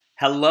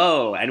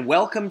Hello, and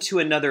welcome to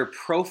another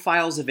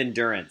Profiles of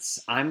Endurance.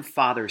 I'm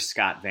Father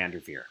Scott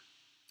Vanderveer.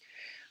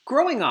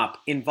 Growing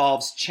up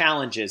involves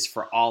challenges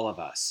for all of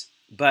us,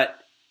 but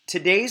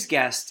today's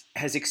guest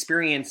has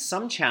experienced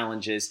some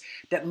challenges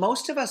that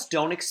most of us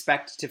don't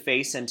expect to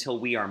face until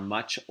we are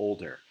much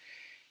older.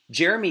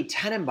 Jeremy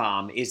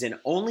Tenenbaum is an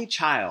only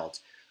child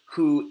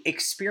who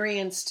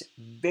experienced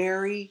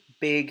very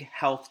big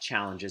health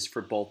challenges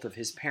for both of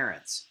his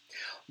parents.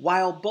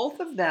 While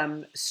both of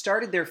them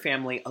started their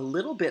family a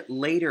little bit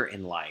later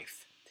in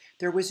life,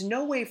 there was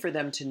no way for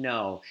them to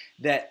know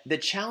that the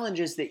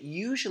challenges that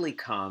usually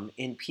come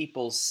in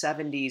people's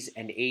 70s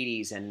and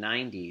 80s and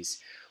 90s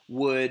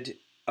would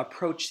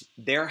approach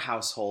their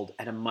household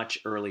at a much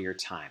earlier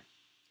time.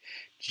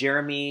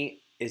 Jeremy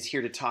is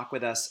here to talk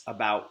with us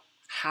about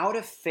how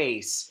to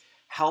face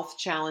health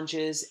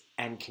challenges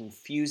and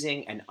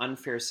confusing and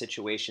unfair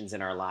situations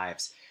in our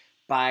lives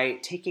by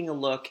taking a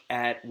look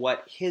at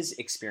what his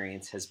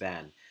experience has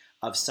been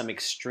of some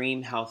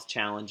extreme health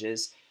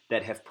challenges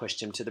that have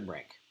pushed him to the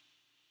brink.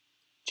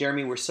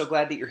 Jeremy, we're so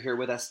glad that you're here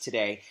with us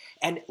today.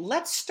 And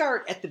let's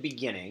start at the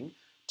beginning.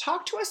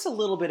 Talk to us a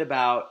little bit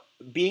about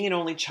being an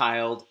only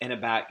child and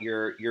about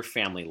your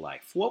family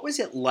life. What was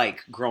it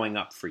like growing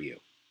up for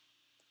you?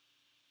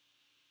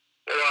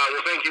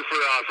 Well, thank you for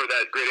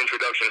that great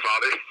introduction,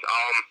 Father.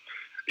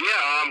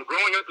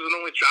 Growing up as an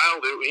only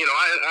child,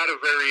 I had a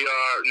very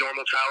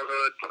normal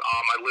childhood.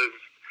 I lived,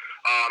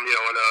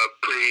 in a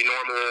pretty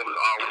normal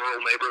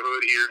rural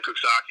neighborhood here in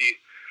Coxsackie.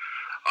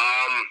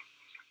 I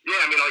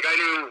knew, I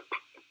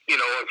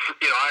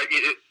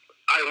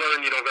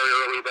learned, very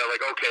early that,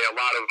 a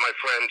lot of my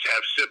friends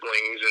have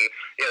siblings,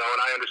 and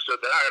I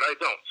understood that I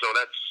don't, so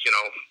that's,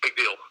 big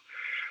deal.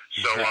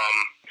 So,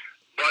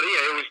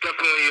 it was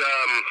definitely,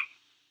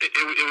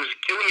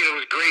 it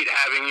was great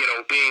having,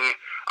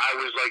 I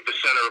was like the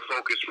center of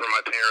focus for my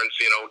parents,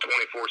 24/7, and,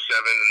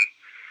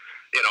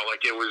 it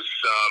was,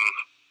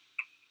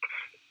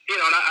 when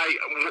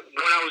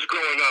I was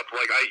growing up, for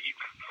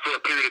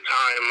a period of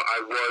time, I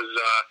was,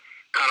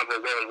 kind of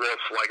a lone wolf.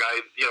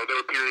 There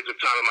were periods of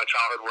time in my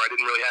childhood where I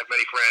didn't really have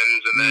many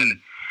friends, and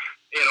then,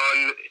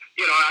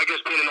 I guess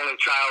being an only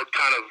child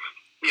kind of,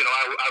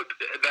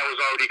 that was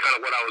already kind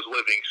of what I was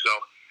living, so.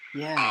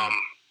 Yeah.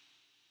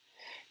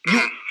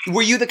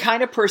 Were you the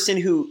kind of person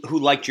who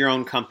liked your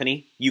own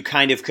company? You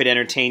kind of could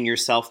entertain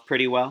yourself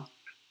pretty well?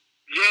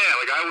 Yeah,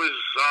 I was,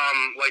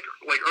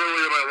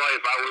 earlier in my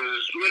life, I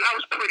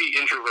was pretty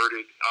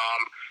introverted.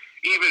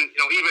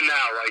 Even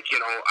now,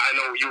 I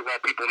know you of all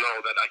people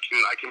know that I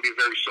can be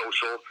very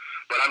social,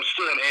 but I'm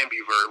still an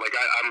ambivert.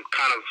 I'm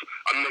kind of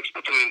a mix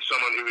between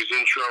someone who is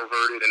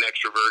introverted and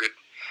extroverted.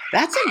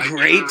 That's a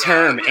great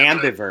term,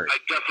 ambivert.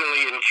 I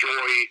definitely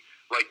enjoy,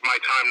 my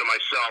time to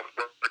myself,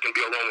 where I can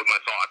be alone with my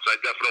thoughts. I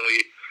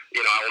definitely,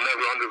 I will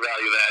never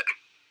undervalue that.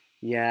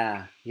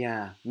 Yeah.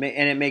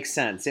 And it makes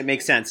sense. It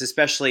makes sense,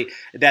 especially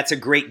that's a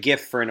great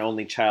gift for an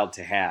only child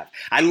to have.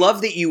 I love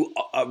that you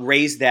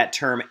raised that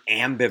term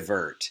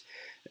ambivert.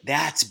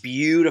 That's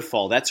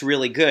beautiful. That's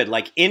really good.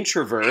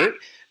 Introvert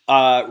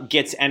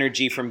gets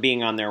energy from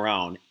being on their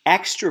own.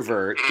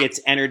 Extrovert gets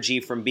energy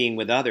from being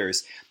with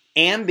others.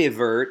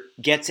 Ambivert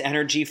gets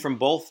energy from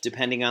both,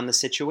 depending on the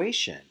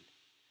situation.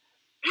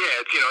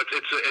 Yeah,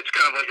 it's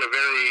kind of like a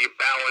very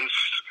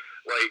balanced,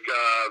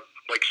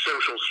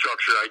 social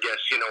structure, I guess,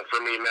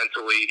 for me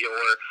mentally,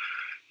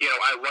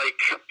 I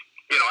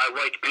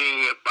like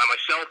being by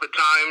myself at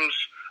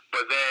times,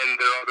 but then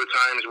there are other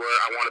times where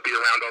I want to be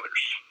around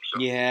others. So.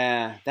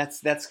 Yeah,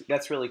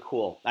 that's really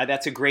cool.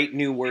 That's a great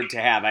new word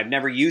to have. I've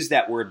never used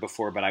that word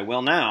before, but I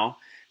will now,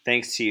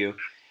 thanks to you.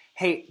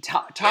 Hey,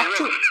 talk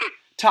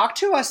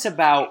to us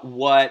about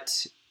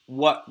what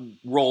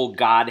role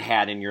God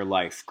had in your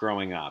life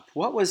growing up.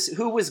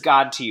 Who was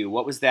God to you?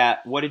 What was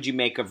that? What did you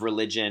make of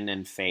religion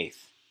and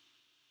faith?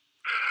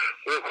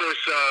 Well, of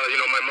course,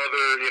 my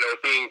mother,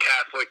 being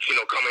Catholic,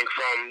 coming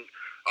from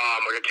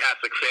a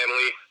Catholic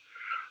family,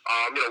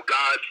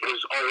 God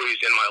was always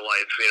in my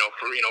life.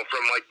 From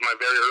my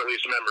very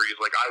earliest memories.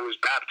 I was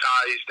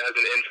baptized as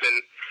an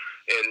infant,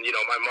 and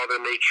my mother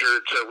made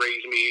sure to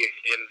raise me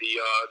in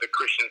the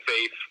Christian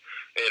faith.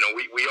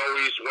 We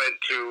always went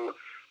to,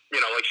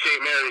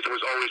 St. Mary's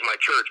was always my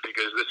church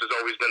because this has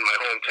always been my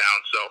hometown.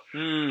 So,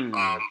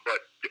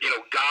 but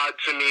God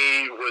to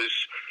me was,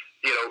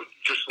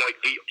 just like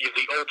the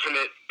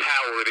ultimate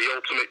power, the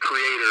ultimate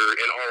creator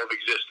in all of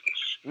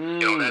existence.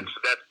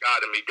 That's God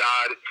to me.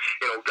 God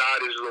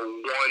is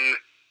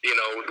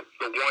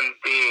the one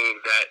being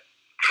that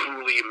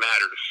truly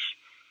matters.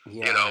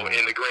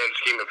 In the grand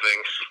scheme of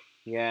things.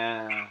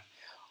 Yeah.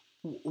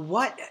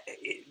 What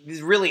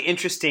is really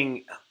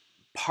interesting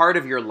part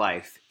of your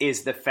life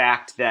is the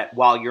fact that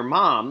while your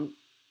mom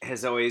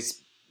has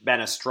always been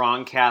a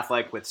strong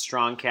Catholic with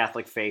strong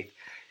Catholic faith,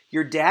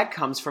 your dad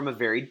comes from a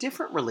very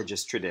different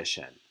religious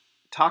tradition.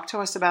 Talk to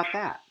us about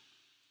that.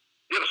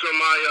 Yeah, so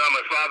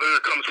my father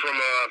comes from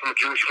a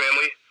Jewish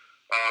family.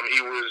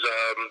 He was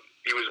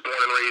born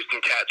and raised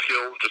in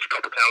Catskill, just a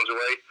couple towns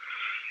away,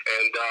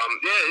 and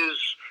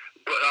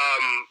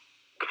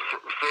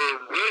for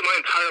really my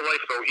entire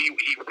life, though, he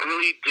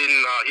really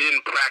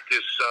didn't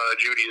practice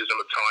Judaism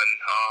a ton,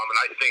 and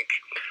I think,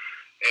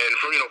 and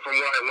from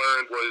what I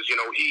learned was,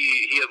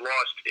 he had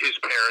lost his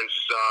parents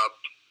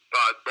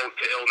both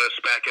to illness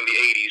back in the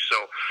 '80s.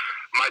 So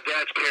my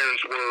dad's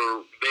parents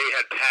they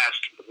had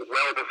passed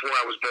well before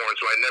I was born,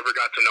 so I never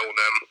got to know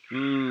them.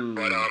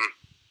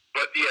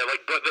 But yeah,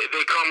 but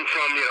they come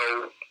from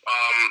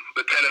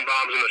the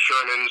Tenenbaums and the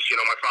Shermans.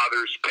 My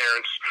father's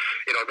parents,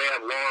 they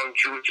have long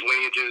Jewish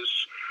lineages.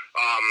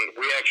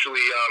 We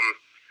actually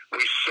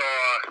we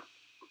saw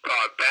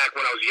back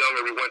when I was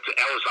younger. We went to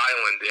Ellis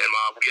Island, and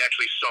we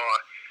actually saw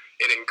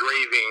an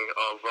engraving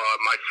of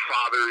my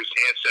father's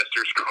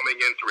ancestors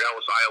coming in through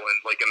Ellis Island,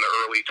 like in the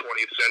early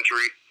 20th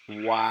century.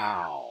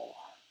 Wow.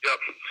 Yep.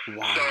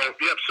 Wow. So like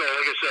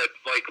I said,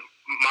 like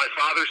my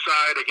father's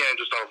side, again,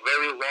 just a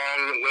very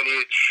long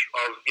lineage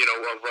of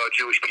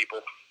Jewish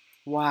people.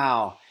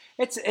 Wow.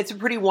 It's a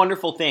pretty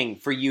wonderful thing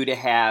for you to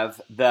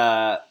have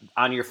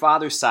on your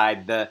father's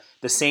side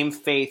the same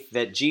faith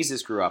that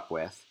Jesus grew up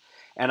with,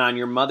 and on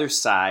your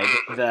mother's side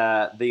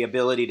the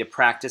ability to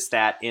practice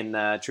that in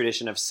the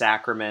tradition of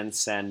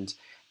sacraments and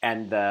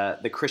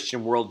the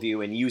Christian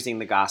worldview and using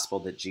the gospel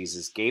that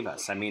Jesus gave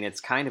us. I mean,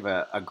 it's kind of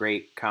a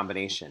great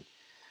combination.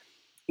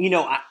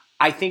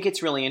 I think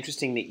it's really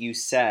interesting that you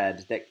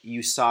said that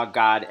you saw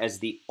God as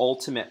the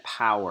ultimate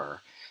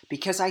power,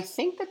 because I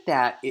think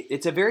that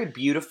it's a very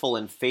beautiful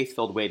and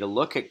faith-filled way to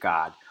look at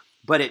God,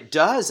 but it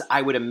does,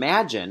 I would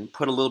imagine,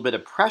 put a little bit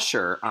of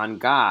pressure on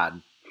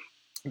God,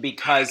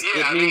 because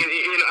it means...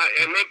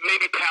 and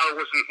maybe power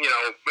wasn't,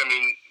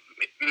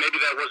 maybe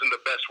that wasn't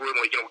the best word,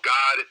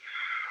 God...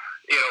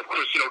 of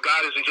course,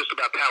 God isn't just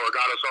about power.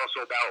 God is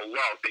also about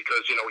love,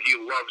 because, he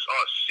loves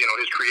us,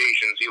 his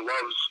creations. He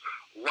loves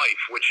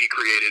life, which he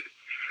created.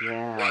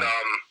 Yeah. But,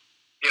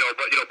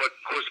 but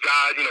of course,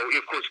 God,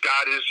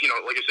 God is,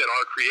 like I said,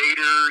 our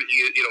creator. He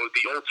is,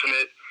 the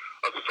ultimate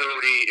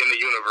authority in the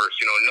universe.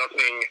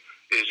 Nothing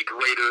is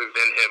greater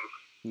than him.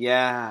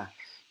 Yeah.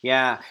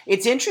 Yeah.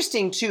 It's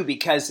interesting, too,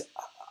 because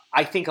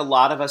I think a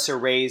lot of us are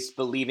raised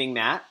believing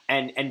that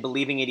and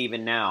believing it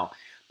even now.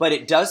 But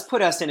it does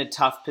put us in a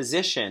tough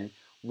position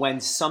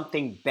when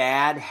something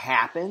bad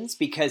happens,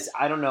 because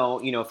I don't know,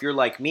 if you're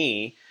like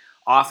me,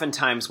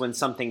 oftentimes when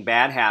something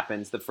bad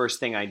happens, the first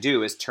thing I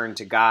do is turn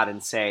to God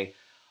and say,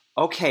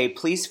 okay,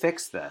 please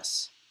fix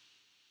this.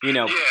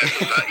 Yeah, and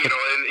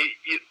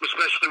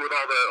especially with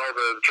all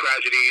the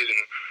tragedies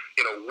and,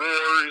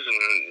 wars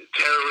and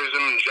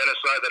terrorism and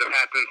genocide that have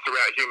happened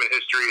throughout human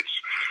history,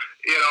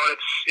 and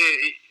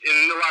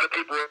a lot of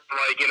people are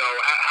like,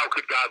 how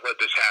could God let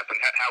this happen?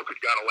 How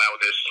could God allow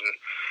this?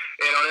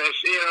 And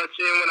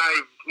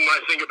when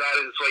I think about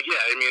it, it's like,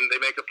 yeah, I mean, they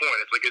make a point.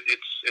 It's like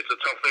it's a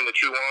tough thing to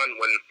chew on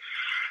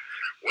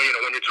when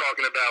you're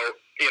talking about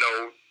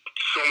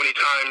so many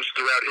times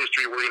throughout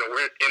history where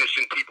where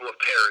innocent people have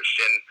perished,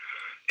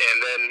 and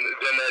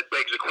then that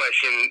begs the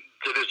question: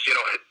 did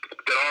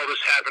all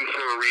this happen for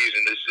a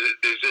reason?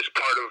 Is this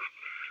part of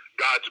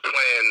God's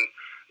plan?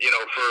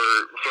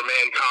 For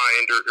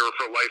mankind or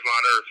for life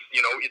on Earth,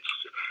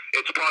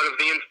 it's part of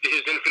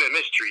His infinite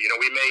mystery.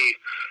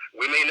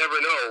 We may never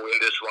know in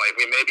this life.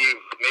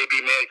 Maybe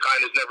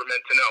mankind is never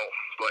meant to know.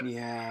 But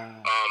yeah.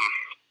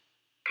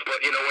 But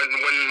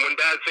when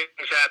bad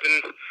things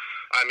happen,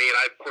 I mean,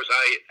 I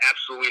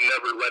absolutely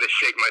never let it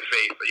shake my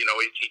faith.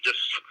 He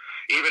just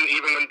even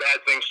when bad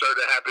things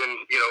started to happen,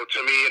 to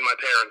me and my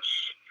parents,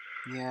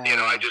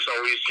 I just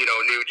always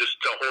knew just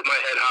to hold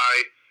my head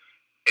high.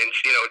 And,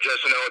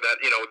 just know that,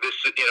 this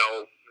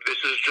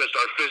is just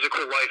our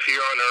physical life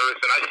here on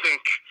Earth. And I think,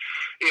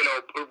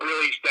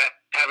 really that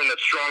having that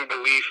strong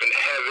belief in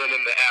heaven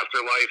and the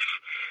afterlife,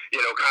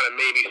 kind of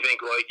made me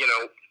think like,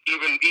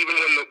 even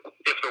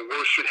if the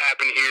worst should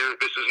happen here,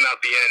 this is not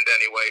the end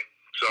anyway.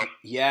 So.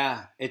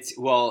 Yeah,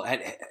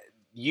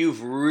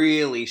 you've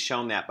really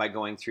shown that by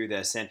going through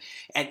this. And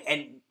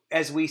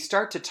as we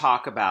start to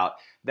talk about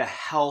the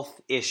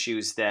health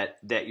issues that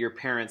your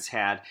parents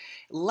had,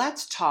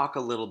 let's talk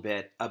a little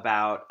bit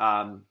about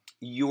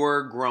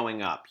your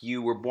growing up.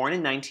 You were born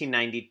in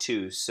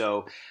 1992,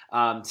 so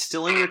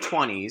still in your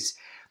 20s.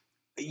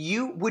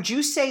 Would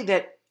you say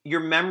that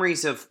your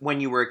memories of when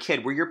you were a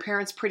kid, were your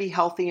parents pretty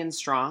healthy and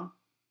strong?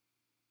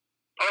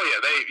 Oh yeah,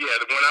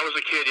 when I was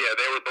a kid,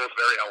 they were both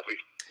very healthy.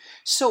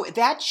 So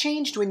that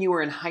changed when you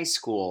were in high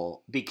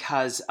school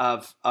because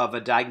of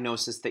a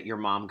diagnosis that your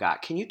mom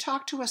got. Can you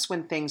talk to us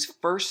when things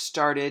first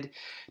started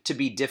to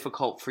be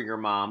difficult for your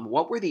mom?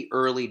 What were the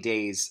early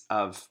days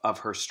of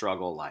her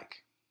struggle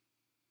like?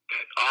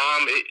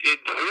 It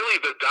really,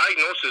 the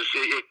diagnosis,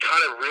 it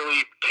kind of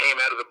really came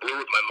out of the blue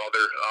with my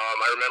mother.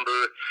 I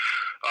remember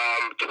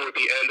toward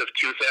the end of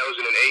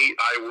 2008,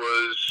 I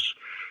was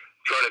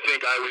trying to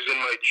think, I was in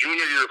my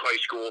junior year of high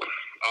school.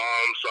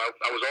 So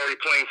I was already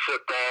playing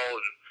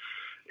football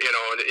and,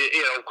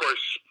 of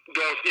course,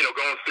 going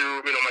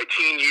through, my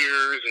teen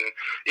years, and,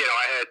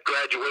 I had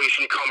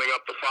graduation coming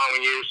up the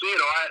following year. So,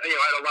 I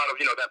had a lot of,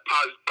 that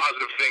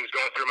positive things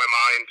going through my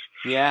mind.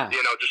 Yeah.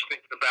 Just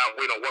thinking about,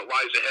 what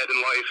lies ahead in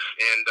life.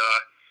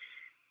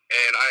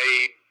 And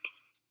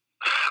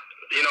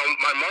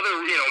my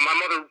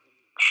mother,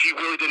 she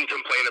really didn't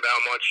complain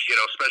about much,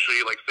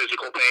 especially like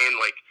physical pain.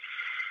 Like,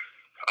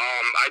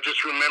 I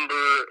just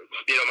remember,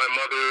 my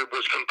mother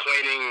was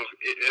complaining.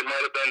 It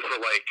might have been for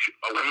like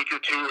a week or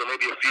two, or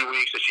maybe a few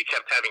weeks, that she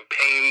kept having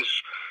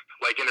pains,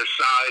 like in her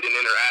side and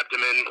in her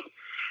abdomen.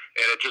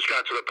 And it just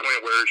got to the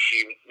point where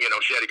she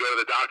had to go to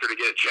the doctor to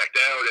get it checked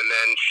out, and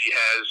then she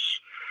has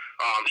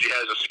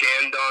a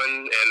scan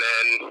done, and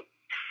then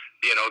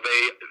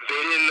they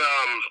didn't.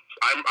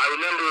 I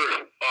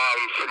remember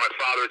from my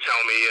father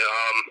telling me,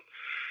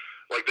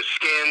 like the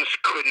scans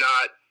could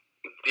not.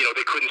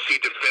 They couldn't see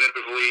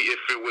definitively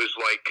if it was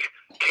like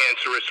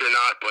cancerous or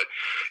not, but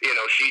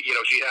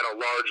she had a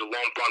large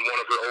lump on one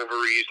of her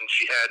ovaries, and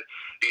she had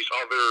these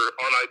other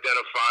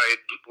unidentified,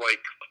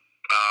 like,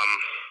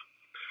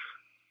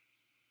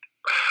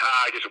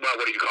 I guess, well,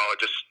 what do you call it?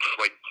 Just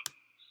like,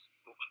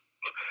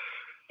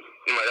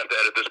 you might have to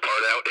edit this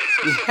part out.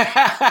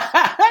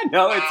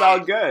 No, it's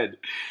all good.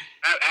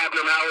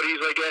 Abnormalities,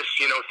 I guess,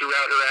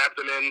 throughout her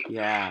abdomen.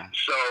 Yeah.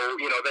 So,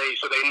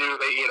 they knew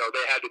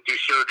they had to do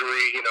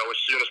surgery, as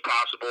soon as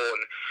possible.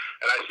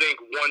 And I think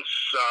once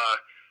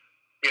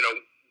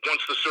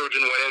the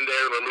surgeon went in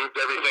there and removed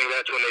everything,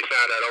 that's when they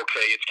found out,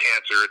 okay, it's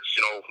cancer. It's,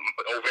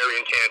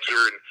 ovarian cancer.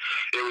 And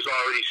it was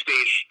already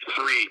stage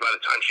 3 by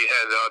the time she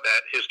had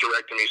that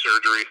hysterectomy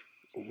surgery.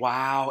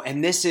 Wow.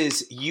 And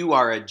you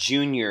are a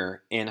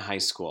junior in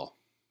high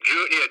school.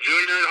 Junior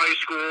in high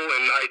school.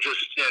 And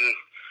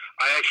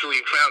I actually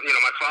found,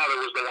 my father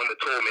was the one that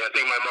told me. I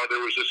think my mother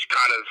was just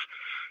kind of,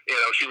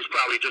 she was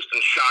probably just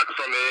in shock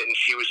from it, and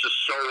she was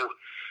just so,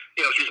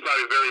 she was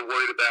probably very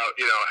worried about,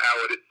 how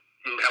it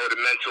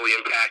mentally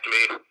impact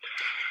me.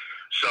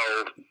 So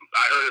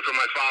I heard it from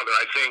my father.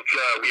 I think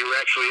we were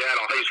actually at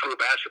a high school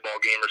basketball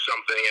game or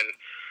something, and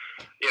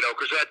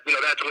because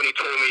that's when he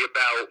told me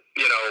about,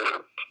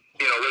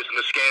 listen,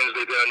 the scans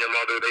they did on your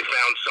mother, they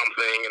found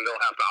something, and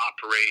they'll have to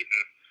operate.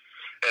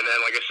 And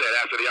then, like I said,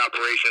 after the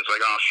operation, it's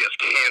like, oh, she has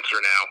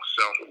cancer now.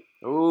 So.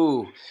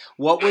 Ooh,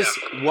 what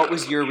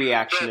was your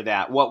reaction to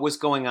that? What was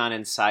going on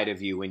inside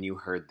of you when you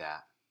heard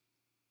that?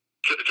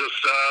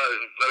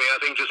 I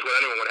think just what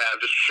anyone would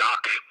have, just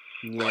shock.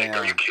 Yeah. Like,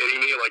 are you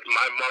kidding me? Like,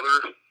 my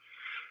mother,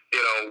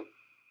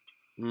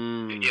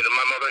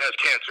 my mother has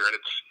cancer, and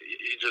it's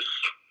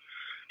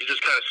you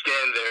just kind of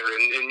stand there,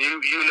 and you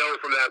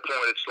from that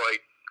point, it's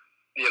like,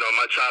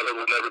 my childhood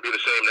will never be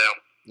the same now.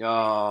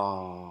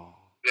 Oh.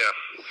 Yeah,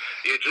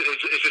 it's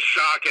just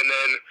shock, and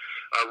then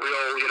a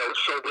real,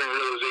 sobering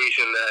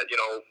realization that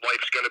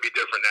life's going to be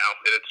different now,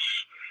 and it's,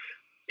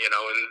 and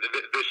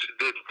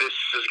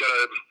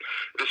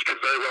this could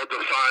very well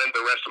define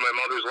the rest of my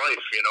mother's life,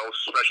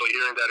 especially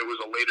hearing that it was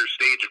a later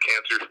stage of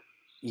cancer.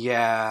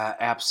 Yeah,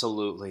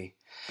 absolutely.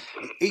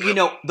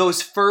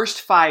 Those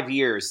first 5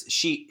 years,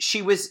 she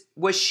was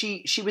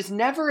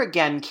never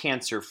again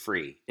cancer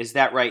free. Is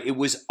that right? It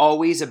was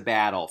always a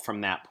battle from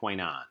that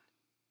point on.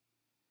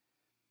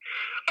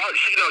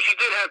 She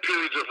did have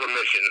periods of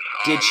remission.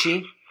 Did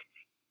she?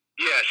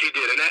 Yeah, she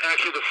did. And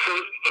actually, the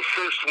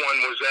first one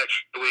was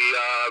actually,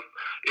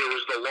 it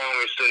was the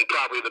longest and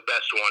probably the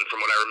best one from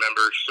what I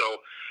remember.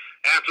 So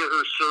after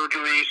her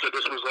surgery, so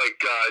this was like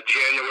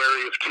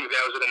January of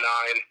 2009,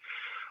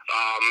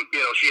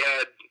 she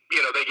had,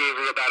 they gave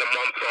her about a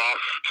month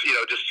off,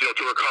 just,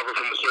 to recover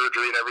from the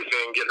surgery and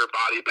everything, get her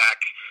body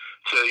back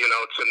to,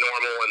 to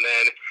normal.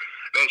 And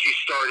then she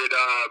started,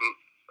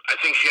 I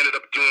think she ended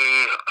up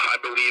doing, I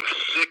believe,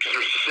 6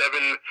 or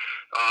 7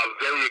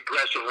 very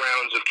aggressive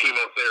rounds of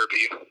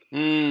chemotherapy,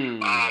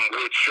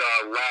 which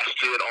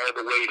lasted all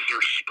the way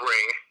through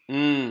spring.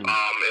 And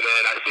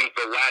then I think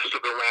the last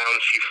of the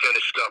rounds she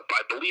finished up,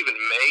 I believe, in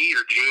May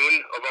or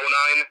June of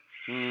 2009.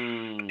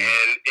 And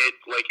it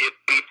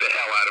beat the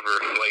hell out of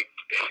her. Like,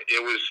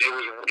 it was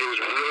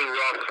really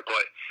rough,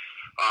 but.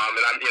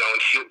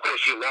 And she, of course,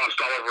 she lost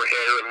all of her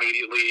hair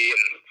immediately,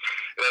 and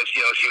then,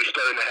 she was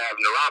starting to have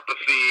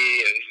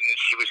neuropathy, and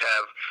she was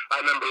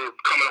I remember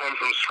coming home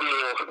from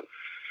school,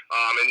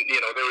 and,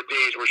 there were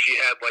days where she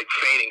had, like,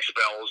 fainting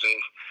spells, and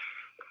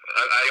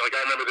I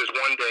remember this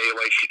one day,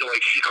 she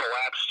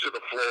collapsed to the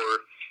floor,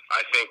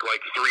 I think,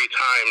 like, 3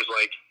 times,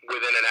 like,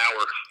 within an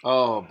hour.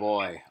 Oh,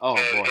 boy.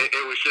 And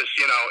it was just,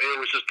 it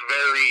was just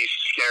very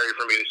scary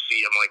for me to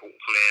see. I'm like,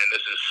 man,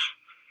 this is,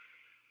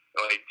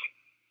 like...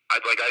 I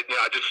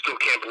just still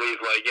can't believe,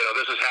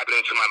 this is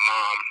happening to my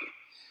mom.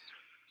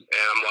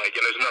 And I'm like,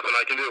 and there's nothing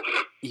I can do.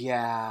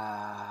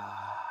 Yeah.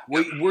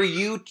 Were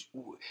you,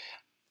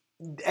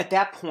 at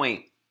that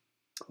point,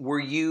 were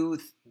you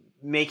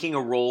making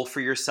a role for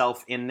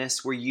yourself in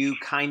this? Were you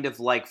kind of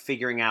like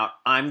figuring out,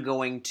 I'm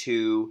going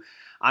to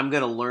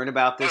learn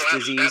about this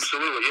disease?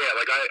 Absolutely, yeah.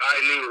 Like,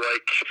 I knew,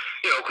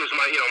 because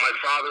my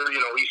father,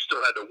 he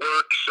still had to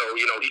work, so,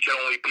 he can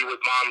only be with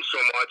mom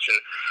so much.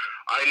 And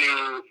I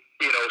knew,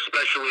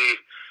 especially,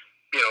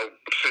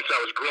 since I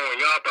was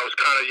growing up, I was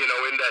kind of,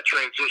 in that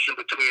transition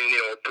between,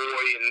 a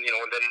boy and,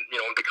 and then,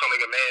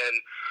 becoming a man.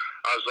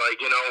 I was like,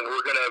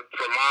 we're going to,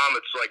 for mom,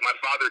 it's like my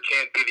father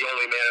can't be the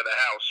only man of the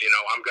house.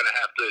 I'm going to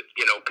have to,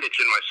 pitch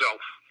in myself.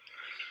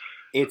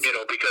 It's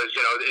because it's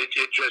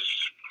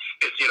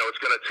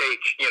going to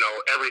take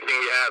everything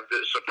we have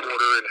to support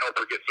her and help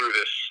her get through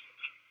this.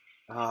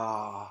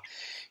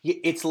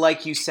 It's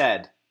like you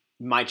said,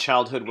 my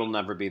childhood will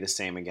never be the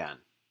same again.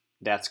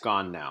 That's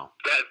gone now.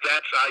 That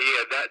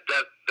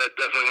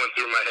definitely went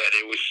through my head.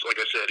 It was, like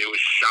I said, it was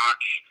shock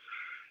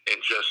and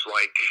just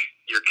like,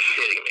 you're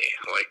kidding me.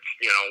 Like,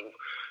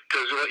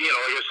 because, like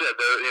I said,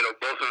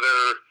 both of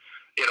their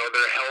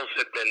health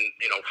had been,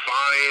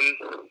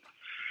 fine.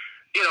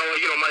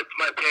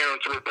 My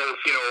parents were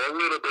both, a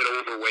little bit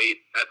overweight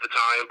at the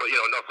time, but,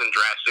 nothing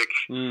drastic.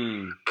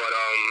 But,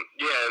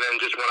 and then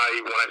just when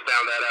I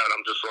found that out,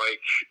 I'm just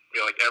like,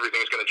 like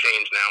everything's going to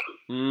change now.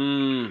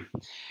 And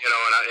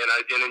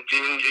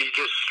you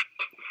just,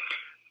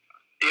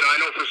 I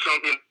know for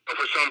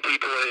some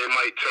people it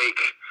might take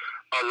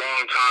a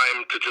long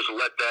time to just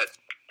let that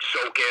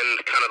soak in,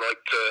 kind of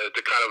like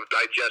to kind of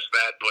digest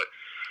that. But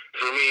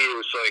for me, it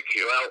was like,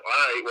 well,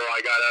 all right, well,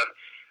 I gotta,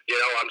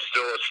 I'm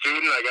still a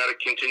student. I gotta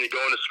continue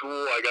going to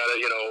school. I gotta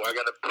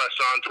press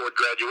on toward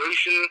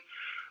graduation.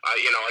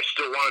 I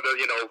still wanted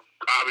to,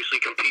 obviously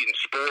compete in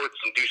sports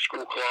and do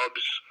school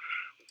clubs.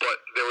 But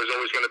there was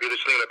always going to be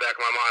this thing in the back of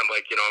my mind,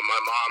 like,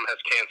 my mom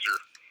has cancer.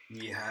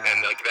 Yeah.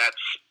 And, like,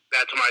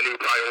 that's my new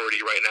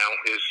priority right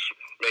now, is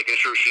making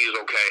sure she's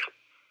okay.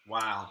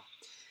 Wow.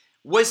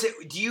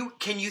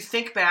 Can you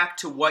think back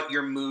to what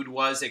your mood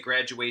was at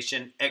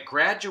graduation? At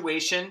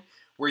graduation,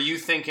 were you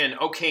thinking,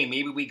 okay,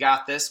 maybe we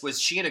got this?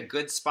 Was she in a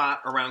good spot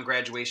around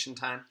graduation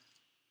time?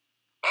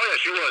 Oh, yeah,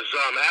 she was.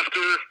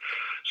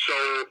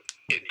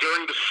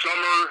 During the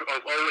summer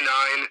of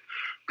 2009,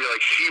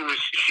 like she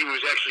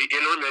was actually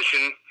in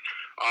remission.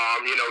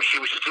 She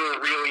was still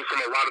reeling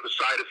from a lot of the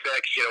side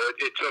effects.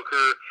 It took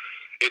her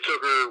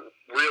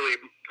really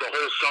the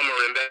whole summer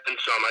and then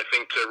some, I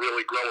think, to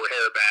really grow her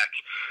hair back.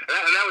 And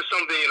that was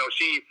something,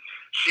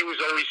 she was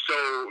always so,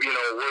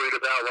 worried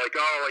about, like,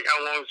 oh, like, how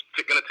long is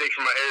it going to take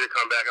for my hair to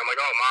come back? I'm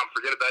like, oh, Mom,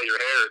 forget about your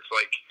hair. It's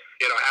like,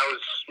 how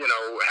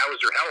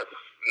is your health?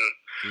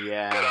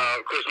 Yeah. But,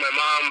 of course, my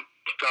mom,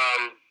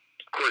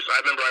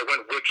 I remember I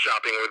went wig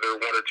shopping with her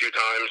one or two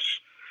times.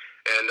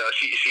 And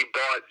she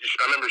bought.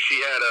 I remember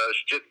she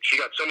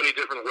got so many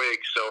different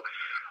wigs. So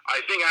I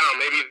think, I don't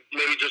know,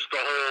 maybe just the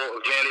whole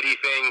vanity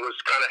thing was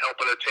kind of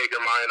helping her take her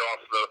mind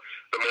off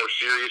the more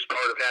serious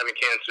part of having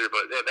cancer.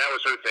 But that was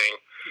her thing.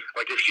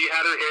 Like, if she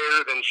had her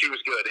hair, then she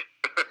was good.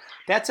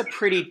 That's a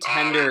pretty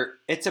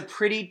tender. It's a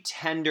pretty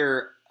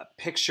tender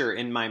picture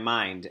in my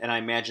mind, and I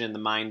imagine in the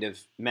mind of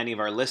many of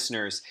our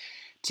listeners,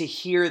 to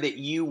hear that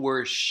you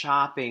were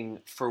shopping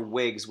for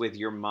wigs with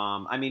your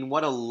mom. I mean,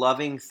 what a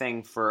loving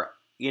thing for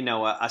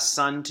a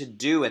son to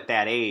do at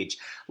that age.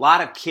 A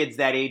lot of kids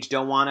that age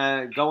don't want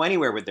to go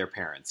anywhere with their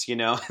parents,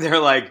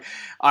 They're like,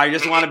 I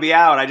just want to be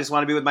out. I just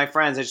want to be with my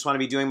friends. I just want to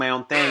be doing my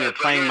own thing or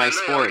playing my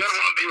sports. I don't want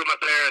to be with my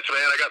parents,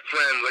 man. I got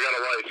friends. I got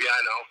a life. Yeah,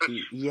 I know.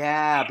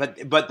 Yeah,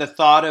 but the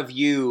thought of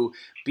you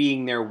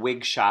being there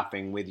wig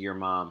shopping with your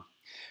mom.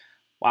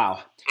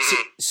 Wow.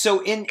 Mm-hmm. So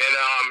I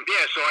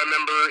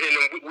remember,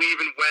 and we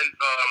even went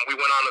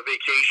on a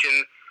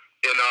vacation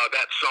in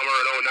that summer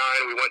in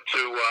 2009. We went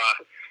to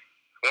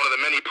one of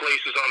the many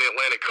places on the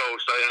Atlantic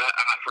coast.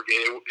 I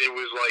forget. It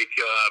was like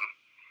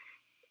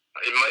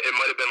it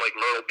might have been like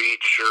Myrtle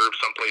Beach or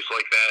someplace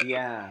like that.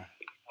 Yeah.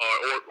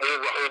 Or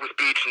Rehoboth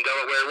Beach in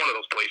Delaware, one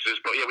of those places.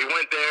 But yeah, we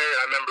went there.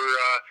 I remember,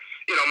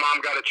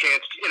 Mom got a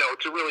chance,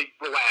 to really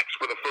relax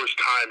for the first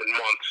time in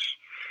months.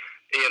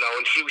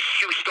 And she was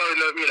starting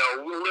to,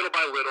 little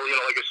by little,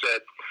 like I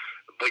said,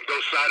 like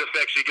those side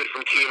effects you get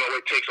from chemo,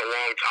 it takes a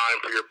long time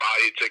for your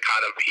body to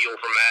kind of heal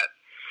from that.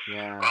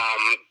 Yeah.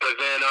 But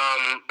then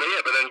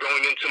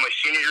going into my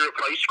senior year of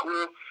high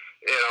school,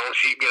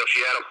 she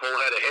had a full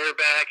head of hair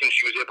back, and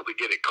she was able to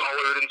get it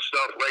colored and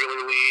stuff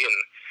regularly,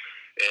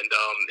 and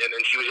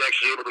then she was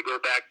actually able to go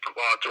back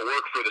to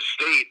work for the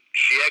state.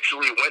 She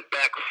actually went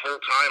back full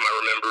time, I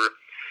remember,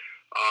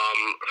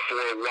 for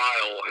a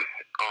while.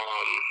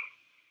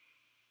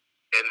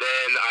 And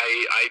then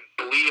I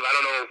believe, I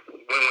don't know,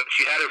 when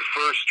she had her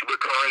first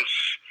recurrence,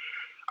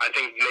 I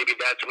think maybe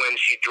that's when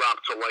she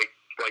dropped to like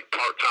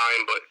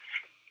part-time, but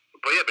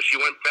she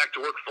went back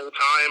to work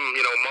full-time,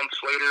 months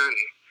later,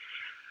 and,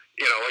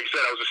 like I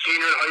said, I was a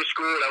senior in high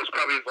school. That was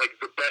probably, like,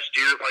 the best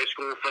year of high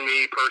school for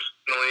me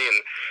personally,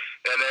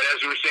 and then,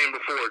 as we were saying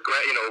before,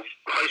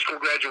 high school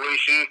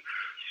graduation,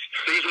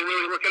 things were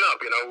really looking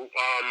up,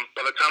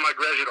 by the time I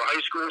graduated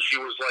high school,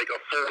 she was, like, a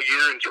full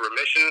year into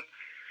remission.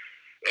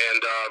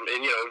 And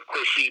of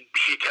course, she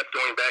kept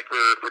going back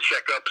for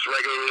checkups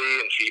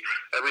regularly, and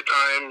every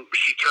time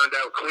she turned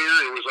out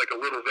clear, it was like a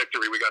little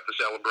victory we got to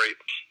celebrate.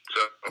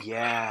 So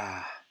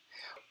yeah.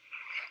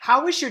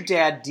 How was your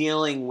dad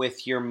dealing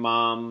with your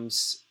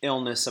mom's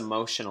illness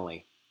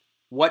emotionally?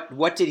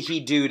 What did he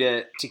do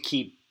to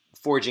keep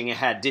forging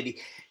ahead?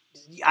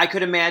 I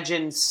could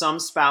imagine some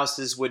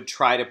spouses would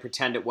try to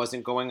pretend it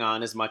wasn't going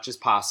on as much as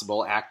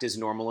possible, act as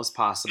normal as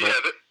possible. Yeah,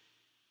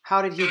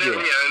 how did he do it? Yeah,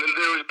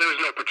 and there was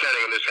no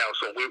pretending in this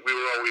household. We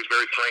were always very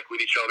very frank with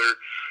each other.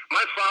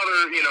 My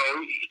father,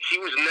 he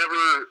was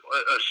never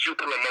a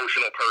super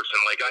emotional person.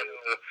 Like, I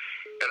know,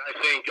 and I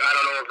think, I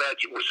don't know if that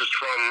was just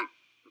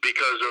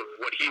because of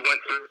what he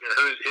went through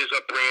and his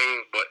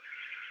upbringing, but,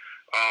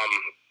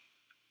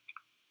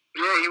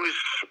 he was,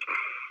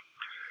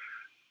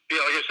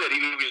 like I said,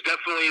 he was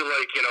definitely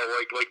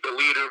like the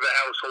leader of the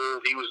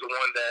household. He was the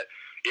one that,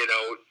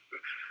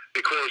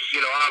 of course,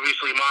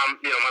 obviously my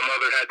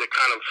mother had to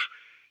kind of,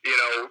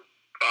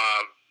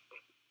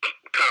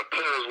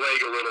 pull his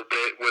leg a little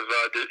bit with,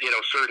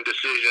 certain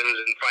decisions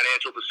and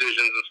financial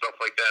decisions and stuff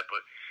like that.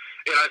 But,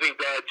 I think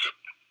Dad's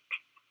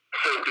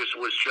focus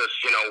was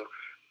just,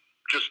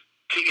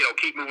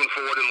 keep moving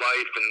forward in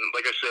life. And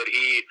like I said,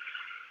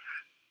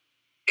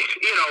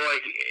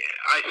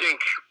 I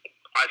think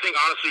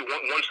honestly,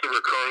 once the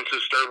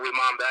recurrences started with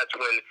Mom, that's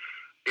when,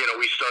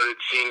 we started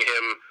seeing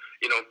him,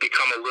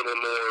 become a little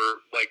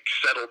more like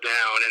settled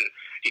down, and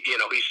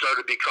he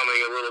started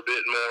becoming a little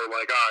bit more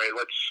like, all right,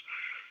 let's,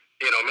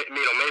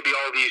 maybe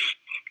all these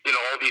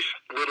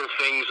little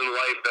things in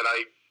life that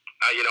I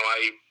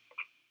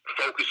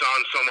focus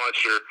on so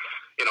much, or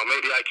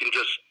maybe I can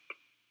just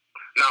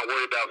not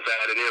worry about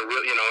that, and and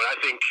I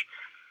think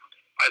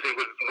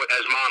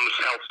as Mom's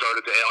health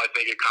started to ail, I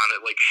think it kind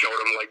of like showed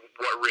him like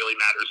what really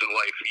matters in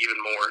life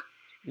even more.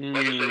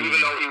 Like I said,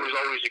 even though he was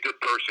always a good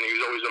person, he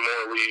was always a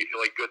morally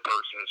like good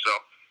person. So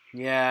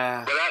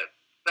yeah, but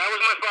that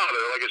was my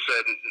father. Like I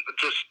said,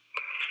 just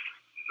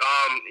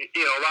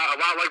a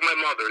lot like my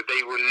mother.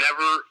 They were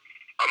never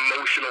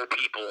emotional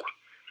people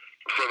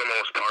for the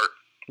most part.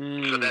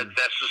 So that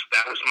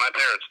was my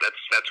parents.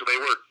 That's who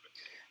they were.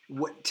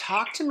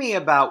 Talk to me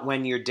about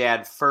when your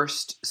dad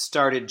first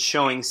started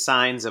showing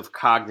signs of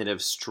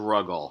cognitive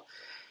struggle.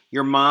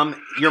 Your mom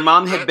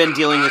had been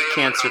dealing with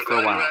cancer for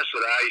a while.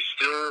 I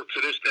still,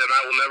 to this day, and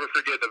I will never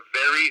forget the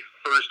very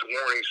first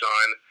warning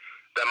sign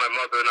that my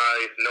mother and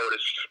I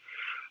noticed.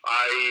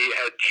 I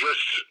had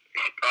just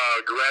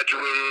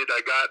graduated.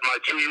 I got my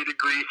 2-year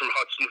degree from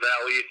Hudson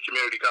Valley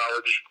Community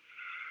College.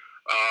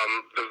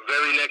 The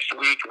very next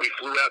week, we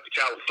flew out to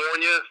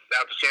California,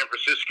 out to San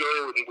Francisco,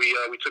 and we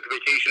took a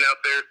vacation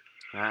out there.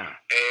 Ah.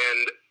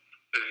 And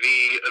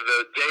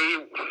the day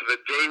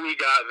we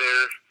got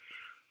there,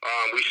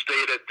 we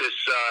stayed at this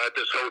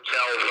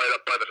hotel right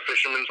up by the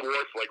Fisherman's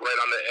Wharf, like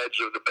right on the edge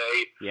of the bay.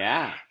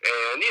 Yeah.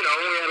 And we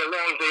had a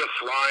long day of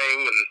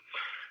flying, and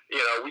we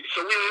were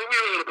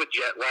a little bit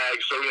jet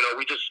lagged. So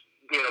we just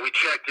we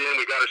checked in,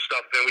 we got our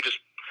stuff in, we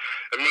just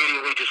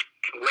immediately just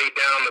laid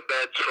down on the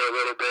beds for a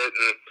little bit,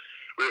 and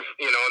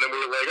and then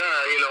we were like, all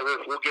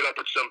right, we'll get up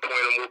at some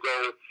point and we'll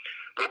go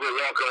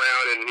walk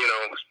around and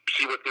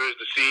see what there is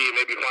to see,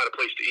 maybe find a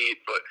place to eat.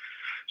 But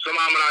so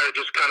Mom and I are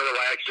just kind of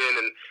relaxing,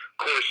 and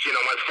of course,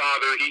 my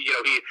father,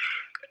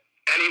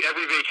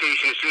 every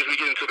vacation, as soon as we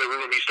get into the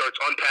room, he starts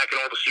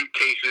unpacking all the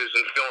suitcases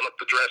and filling up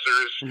the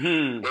dressers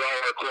with all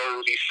our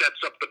clothes. He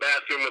sets up the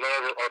bathroom with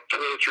all our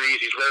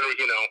toiletries. He's very,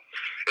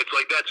 it's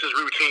like that's his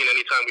routine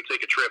anytime we take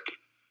a trip.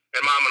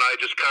 And Mom and I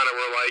just kind of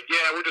were like,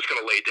 yeah, we're just going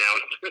to lay down.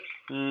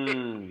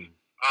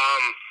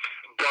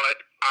 But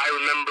I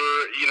remember,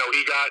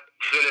 he got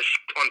finished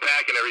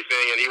unpacking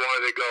everything, and he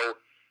wanted to go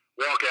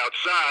walk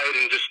outside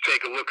and just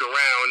take a look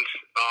around,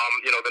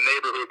 the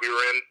neighborhood we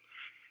were in,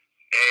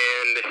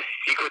 and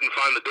he couldn't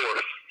find the door.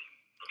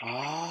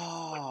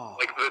 Oh.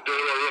 Like the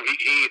door,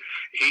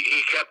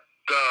 he kept,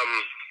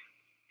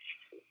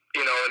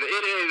 and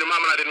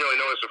Mom and I didn't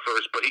really notice at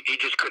first, but he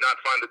just could not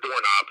find the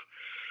doorknob.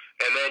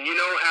 And then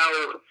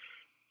how,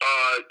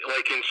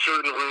 like in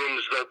certain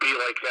rooms, there'll be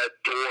like that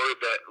door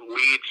that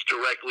leads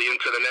directly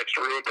into the next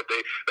room, but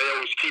they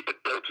always keep it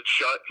bolted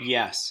shut.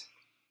 Yes.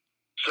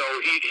 So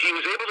he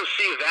was able to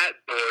see that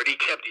board. He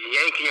kept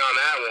yanking on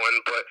that one,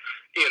 but,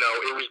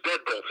 it was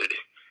dead bolted,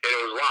 and it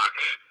was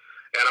locked.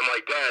 And I'm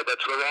like, Dad,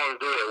 that's the wrong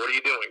door. What are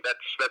you doing? That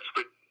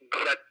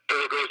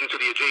door goes into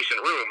the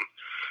adjacent room.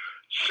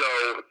 So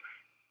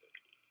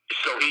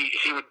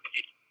he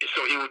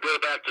would go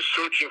back to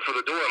searching for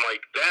the door. I'm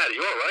like, Dad,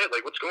 you all right?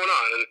 Like, what's going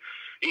on? And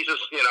he's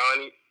just,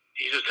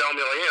 he's just telling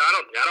me like, yeah, I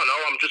don't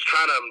know. I'm just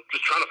trying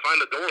to find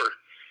the door.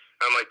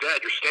 And I'm like,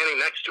 Dad, you're standing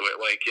next to it.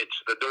 Like,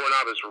 the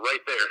doorknob is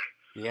right there.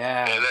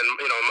 Yeah. And then,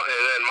 and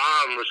then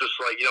Mom was just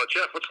like,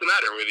 Jeff, what's the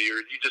matter with you?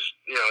 You just,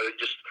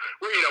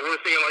 we're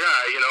thinking like,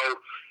 all right,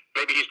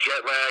 maybe he's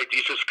jet lagged.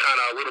 He's just kind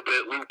of a little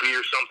bit loopy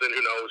or something.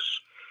 Who knows?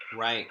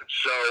 Right.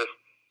 So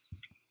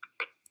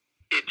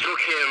it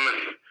took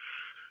him.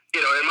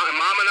 And my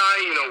Mom and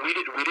I, we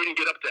didn't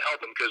get up to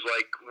help him because,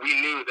 like, we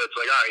knew that's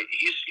like, all right,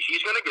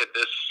 he's gonna get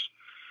this.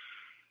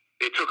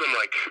 It took him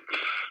like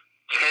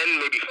 10,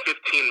 maybe 15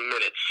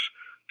 minutes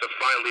to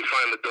finally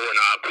find the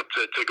doorknob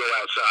to go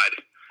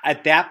outside.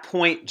 At that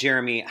point,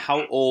 Jeremy,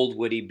 how old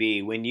would he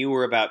be? When you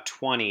were about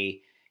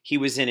 20, he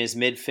was in his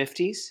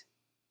mid-50s?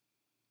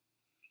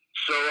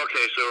 So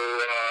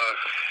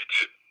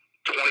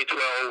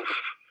 2012.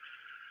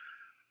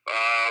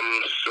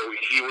 So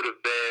he would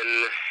have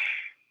been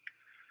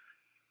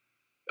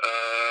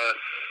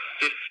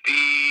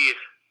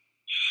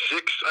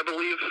 56, I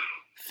believe.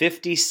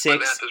 56 My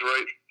math is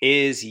right.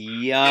 is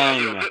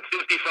young. Yeah,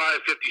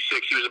 55,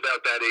 56. He was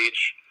about that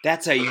age.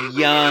 That's a when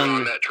we were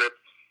on that trip.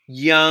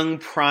 young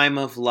prime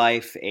of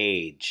life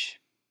age.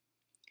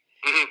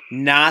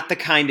 Mm-hmm. Not the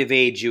kind of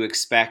age you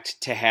expect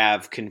to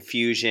have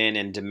confusion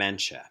and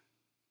dementia.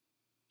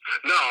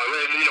 No,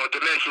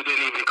 dementia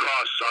didn't even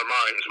cross our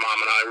minds. Mom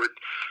and I were,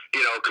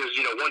 because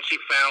once he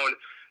found,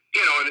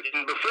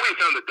 and before he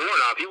found the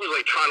doorknob, he was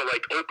like trying to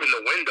like open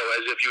the window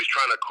as if he was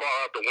trying to crawl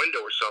out the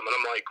window or something.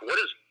 I'm like,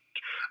 what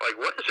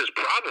is his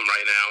problem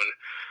right now? And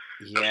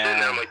I'm sitting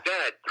there, I'm like,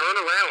 Dad, turn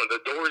around,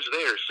 the door's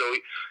there. So,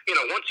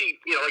 once he,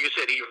 like I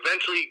said, he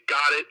eventually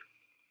got it.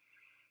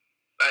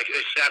 Like,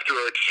 after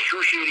an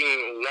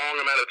excruciating long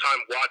amount of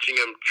time watching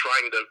him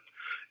trying to,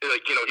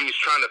 he was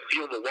trying to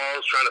feel the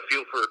walls, trying to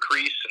feel for a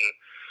crease, and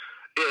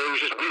it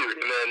was just weird.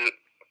 And then,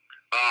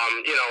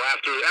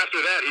 after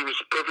that, he was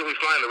perfectly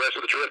fine the rest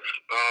of the trip.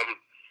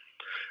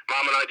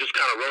 Mom and I just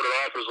kind of wrote it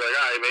off as like,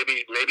 all right,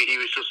 maybe he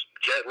was just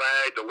jet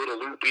lagged, a little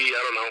loopy,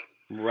 I don't know.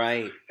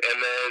 Right. And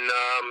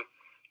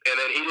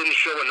then he didn't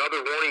show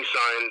another warning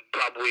sign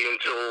probably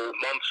until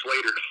months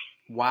later.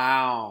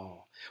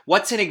 Wow.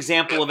 What's an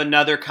example of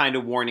another kind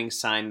of warning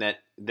sign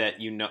that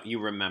you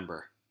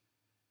remember?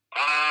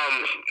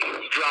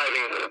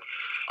 Driving.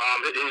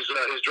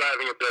 His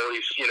driving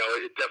abilities,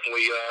 it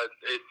definitely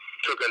it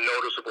took a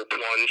noticeable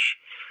plunge.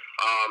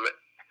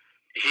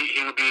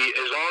 He would be,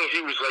 as long as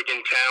he was like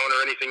in town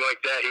or anything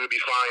like that, he would be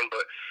fine.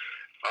 But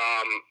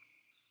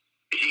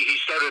he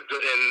started,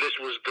 and this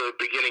was the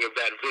beginning of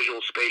that visual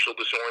spatial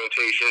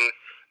disorientation.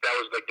 That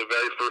was like the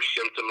very first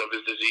symptom of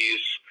his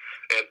disease,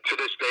 and to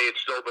this day,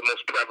 it's still the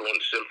most prevalent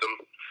symptom.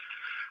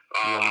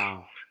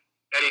 Wow.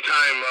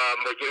 Anytime,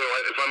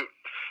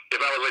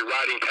 if I was like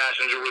riding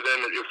passenger with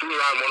him, if we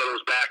were on one of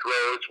those back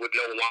roads with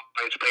no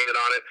lines painted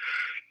on it,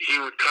 he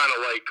would kind of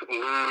like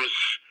lose,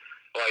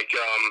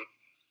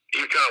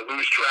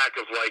 track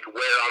of like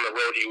where on the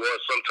road he was.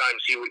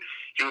 Sometimes he would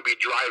be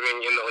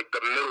driving in the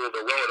middle of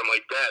the road. I'm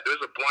like, Dad,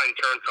 there's a blind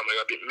turn coming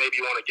up. Maybe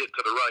you want to get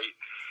to the right.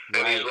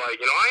 And he's like,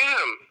 I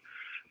am.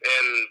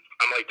 And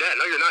I'm like, Dad,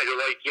 no, you're not. You're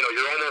like,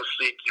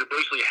 you're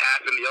basically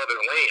half in the other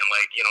lane.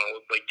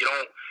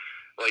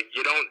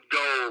 You don't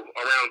go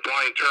around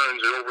blind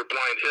turns or over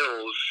blind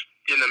hills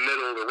in the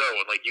middle of the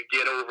road. Like, you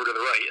get over to the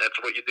right. That's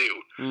what you do.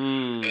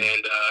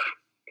 And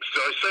so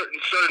I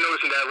started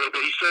noticing that a little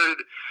bit. He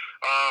started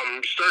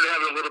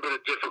having a little bit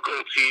of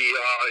difficulty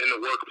in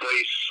the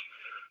workplace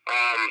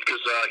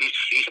because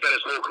he spent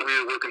his whole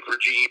career working for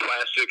GE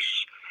Plastics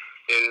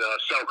in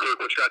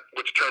Selkirk,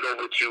 which turned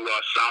over to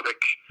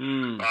Sobic.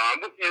 And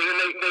then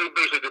they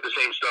basically did the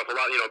same stuff, a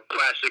lot,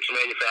 plastics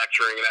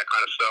manufacturing and that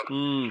kind of stuff.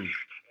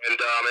 And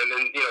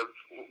then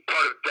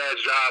part of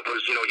Dad's job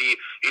was he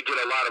did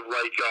a lot of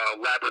like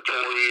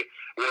laboratory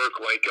work,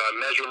 like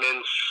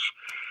measurements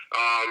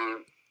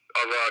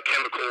of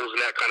chemicals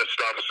and that kind of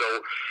stuff.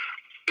 So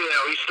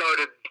he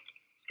started.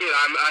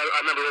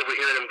 I remember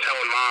overhearing him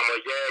telling Mom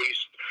like,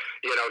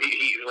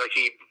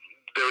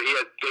 he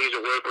had days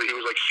of work where he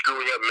was like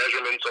screwing up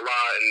measurements a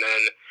lot, and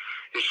then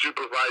his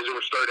supervisor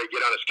was starting to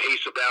get on his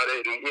case about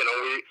it, and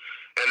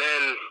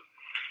then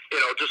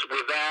just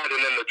with that,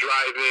 and then the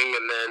driving,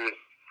 and then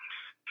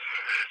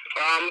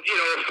a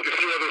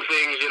few other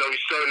things.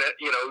 He's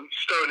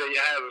starting to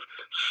have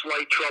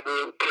slight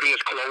trouble putting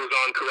his clothes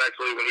on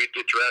correctly when he'd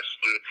get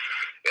dressed,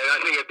 and I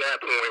think at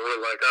that point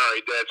we're like, all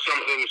right, Dad,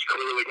 something's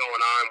clearly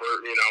going on.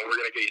 We're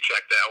gonna get you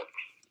checked out.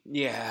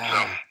 Yeah.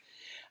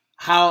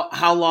 So,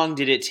 How long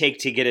did it take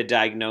to get a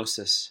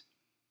diagnosis?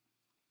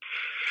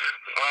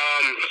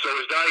 So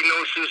his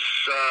diagnosis,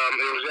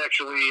 it was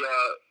actually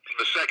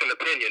the second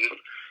opinion.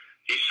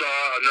 He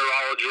saw a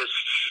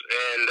neurologist,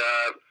 and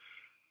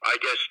I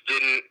guess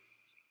didn't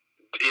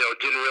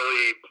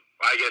really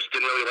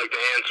like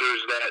the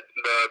answers that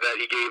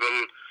he gave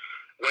him.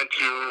 Went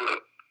to,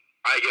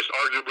 I guess,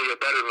 arguably a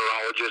better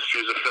neurologist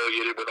who's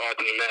affiliated with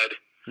Albany Med.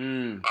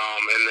 And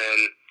then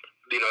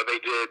they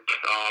did.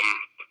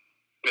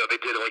 They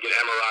did like an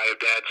MRI of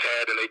Dad's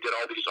head, and they did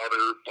all these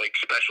other like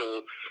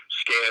special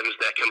scans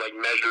that can like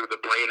measure the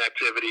brain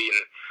activity,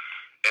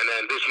 and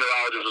then this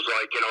neurologist was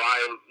like,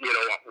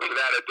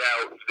 without a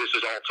doubt, this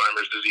is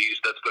Alzheimer's disease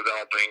that's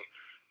developing.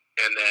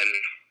 And then,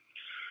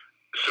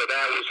 so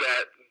that was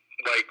at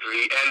like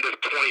the end of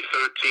 2013,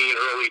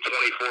 early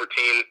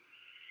 2014.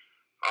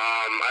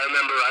 I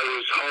remember I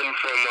was home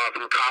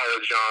from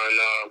college on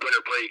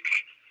winter break,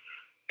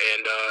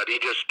 and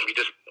he just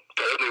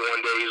told me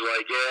one day, he's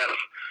like, yeah,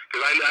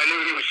 because I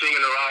knew he was seeing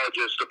a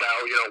neurologist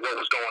about what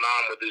was going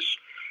on with his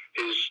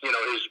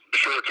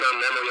short-term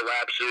memory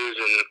lapses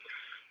and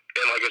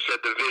like I said,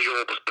 the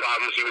visual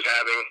problems he was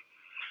having.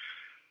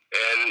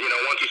 And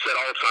once he said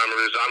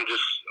Alzheimer's, I'm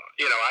just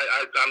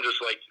I'm just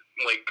like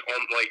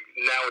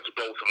now it's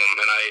both of them,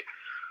 and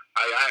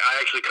I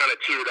actually kind of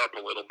teared up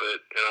a little bit,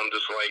 and I'm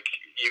just like,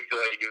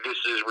 this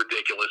is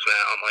ridiculous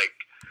now. I'm like,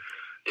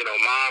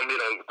 Mom,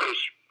 of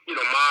course,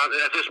 Mom,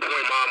 at this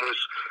point, Mom was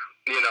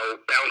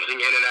bouncing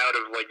in and out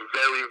of like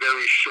very,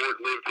 very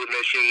short-lived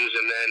remissions,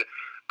 and then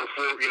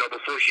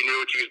before she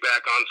knew it, she was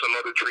back on some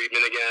other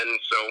treatment again.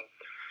 So,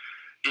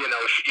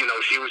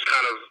 she was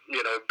kind of,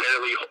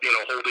 barely,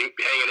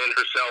 hanging in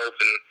herself,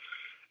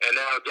 and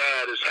now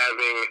Dad is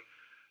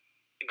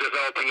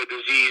developing a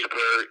disease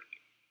where,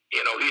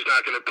 he's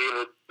not going to be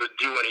able to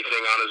do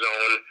anything on his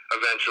own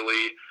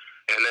eventually,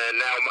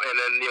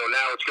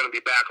 now it's going to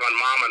be back on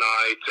Mom and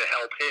I to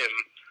help him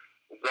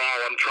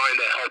while I'm trying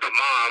to help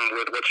Mom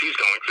with what she's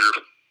going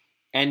through.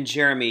 And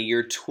Jeremy,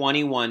 you're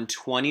 21,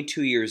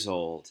 22 years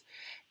old,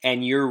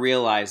 and you're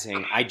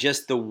realizing,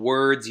 the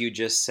words you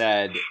just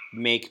said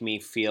make me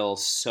feel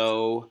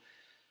so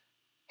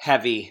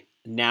heavy.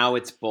 Now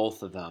it's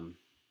both of them.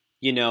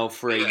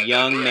 For a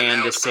young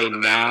man to say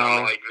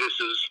now. Like,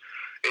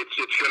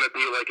 it's going to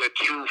be like a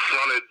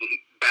two-fronted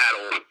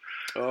battle.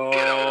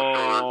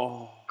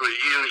 For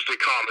years to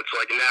come. It's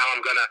like, now I'm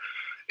going to,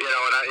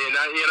 and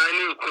I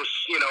knew, of course,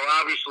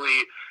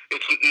 obviously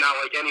it's not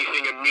like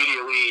anything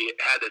immediately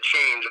had to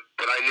change,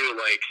 but I knew,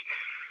 like,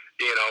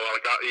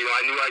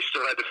 I knew I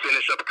still had to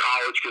finish up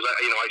college because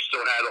I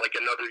still had like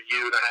another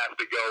year and a half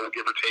to go,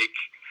 give or take,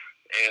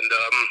 and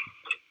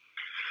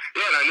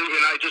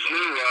and I just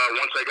knew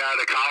once I got out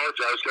of college,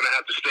 I was going to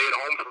have to stay at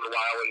home for a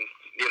while and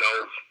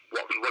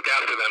look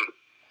after them.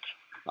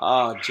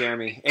 Oh,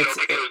 Jeremy, because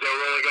they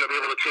were only going to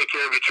be able to take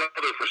care of each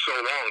other for so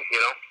long.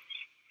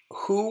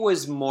 Who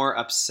was more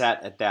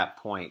upset at that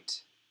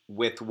point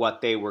with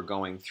what they were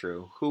going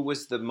through? Who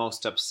was the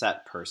most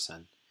upset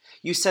person?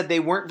 You said they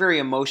weren't very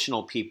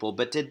emotional people,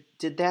 but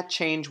did that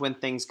change when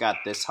things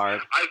got this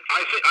hard? I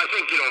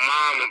think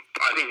Mom.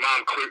 I think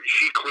Mom.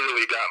 She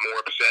clearly got more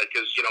upset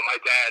because my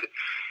dad.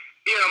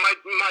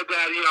 My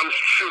dad. I'm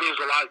sure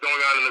there's a lot going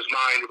on in his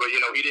mind, but he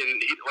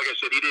didn't. Like I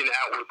said, he didn't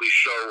outwardly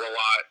show a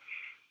lot.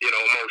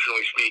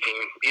 Emotionally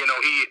speaking,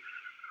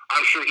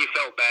 I'm sure he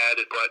felt bad,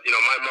 but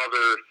my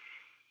mother.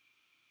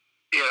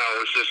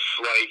 Was just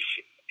like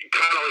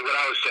kind of like what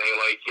I was saying,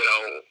 like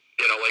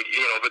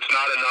if it's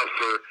not enough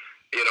for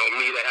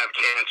me to have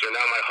cancer,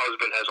 now my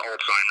husband has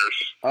Alzheimer's.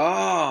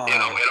 Oh.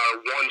 And our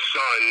one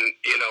son,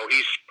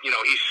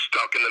 he's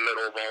stuck in the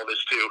middle of all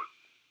this too.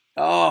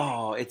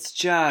 Oh, it's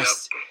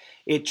just,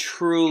 It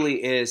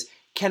truly is.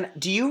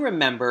 Do you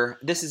remember,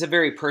 this is a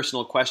very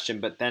personal question,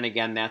 but then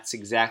again, that's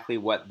exactly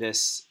what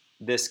this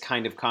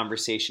kind of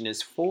conversation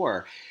is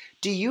for.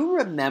 Do you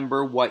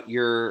remember what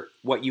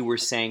you were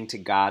saying to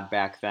God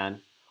back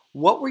then?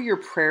 What were your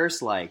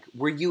prayers like?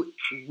 Were you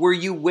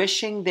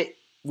wishing that?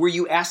 Were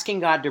you asking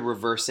God to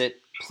reverse it?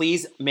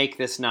 Please make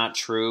this not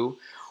true.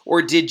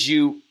 Or did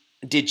you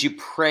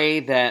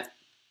pray that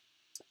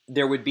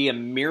there would be a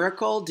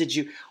miracle?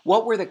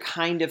 What were the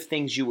kind of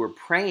things you were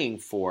praying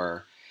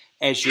for?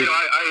 I tend to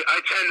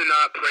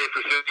not pray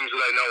for things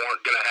that I know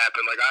aren't going to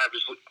happen. Like I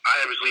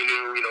obviously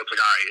knew, it's like,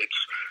 all right,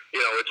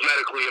 it's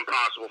medically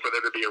impossible for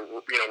there to be a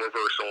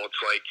reversal.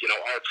 It's like,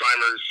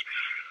 Alzheimer's.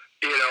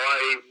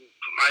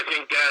 I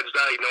think Dad's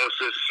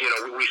diagnosis.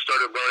 We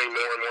started learning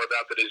more and more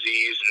about the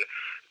disease, and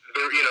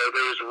there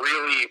was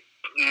really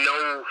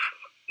no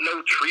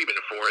treatment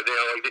for it.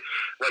 They're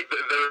like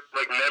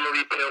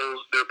memory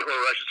pills.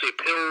 I should say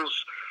pills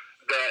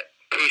that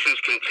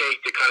patients can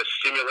take to kind of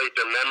stimulate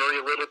their memory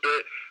a little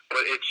bit,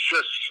 but it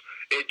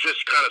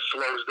just kind of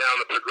slows down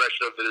the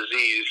progression of the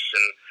disease.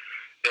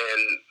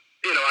 And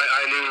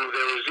I knew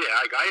there was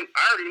I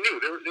already knew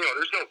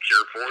there's no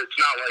cure for it. It's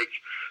not like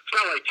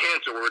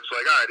cancer where it's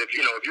like, all right, if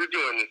you're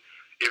doing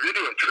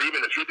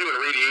treatment, if you're doing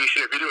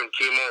radiation, if you're doing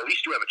chemo, at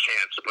least you have a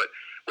chance. But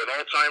with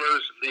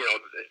Alzheimer's,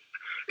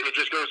 it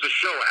just goes to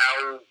show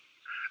how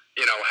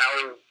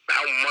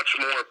much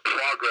more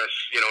progress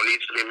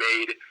needs to be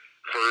made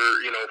for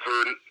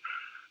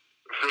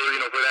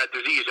that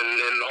disease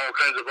and all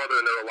kinds of other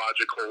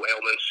neurological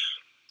ailments.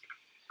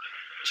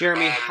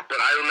 Jeremy,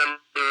 but I remember,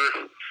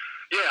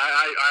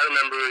 I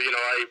remember,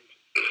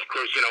 of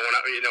course,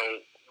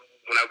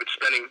 when I was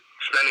spending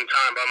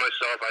time by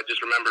myself, I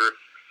just remember,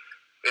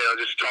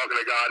 just talking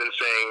to God and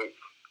saying,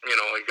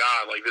 like,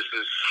 God, like, this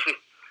is,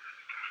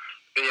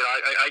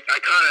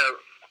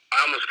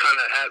 I almost kind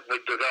of had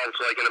like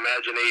developed like an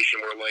imagination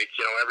where like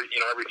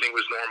everything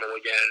was normal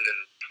again,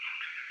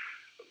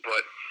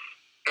 but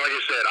like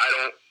I said,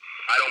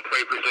 I don't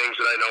pray for things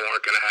that I know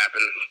aren't going to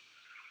happen.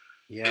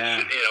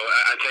 Yeah.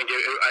 I think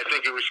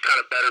it was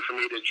kind of better for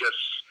me to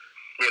just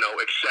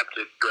accept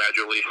it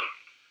gradually.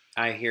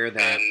 I hear that.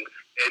 And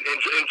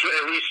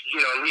at least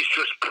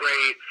just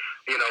pray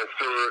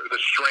for the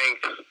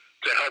strength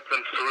to help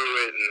them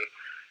through it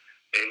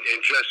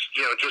and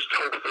just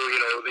hope for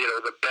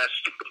the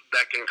best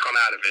that can come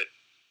out of it.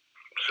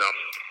 So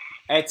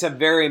it's a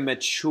very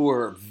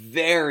mature,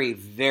 very,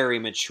 very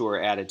mature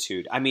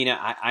attitude. I mean,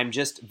 I'm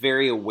just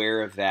very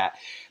aware of that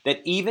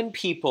even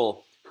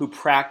people who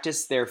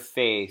practice their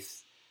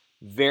faith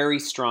very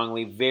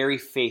strongly, very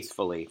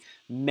faithfully,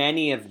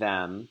 many of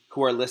them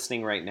who are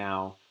listening right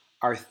now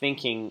are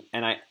thinking,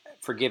 and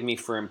forgive me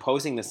for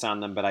imposing this on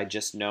them, but I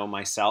just know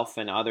myself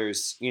and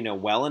others,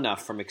 well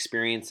enough from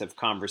experience of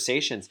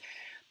conversations,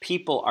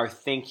 people are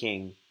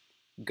thinking,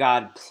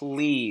 God,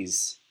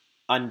 please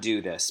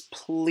undo this.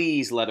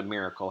 Please let a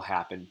miracle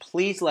happen.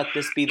 Please let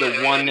this be the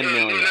one in a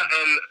million.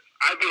 And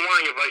I'd be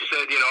lying if I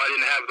said, I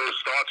didn't have those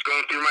thoughts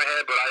going through my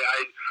head, but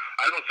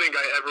I don't think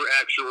I ever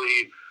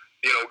actually,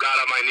 got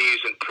on my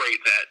knees and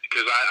prayed that,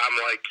 because I'm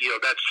like,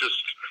 that's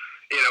just,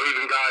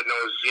 even God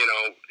knows,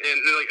 and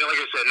like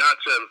I said, not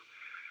to,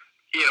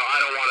 I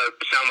don't want to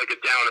sound like a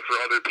downer for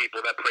other people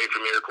that pray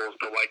for miracles,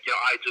 but like,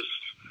 I just,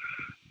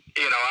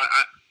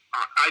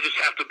 I just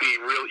have to be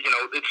real,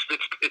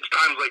 it's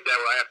times like that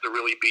where I have to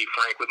really be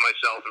frank with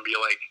myself and be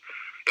like,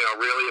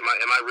 really,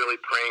 am I really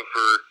praying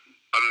for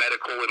a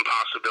medical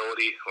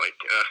impossibility? Like,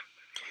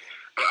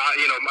 but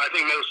I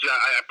think mostly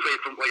I pray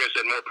for, like I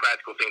said, more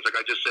practical things. Like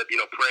I just said,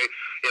 pray,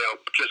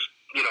 just,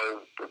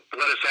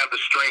 let us have the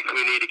strength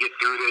we need to get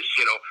through this.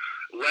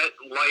 Let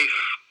life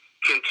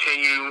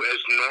continue as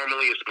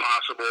normally as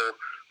possible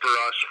for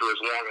us for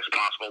as long as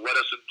possible. Let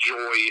us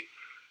enjoy,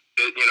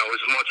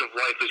 as much of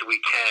life as we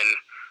can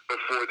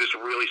before this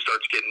really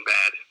starts getting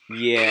bad.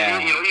 Yeah.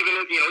 And,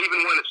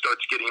 even when it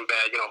starts getting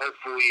bad,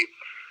 hopefully,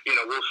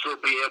 we'll still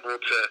be able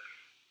to,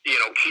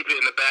 keep it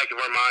in the back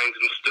of our minds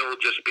and still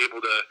just be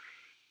able to,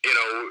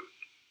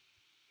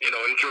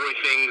 enjoy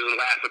things and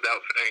laugh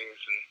about things.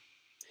 And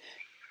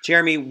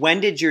Jeremy,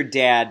 when did your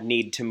dad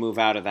need to move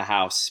out of the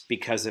house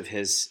because of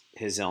his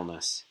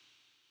illness?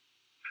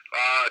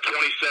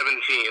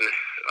 2017.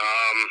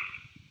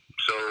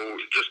 So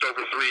just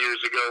over 3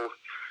 years ago.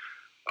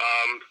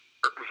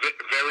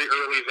 Very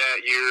early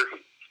that year.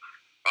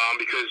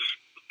 Because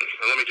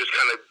let me just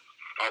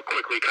I'll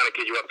quickly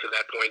get you up to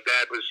that point.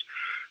 Dad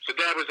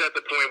was at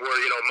the point where,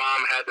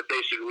 Mom had to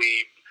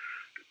basically,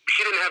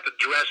 she didn't have to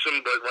dress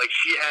him, but like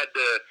she had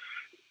to,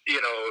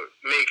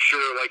 make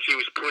sure like he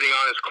was putting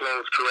on his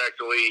clothes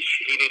correctly.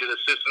 He needed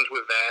assistance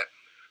with that.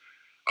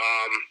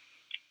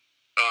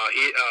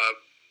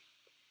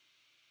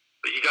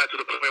 He got to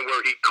the point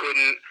where he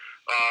couldn't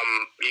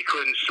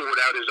sort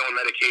out his own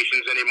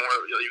medications anymore.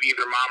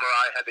 Either Mom or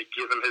I had to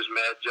give him his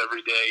meds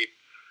every day.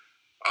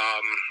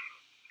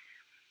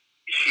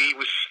 He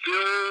was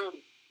still,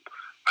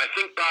 I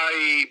think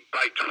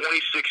by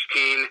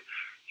 2016,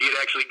 he had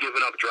actually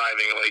given up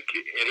driving.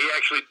 And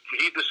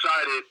he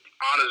decided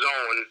on his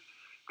own,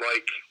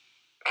 like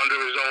under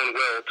his own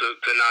will,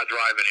 to not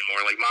drive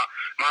anymore. Like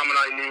Mom and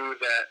I knew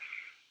that,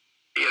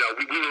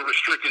 we were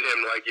restricting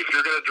him. Like, if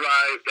you're gonna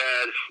drive,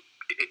 Dad,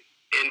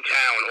 in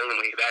town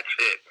only, that's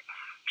it.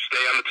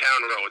 Stay on the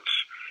town roads,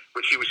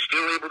 which he was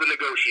still able to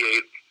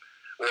negotiate.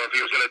 Or if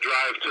he was going to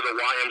drive to the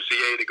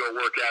YMCA to go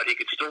work out, he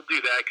could still do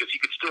that because he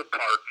could still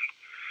park.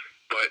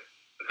 But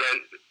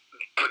then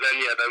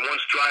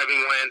once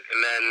driving went,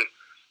 and then,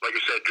 like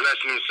I said,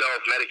 dressing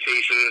himself,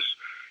 medications,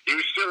 he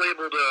was still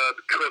able to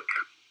cook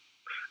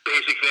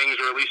basic things,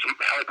 or at least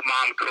help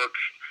Mom cook.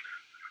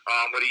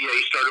 But he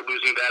started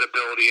losing that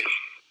ability.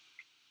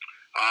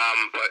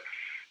 But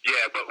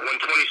when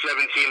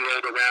 2017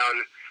 rolled around,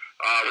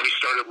 we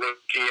started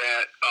looking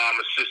at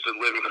assisted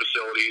living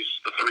facilities,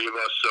 the three of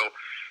us. So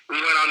we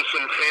went on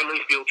some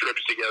family field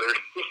trips together.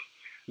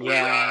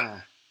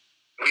 Yeah.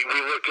 We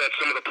looked at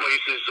some of the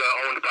places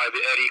owned by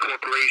the Eddy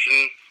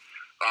Corporation.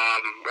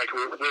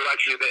 We're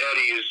actually, the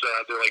Eddies,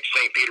 they're like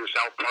St. Peter's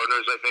Health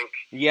Partners, I think.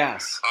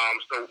 Yes.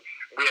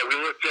 We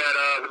looked at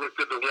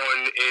the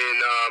one in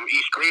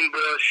East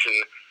Greenbush,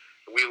 and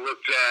we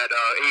looked at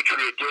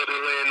Atria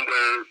Gilderland,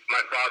 where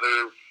my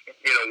father,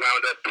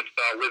 wound up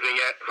living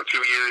at for 2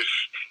 years.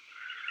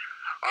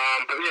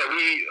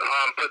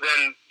 But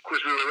then, of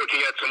course, we were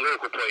looking at some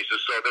local places.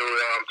 So there were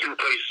two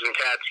places in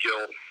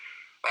Catskill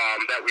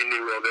that we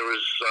knew of. There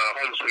was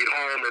Home Sweet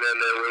Home, and then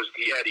there was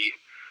the Eddy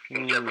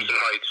in Jefferson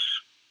Heights.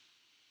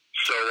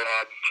 So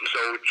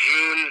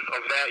June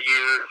of that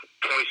year,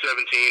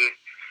 2017,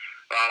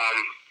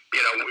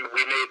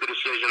 we made the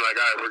decision, like,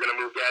 all right, we're going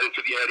to move Dad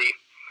into the Eddy,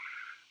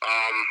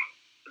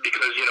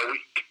 because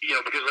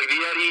like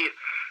the Eddy,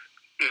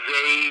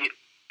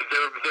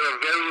 they're a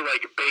very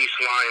like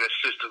baseline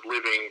assisted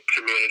living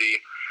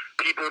community.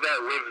 People that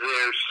live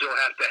there still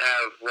have to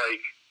have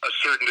like a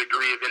certain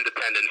degree of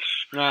independence.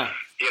 Like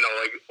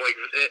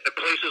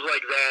places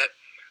like that,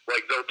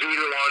 like they'll do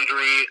your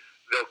laundry,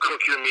 they'll cook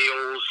your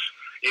meals,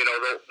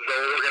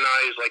 they'll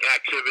organize like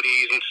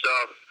activities and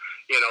stuff.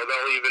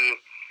 They'll even,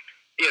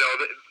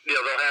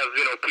 they'll have,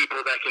 people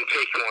that can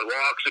take you on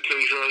walks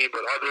occasionally,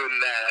 but other than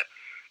that,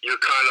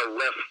 you're kind of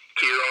left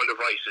to your own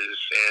devices.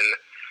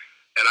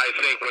 And I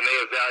think when they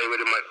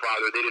evaluated my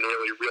father, they didn't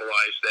really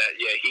realize that,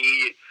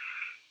 he,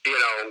 he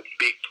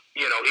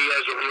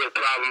has a real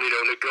problem,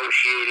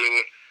 negotiating,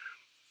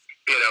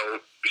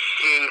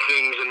 seeing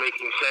things and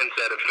making sense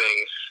out of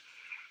things.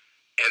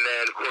 And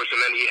then, of course,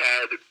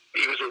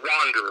 he was a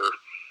wanderer.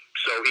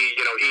 So he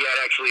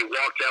had actually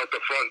walked out the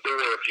front door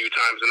a few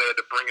times, and they had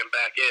to bring him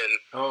back in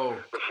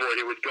before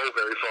he would go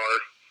very far.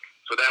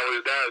 So that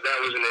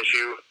was an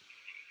issue.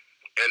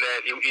 And then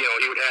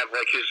he would have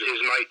like his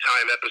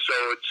nighttime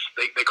episodes.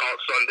 They call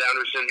it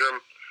sundowner syndrome.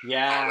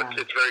 Yeah,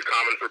 it's very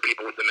common for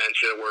people with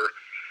dementia, where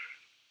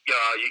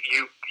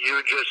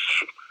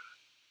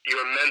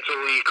you're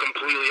mentally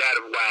completely out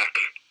of whack,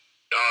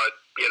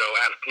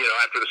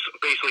 After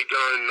basically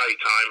during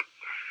nighttime,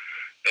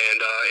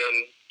 and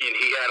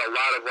he had a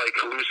lot of like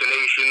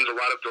hallucinations, a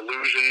lot of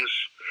delusions.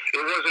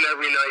 It wasn't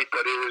every night,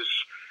 but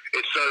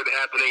it started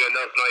happening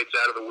enough nights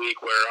out of the week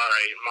where, all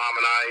right, Mom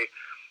and I,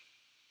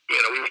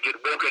 we would get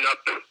woken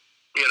up,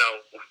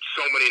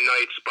 so many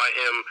nights by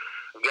him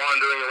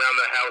wandering around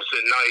the house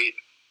at night,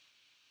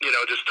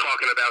 just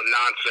talking about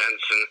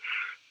nonsense and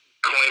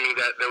claiming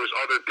that there was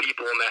other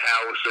people in the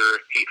house,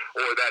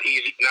 or that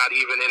he's not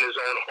even in his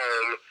own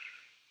home,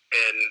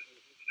 and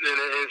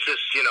it's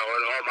just, and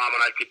all Mom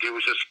and I could do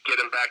was just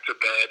get him back to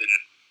bed and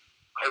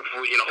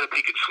hopefully, hope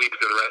he could sleep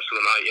through the rest of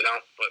the night,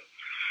 But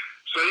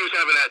so he was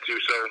having that too.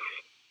 So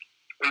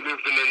we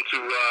moved him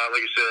into,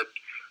 like I said,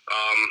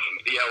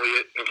 the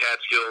Elliott in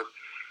Catskill,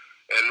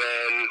 and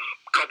then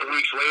a couple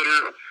weeks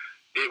later,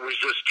 it was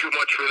just too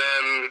much for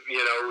them.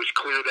 It was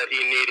clear that he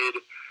needed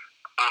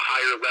a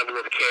higher level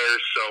of care.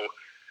 So,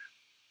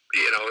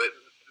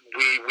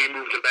 we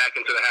moved him back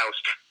into the house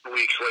 2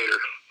 weeks later.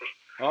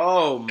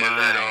 Oh my!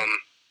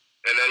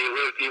 And then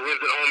he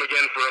lived at home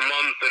again for a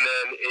month, and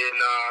then in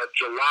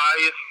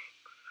July,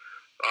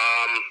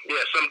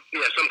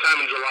 sometime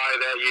in July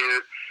that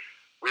year,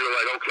 we were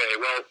like, okay,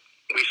 well,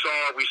 we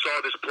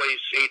saw this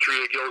place,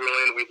 Atria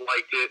Guilderland. We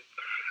liked it.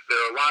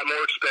 They're a lot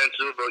more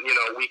expensive, but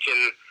we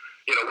can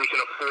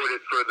afford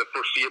it for the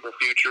foreseeable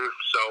future.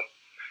 So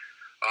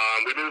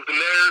we moved him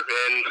there,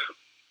 and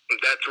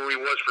that's where he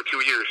was for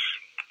 2 years.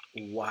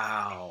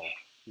 Wow.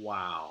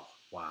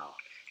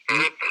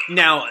 Mm-hmm.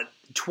 Now,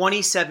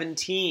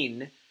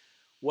 2017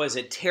 was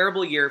a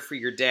terrible year for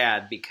your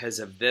dad because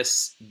of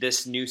this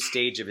new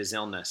stage of his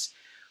illness.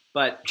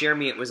 But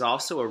Jeremy, it was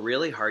also a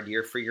really hard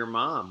year for your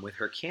mom with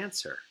her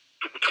cancer.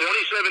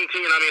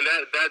 2017. I mean,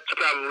 that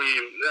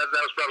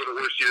was probably the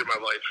worst year of my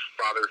life,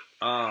 Father.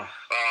 Oh.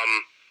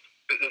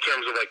 In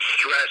terms of like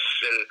stress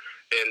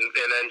and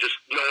then just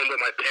knowing what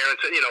my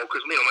parents,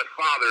 because my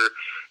father,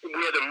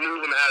 we had to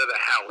move him out of the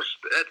house.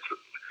 That's,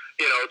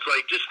 it's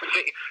like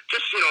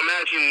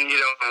imagine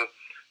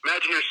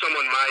you're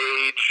someone my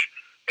age,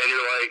 and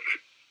you're like,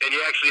 and you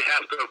actually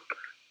have to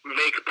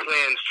make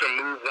plans to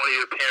move one of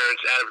your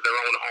parents out of their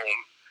own home.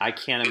 I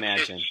can't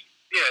imagine.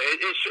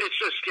 It's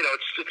just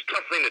it's a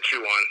tough thing to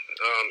chew on.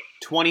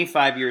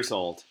 25 years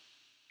old.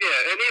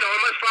 Yeah, and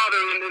and my father,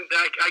 and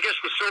I guess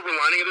the silver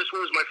lining of this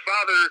was my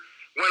father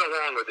went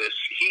along with this.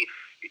 He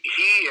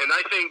and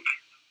I think,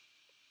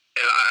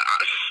 and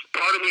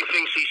part of me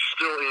thinks he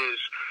still is.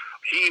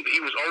 He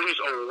was always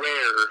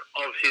aware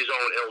of his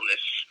own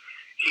illness.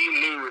 He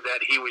knew that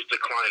he was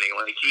declining.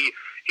 Like he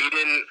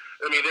didn't.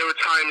 I mean, there were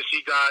times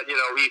he got,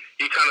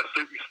 he kind of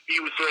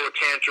he would throw a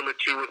tantrum or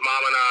two with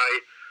Mom and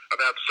I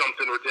about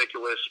something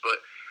ridiculous.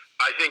 But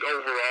I think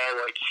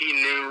overall, like he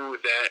knew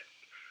that.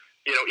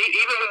 Even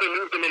when we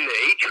moved him into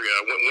Atria,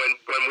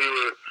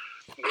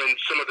 when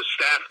some of the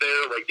staff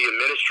there, like the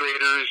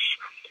administrators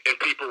and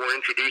people were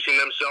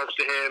introducing themselves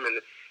to him, and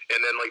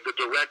then like the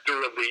director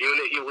of the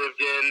unit he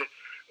lived in,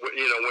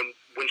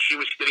 when she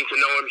was getting to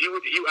know him,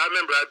 I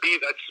remember I'd be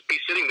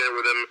sitting there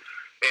with him,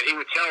 and he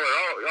would tell her,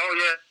 oh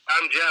yeah,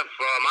 I'm Jeff,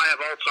 I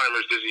have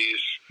Alzheimer's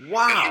disease.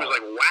 Wow. And she was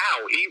like,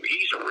 wow,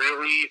 he's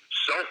really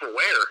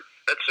self-aware.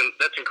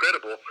 That's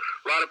incredible.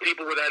 A lot of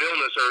people with that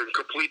illness are in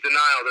complete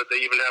denial that they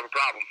even have a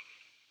problem.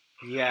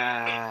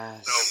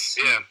 Yes.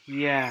 So, yeah.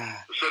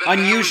 Yeah. So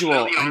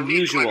unusual. That was,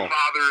 unusual. My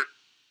father,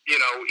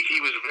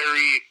 he was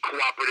very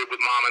cooperative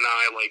with Mom and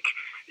I. Like,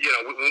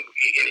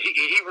 and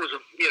he was,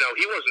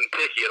 he wasn't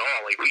picky at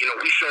all. Like, we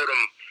showed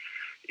him,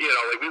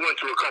 like we went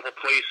to a couple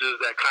places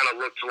that kind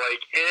of looked like,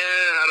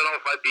 I don't know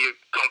if I'd be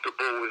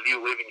comfortable with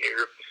you living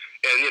here.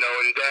 And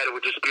and Dad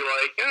would just be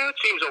like, it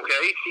seems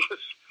okay.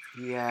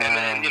 Yeah. And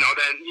then,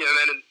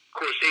 then of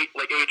course,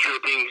 Atria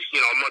being,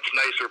 a much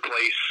nicer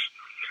place.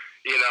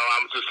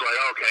 I'm just like,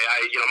 okay,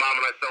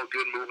 Mom and I felt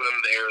good moving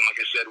them there, and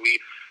like I said, we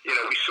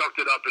sucked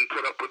it up and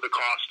put up with the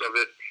cost of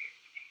it.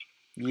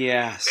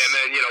 Yes. And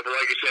then, but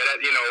like I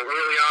said,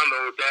 early on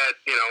though, Dad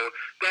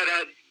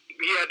had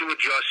to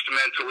adjust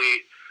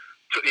mentally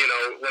to,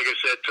 like I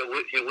said, to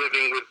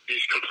living with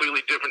these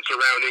completely different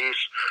surroundings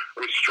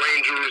with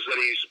strangers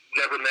that he's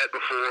never met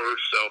before.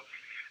 So,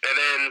 and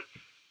then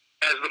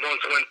as the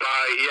months went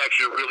by, he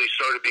actually really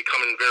started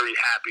becoming very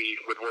happy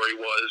with where he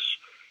was.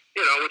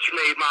 Which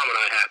made Mom and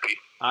I happy.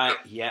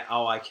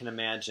 I can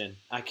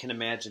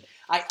imagine.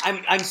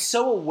 I'm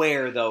so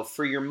aware, though,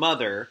 for your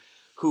mother,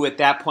 who at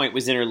that point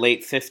was in her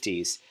late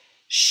 50s,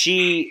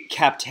 she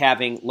kept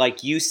having,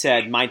 like you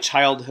said, my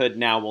childhood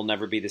now will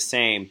never be the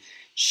same.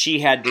 She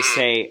had to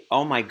say,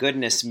 oh my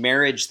goodness,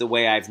 marriage the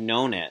way I've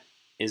known it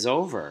is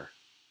over.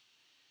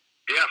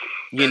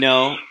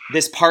 Yeah.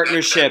 This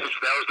partnership. That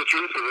was the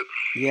truth of it.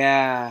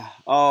 Yeah.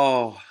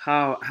 Oh,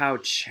 how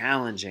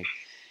challenging.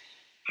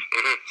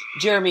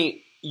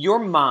 Jeremy, your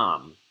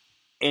mom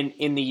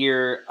in the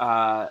year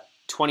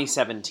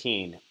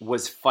 2017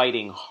 was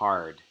fighting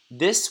hard.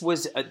 This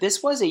was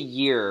a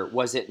year,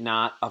 was it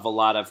not, of a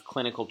lot of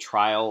clinical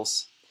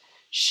trials?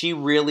 She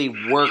really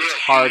worked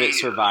hard at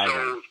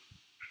surviving.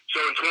 So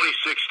in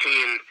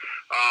 2016,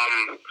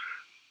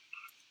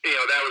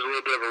 that was a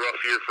little bit of a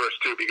rough year for us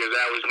too, because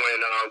that was when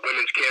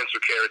women's cancer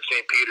care at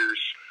St.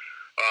 Peter's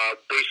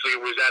basically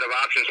was out of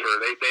options for her.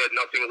 They had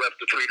nothing left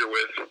to treat her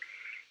with,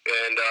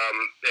 and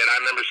I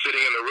remember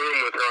sitting in the room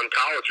with her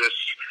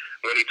oncologist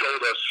when he told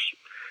us,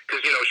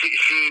 because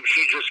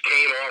she just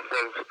came off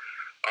of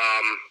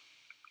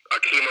a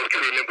chemo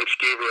treatment which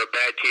gave her a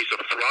bad case of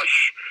thrush,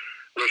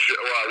 which for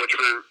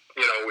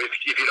if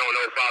you don't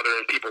know, Father,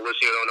 and people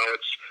listening don't know,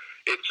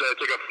 it's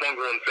like a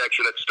fungal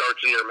infection that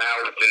starts in your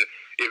mouth, and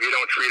if you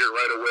don't treat it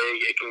right away,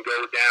 it can go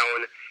down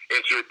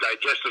into your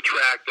digestive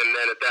tract, and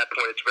then at that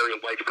point, it's very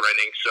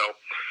life-threatening. So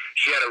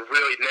she had a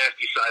really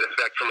nasty side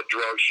effect from a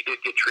drug. She did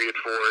get treated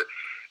for it,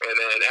 and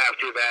then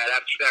after that,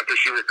 after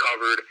she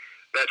recovered,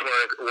 that's when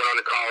one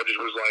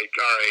oncologist was like,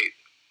 "All right,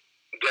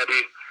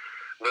 Debbie,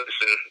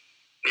 listen,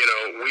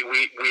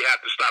 we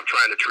have to stop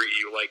trying to treat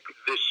you. Like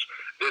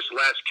this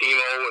last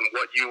chemo and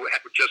what you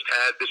just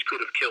had, this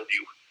could have killed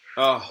you."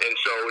 Oh. And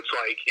so it's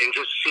like, and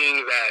just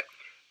seeing that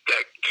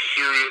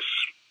serious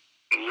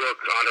look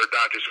on her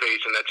doctor's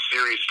face and that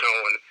serious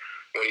tone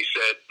when he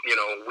said,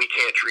 "We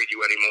can't treat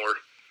you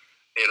anymore,"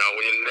 and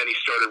then he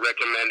started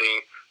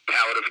recommending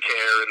palliative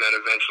care and then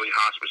eventually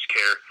hospice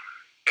care.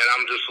 And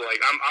I'm just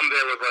like, I'm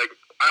there with like,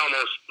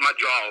 my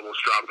jaw almost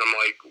dropped. I'm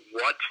like,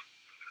 what?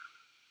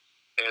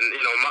 And,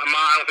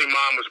 I don't think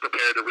Mom was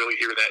prepared to really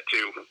hear that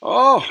too.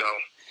 Oh. So.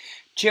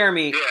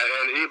 Jeremy.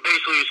 Yeah, and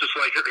basically it's just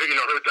like her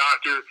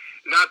doctor.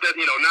 Not that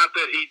he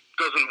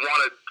doesn't want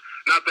to,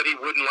 not that he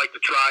wouldn't like to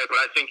try, but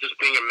I think just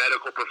being a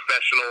medical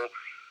professional,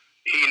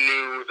 he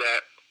knew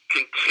that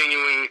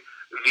continuing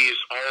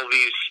all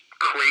these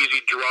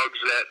crazy drugs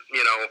that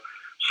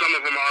some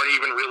of them aren't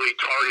even really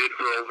targeted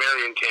for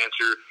ovarian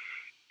cancer.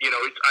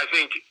 I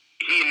think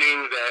he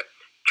knew that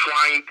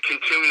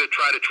continuing to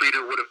try to treat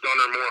her would have done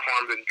her more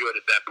harm than good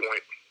at that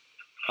point.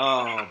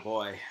 Oh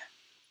boy.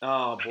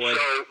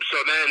 So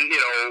then,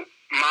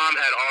 Mom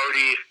had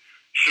already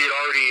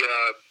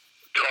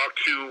talked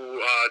to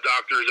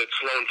doctors at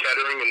Sloan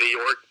Kettering in New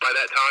York by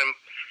that time,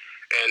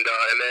 and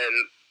then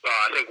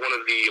I think one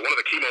of the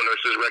chemo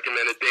nurses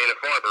recommended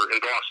Dana-Farber in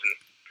Boston,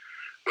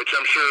 which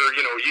I'm sure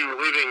you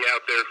living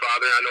out there,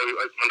 Father.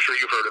 I'm sure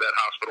you've heard of that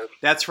hospital.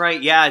 That's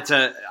right. Yeah,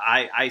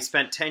 I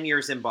spent 10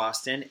 years in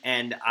Boston,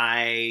 and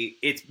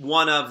it's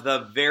one of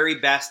the very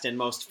best and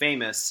most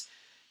famous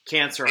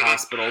cancer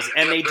hospitals,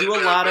 and they do a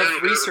lot of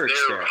research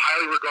there. They're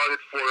highly regarded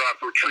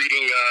for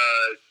treating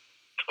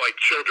like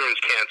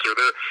children's cancer.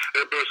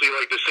 They're basically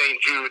like the St.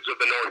 Jude's of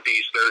the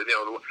Northeast.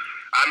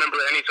 I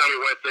remember anytime we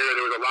went there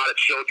was a lot of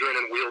children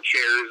in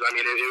wheelchairs. I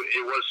mean,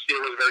 it was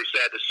very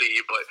sad to see,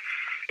 but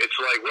it's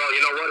like, well, you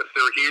know what? If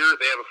they're here,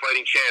 they have a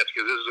fighting chance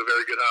because this is a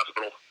very good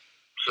hospital.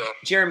 So,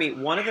 Jeremy,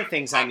 one of the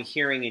things I'm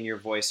hearing in your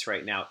voice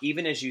right now,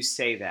 even as you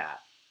say that,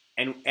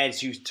 and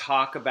as you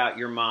talk about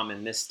your mom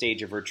in this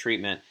stage of her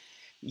treatment,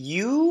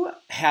 you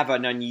have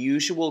an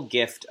unusual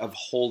gift of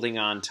holding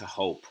on to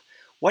hope.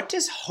 What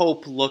does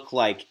hope look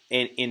like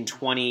in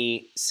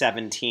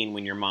 2017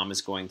 when your mom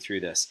is going through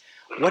this?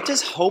 What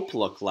does hope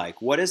look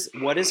like? What is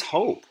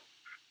hope?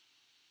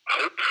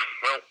 Hope?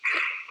 Well,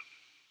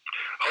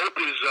 hope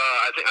is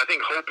I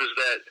think hope is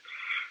that,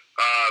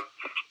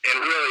 and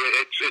really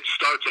it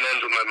starts and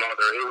ends with my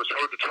mother. It was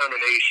her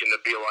determination to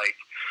be like,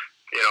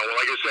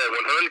 like I said,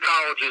 when her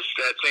oncologist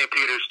at St.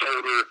 Peter's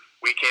told her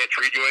we can't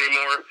treat you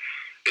anymore,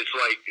 it's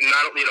like,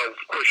 not,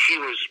 of course she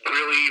was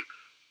really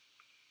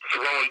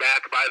thrown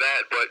back by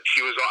that, but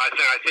she was,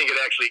 I think it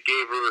actually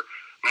gave her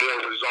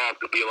more resolve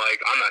to be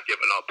like, I'm not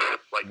giving up.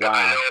 Like, wow.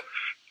 I know,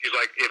 she's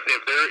like, if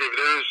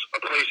there's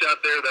a place out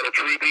there that'll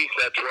treat me,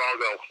 that's where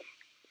I'll go.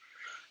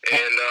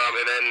 And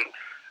then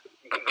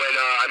when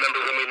I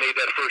remember when we made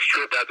that first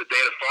trip out to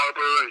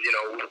Dana-Farber,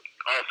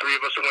 all three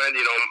of us went,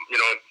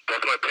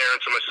 both my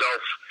parents and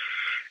myself,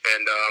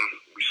 and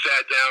we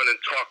sat down and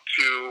talked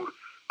to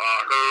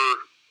her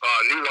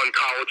new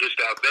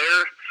oncologist out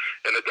there,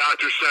 and the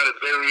doctor sounded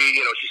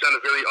she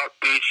sounded very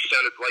upbeat. She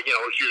sounded like,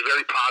 she was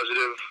very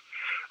positive.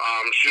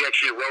 She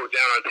actually wrote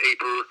down on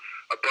paper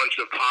a bunch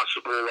of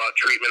possible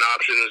treatment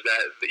options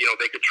that,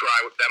 they could try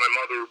that my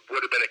mother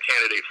would have been a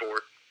candidate for.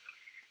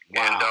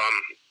 Wow. And,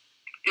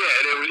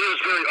 and it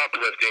was very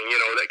uplifting,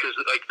 because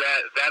like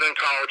that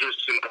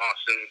oncologist in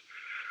Boston,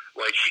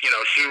 like, she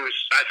was,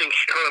 I think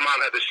her and Mom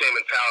had the same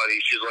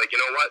mentality. She's like,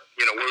 you know what,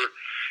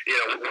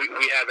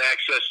 we have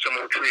access to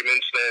more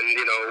treatments than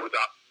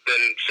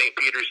St.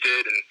 Peter's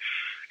did, and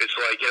it's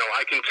like,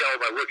 I can tell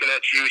by looking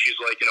at you. She's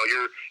like,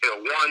 you're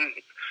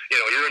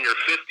in your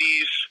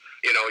 50s,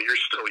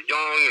 you're still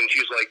young, and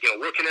she's like,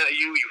 looking at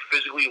you, you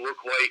physically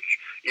look like,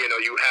 you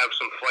have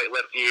some fight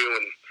left in you,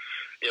 and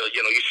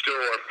you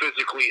still are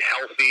physically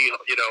healthy,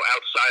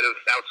 outside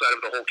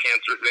of the whole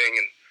cancer thing,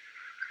 and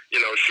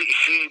she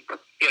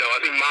I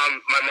think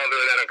my mother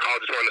and that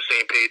oncologist were on the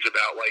same page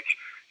about, like,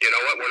 you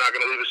know what, we're not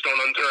going to leave a stone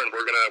unturned.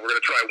 We're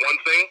gonna try one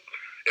thing.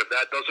 If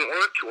that doesn't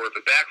work, or if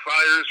it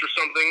backfires or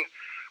something,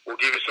 we'll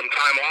give you some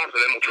time off, and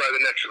then we'll try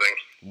the next thing.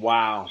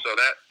 Wow. So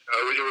that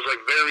it was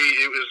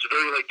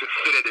very like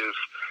definitive,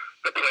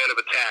 the plan of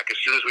attack. As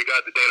soon as we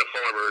got to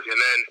Dana-Farber, and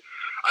then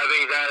I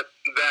think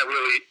that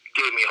really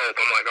gave me hope.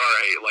 I'm like, all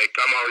right, like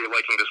I'm already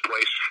liking this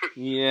place.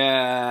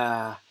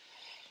 Yeah.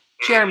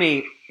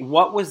 Jeremy,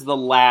 what was the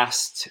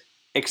last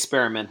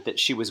experiment that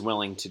she was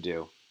willing to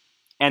do?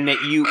 And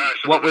that you,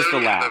 what was the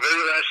last? The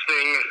very last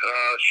thing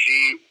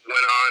she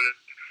went on,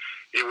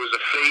 it was a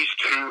phase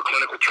 2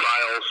 clinical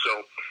trial.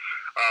 So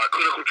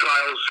clinical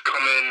trials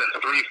come in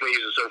 3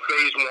 phases. So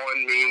phase 1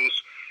 means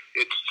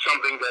it's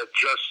something that's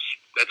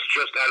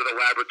just out of the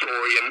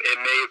laboratory, and it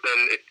may have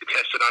been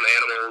tested on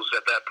animals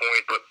at that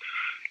point, but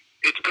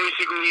it's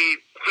basically,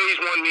 phase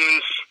 1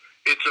 means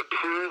it's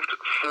approved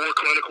for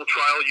clinical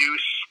trial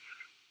use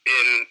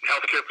in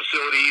healthcare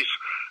facilities,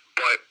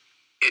 but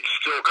it's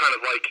still kind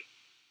of like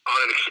on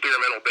an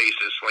experimental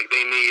basis. Like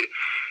they need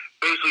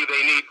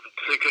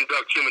to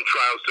conduct human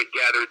trials to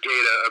gather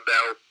data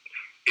about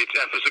its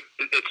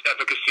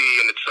efficacy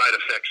and its side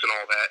effects and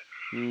all that.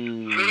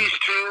 Phase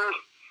 2,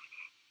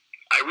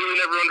 I really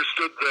never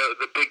understood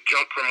the big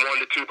jump from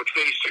 1 to 2, but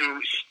phase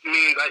 2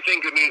 means, I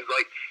think it means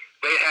like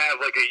they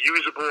have like a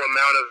usable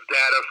amount of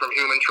data from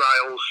human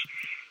trials,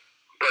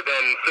 but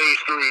then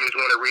phase 3 is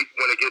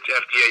when it gets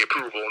FDA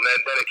approval, and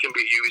then it can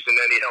be used in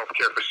any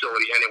healthcare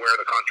facility anywhere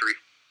in the country.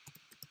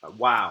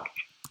 Wow.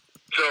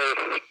 So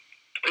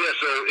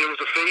it was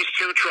a phase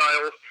 2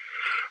 trial.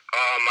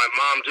 My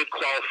mom did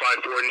qualify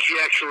for it, and she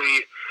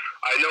actually,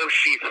 I know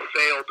she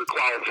failed to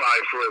qualify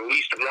for at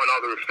least one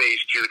other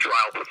phase 2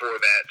 trial before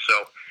that. So,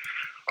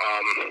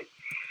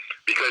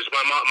 because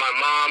my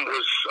mom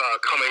was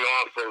coming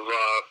off of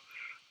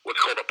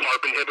what's called a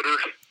PARP inhibitor.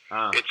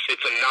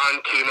 It's a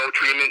non-chemo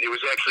treatment. It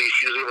was actually,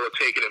 she was able to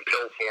take it in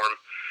pill form.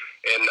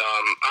 And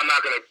I'm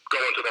not going to go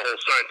into the whole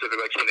scientific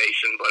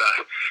explanation, but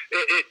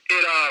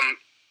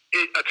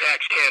it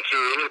attacks cancer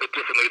a little bit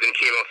differently than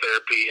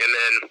chemotherapy. And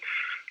then,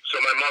 so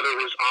my mother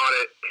was on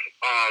it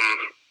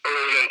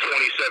early in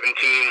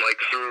 2017, like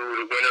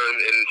through the winter and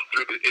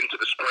into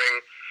the spring,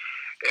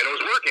 and it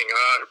was working.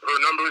 Her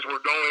numbers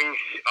were going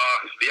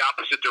the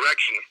opposite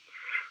direction,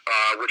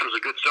 which was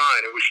a good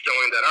sign. It was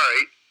showing that, all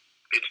right,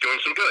 it's doing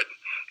some good.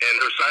 And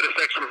her side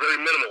effects were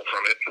very minimal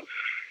from it.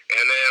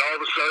 And then all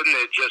of a sudden,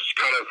 it just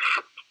kind of,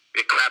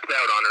 it crapped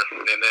out on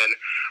her. And then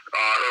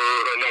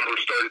her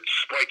numbers started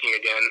spiking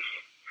again.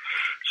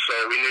 So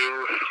we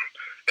knew,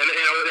 and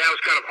that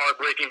was kind of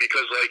heartbreaking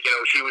because, like,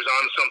 she was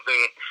on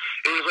something.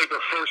 It was like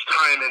the first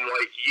time in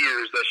like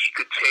years that she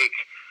could take,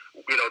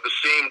 the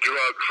same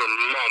drug for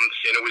months,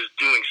 and it was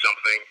doing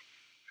something.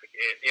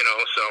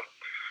 So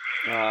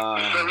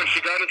when she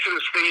got into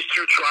this phase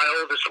 2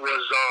 trial, this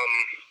was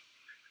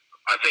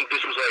I think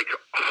this was like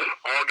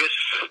August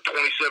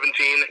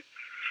 2017.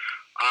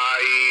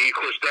 Of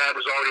course, Dad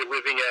was already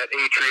living at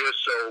Atria,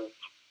 so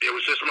it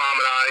was just Mom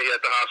and I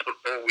at the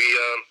hospital.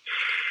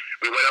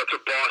 We went out to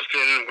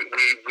Boston.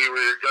 We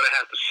were going to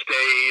have to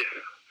stay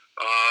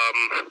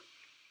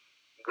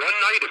one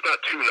night, if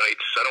not 2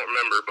 nights. I don't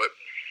remember, but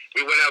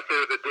we went out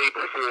there the day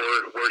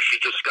before, where she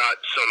just got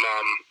some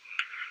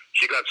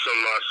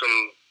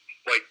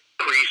like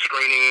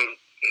pre-screening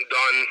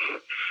done,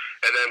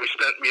 and then we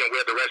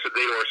had the rest of the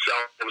day to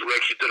ourselves. We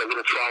actually did a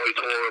little trolley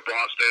tour of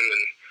Boston,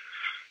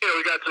 and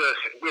we got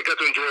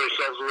to enjoy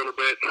ourselves a little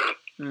bit.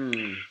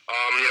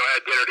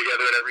 Had dinner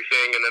together and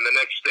everything, and then the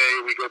next day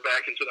we go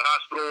back into the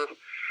hospital,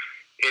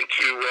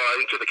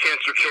 into the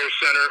cancer care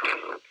center,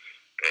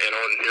 and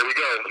here we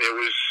go. It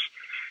was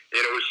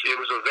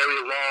a very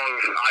long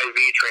IV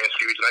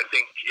transfusion. I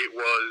think it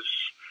was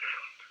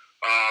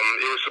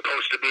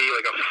supposed to be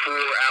like a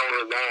 4-hour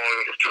long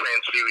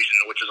transfusion,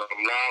 which is a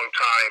long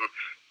time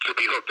to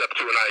be hooked up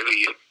to an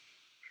IV.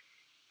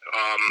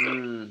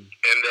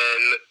 And then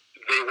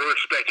they were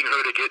expecting her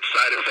to get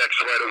side effects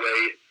right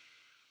away,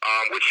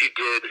 which she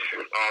did.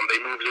 They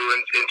moved her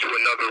into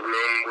another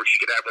room where she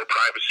could have more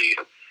privacy.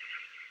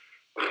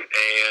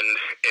 And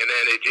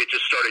then it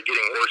just started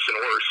getting worse and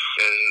worse.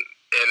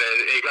 And then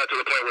it got to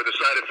the point where the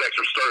side effects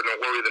were starting to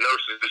worry the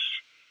nurses.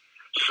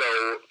 So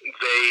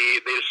they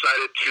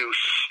decided to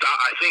stop.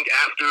 I think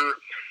after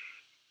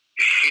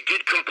she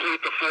did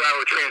complete the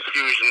 4-hour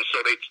transfusion,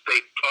 so they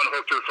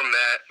unhooked her from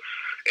that,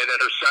 and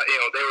then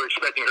they were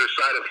expecting her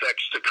side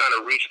effects to kind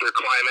of reach their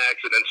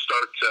climax and then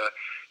start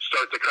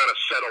to kind of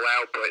settle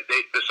out, but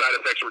the side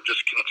effects were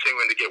just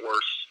continuing to get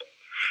worse.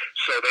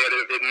 So they had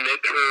to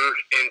admit her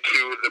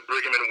into the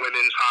Brigham and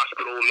Women's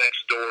Hospital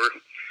next door,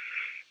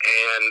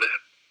 and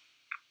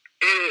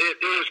it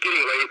was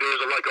getting late. There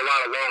was like a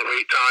lot of long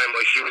wait time.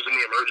 Like, she was in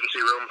the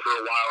emergency room for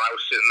a while. I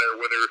was sitting there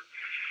with her.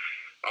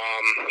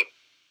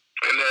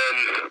 And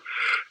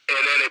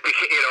then it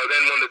became,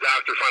 then when the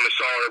doctor finally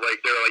saw her,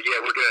 like, they're like, yeah,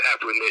 we're going to have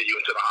to admit you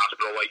into the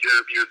hospital. Like,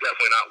 you're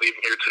definitely not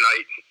leaving here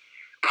tonight.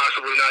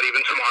 Possibly not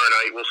even tomorrow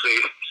night. We'll see.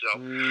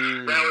 So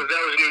that was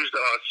news to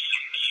us.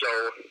 So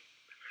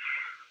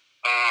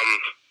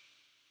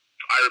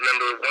I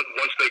remember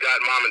once they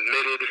got Mom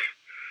admitted,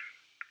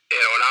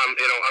 and I'm,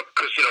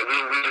 because,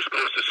 we were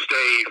supposed to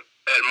stay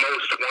at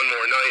most one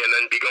more night and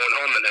then be going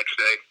home the next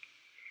day.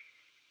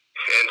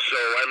 And so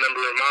I remember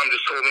Mom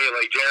just told me,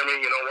 like,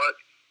 Jeremy, you know what?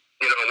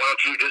 why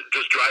don't you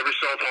just drive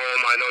yourself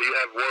home? I know you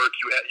have work,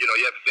 you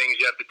have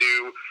things you have to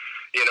do.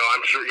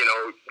 I'm sure,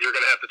 you're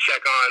going to have to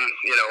check on,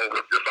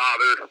 your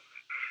father.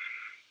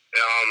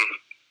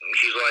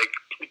 She's like,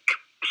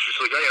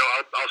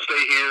 I'll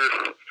stay here.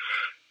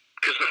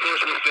 Because the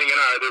first one thing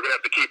they're going to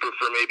have to keep her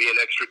for maybe an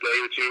extra day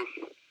or two.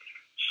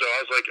 So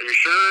I was like, are you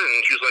sure?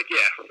 And she was like,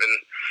 yeah.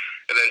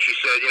 And then she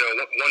said,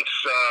 once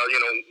I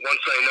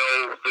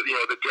know,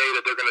 the day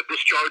that they're going to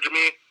discharge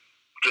me,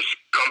 just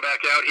come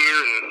back out here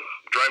and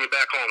drive me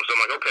back home. So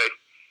I'm like, okay.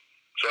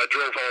 So I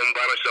drove home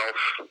by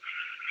myself.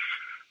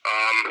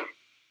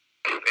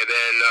 And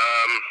then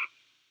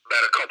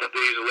about a couple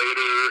days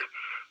later,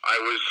 I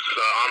was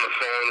on the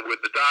phone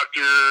with the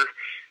doctor,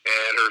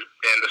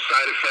 and the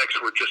side effects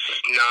were just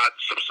not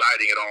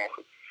subsiding at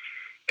all.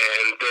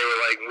 And they were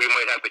like, we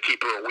might have to keep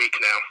her a week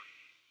now.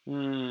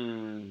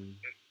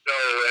 So,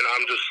 and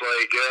I'm just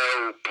like,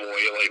 oh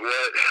boy, like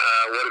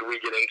what did we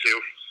get into?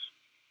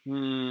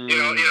 It's, you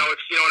know what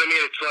I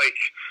mean? It's like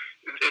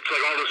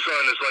all of a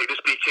sudden, it's like this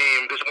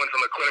went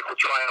from a clinical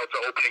trial to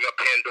opening up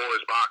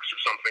Pandora's box or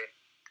something.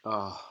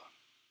 Oh.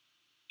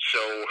 So,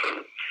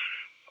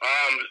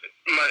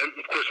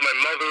 of course, my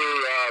mother,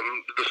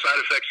 the side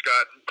effects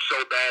got so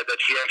bad that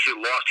she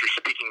actually lost her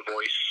speaking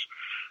voice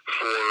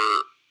for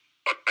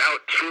about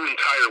 2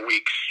 entire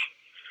weeks.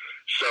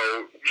 So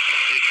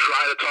she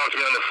tried to talk to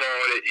me on the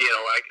phone.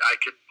 I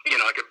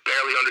could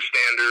barely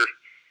understand her,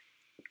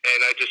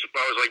 and I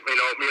was like, what,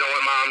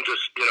 Mom,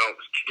 just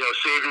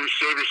save your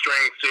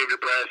strength, save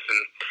your breath,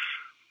 and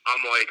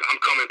I'm like, I'm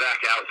coming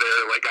back out there.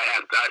 Like I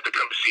have to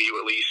come see you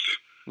at least.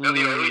 At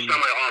least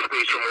on my off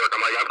days from work, I'm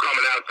like, I'm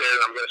coming out there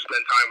and I'm going to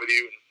spend time with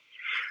you.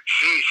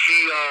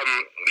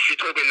 She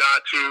told me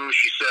not to.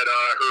 She said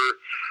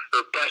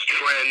her best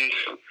friend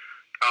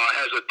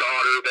has a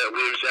daughter that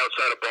lives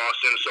outside of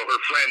Boston, so her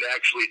friend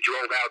actually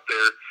drove out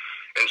there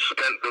and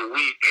spent the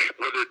week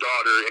with her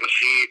daughter, and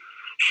she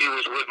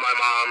was with my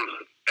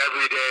mom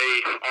every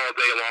day, all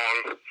day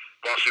long,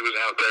 while she was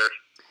out there.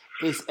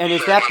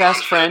 Is that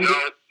best friend?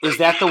 Said, no, is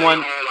that the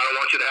one? Home. I don't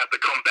want you to have to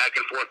come back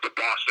and forth to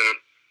Boston.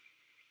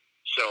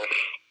 So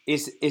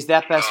is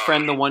that best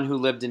friend the one who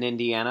lived in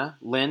Indiana?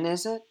 Lynn,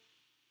 is it?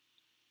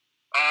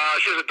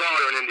 She has a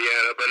daughter in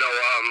Indiana, but no,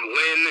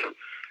 Lynn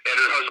and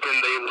her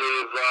husband, they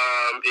live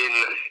in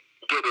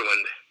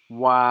Gilderland.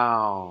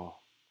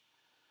 Wow.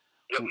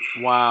 Yep.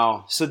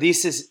 Wow. So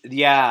this is,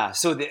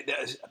 so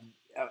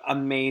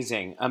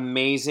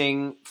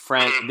amazing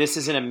friend. This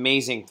is an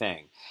amazing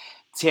thing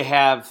to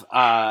have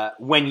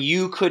when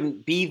you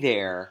couldn't be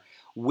there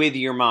with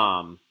your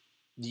mom.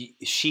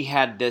 She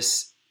had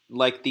this,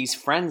 like, these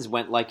friends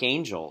went like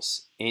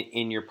angels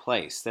in your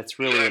place. That's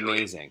really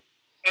amazing.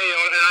 Hey,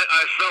 and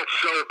I felt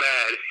so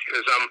bad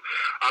because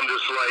I'm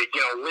just like,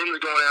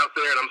 Lynn's going out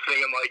there, and I'm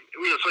thinking like,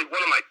 it's like,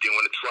 what am I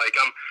doing? It's like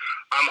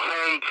I'm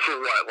home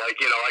for what? Like,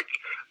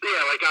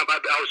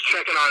 I was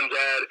checking on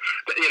Dad.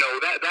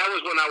 That was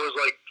when I was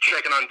like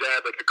checking on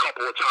Dad like a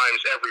couple of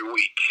times every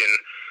week,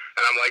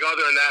 and I'm like,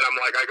 other than that, I'm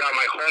like, I got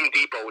my Home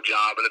Depot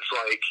job, and it's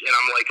like, and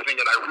I'm like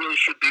thinking I really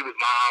should be with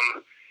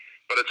Mom,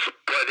 but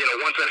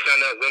once I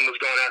found out Lynn was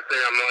going out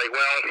there, I'm like,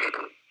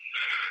 well.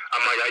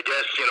 I'm like, I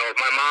guess, if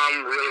my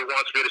mom really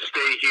wants me to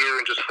stay here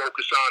and just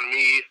focus on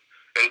me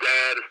and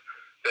Dad,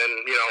 then,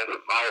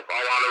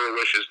 I'll honor her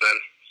wishes then.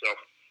 So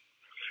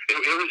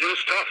it was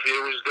tough. They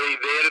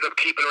ended up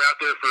keeping her out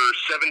there for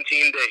 17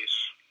 days.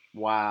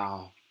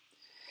 Wow.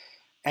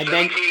 And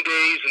 17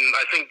 days, and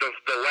I think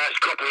the last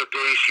couple of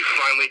days she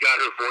finally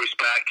got her voice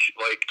back,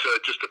 like, to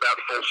just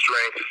about full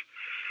strength.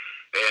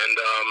 And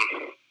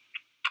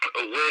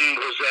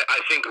I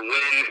think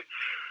Lynn...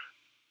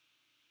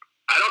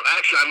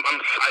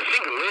 I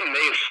think Lynn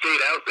may have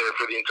stayed out there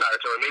for the entire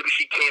time. Maybe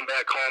she came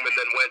back home and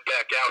then went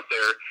back out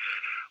there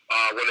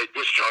when they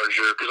discharged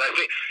her. Because I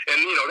think,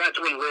 and that's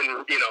when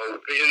Lynn, Lynn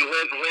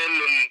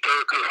and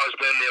Dirk, her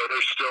husband,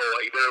 they're still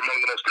like they're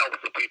among the most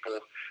helpful people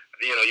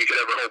you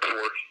could ever hope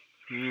for.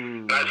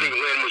 And I think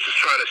Lynn was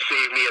just trying to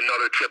save me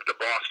another trip to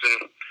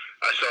Boston.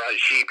 So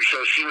she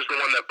was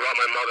the one that brought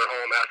my mother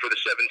home after the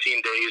 17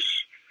 days.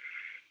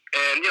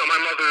 And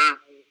my mother.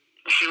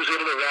 She was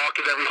able to walk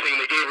and everything.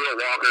 They gave her a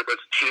walker, but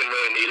she didn't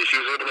really need it.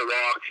 She was able to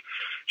walk.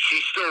 She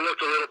still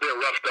looked a little bit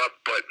roughed up,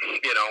 but,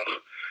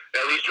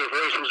 at least her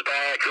voice was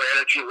back. Her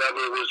energy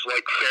level was,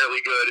 like,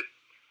 fairly good.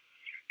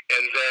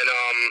 And then,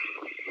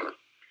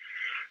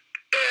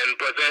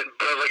 but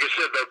like I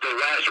said, the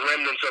last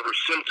remnants of her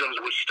symptoms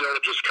were still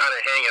just kind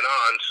of hanging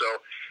on. So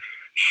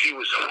she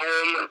was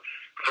home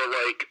for,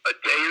 like, a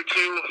day or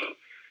two.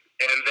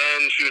 And then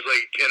she was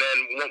like, and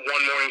then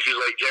one morning she was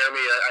like,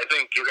 Jeremy, I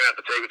think you're going to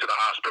have to take me to the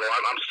hospital.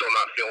 I'm still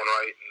not feeling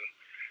right.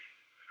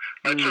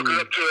 And I took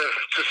her up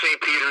to St.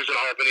 Peter's in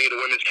Albany,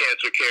 the Women's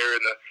Cancer Care.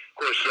 And,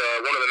 of course,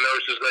 one of the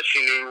nurses that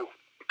she knew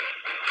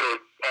for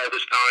all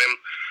this time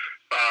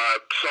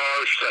saw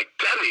her. She's like,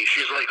 Debbie.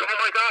 She's like, oh,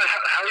 my God,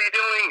 how are you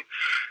doing?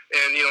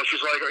 And,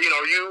 she's like, are you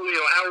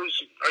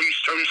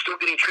still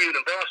getting treated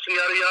in Boston,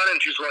 yada, yada?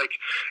 And she's like,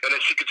 and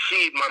then she could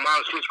see my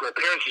mom's physical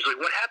appearance. She's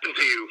like, what happened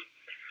to you?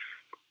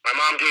 my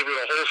mom gave her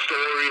the whole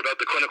story about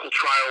the clinical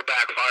trial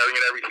backfiring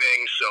and everything.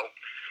 So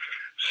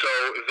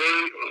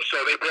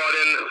they brought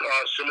in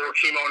some more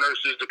chemo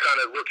nurses to kind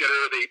of look at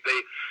her.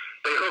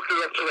 They hooked her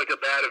up to like a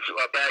bag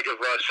of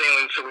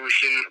saline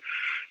solution,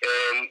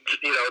 and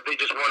they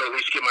just want to at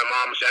least get my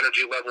mom's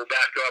energy level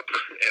back up.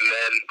 And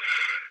then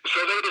so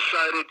they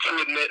decided to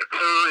admit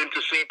her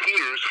into St.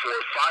 Peter's for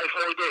 5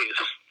 more days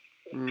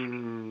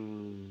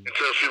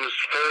until she was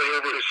fully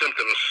over her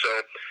symptoms. So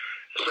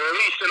at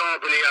least in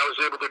Albany, I was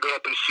able to go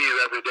up and see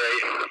her every day.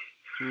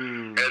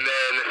 And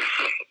then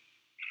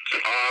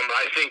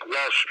I think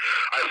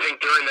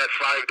during that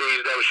 5 days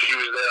that she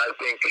was there,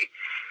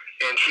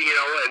 and she,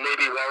 and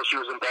maybe while she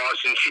was in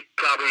Boston, she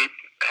probably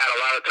had a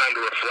lot of time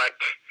to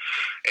reflect.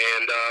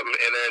 And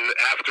then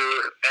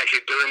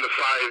during the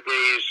 5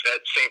 days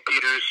at St.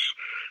 Peter's,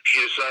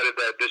 she decided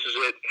that this is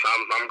it.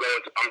 I'm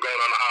going on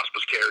the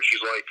hospice care.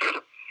 She's like,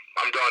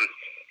 I'm done.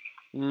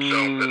 So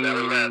that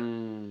was that.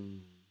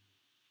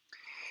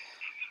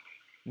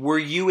 Were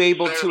you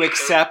able to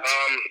accept?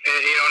 And,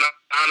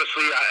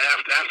 honestly,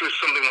 after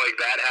something like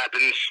that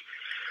happens,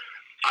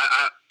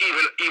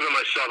 even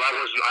myself, I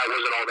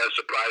wasn't all that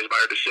surprised by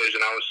her decision.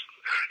 It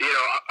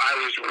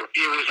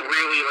was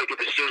really like a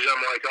decision. I'm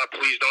like, oh,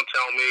 please don't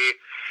tell me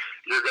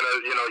you're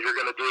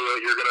gonna do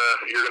it.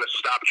 You're gonna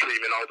stop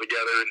treatment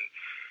altogether.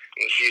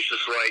 And she's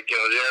just like,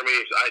 Jeremy,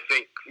 I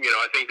think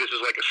this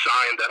is like a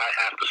sign that I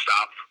have to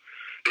stop,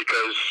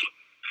 because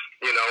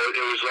it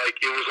was like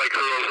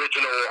her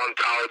original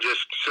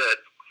oncologist said,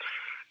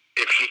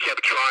 if she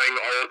kept trying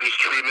all of these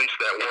treatments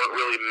that weren't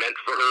really meant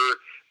for her,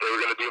 they were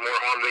going to do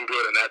more harm than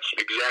good. And that's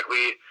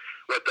exactly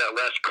what that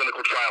last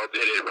clinical trial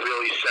did. It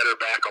really set her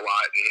back a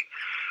lot.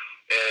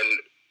 And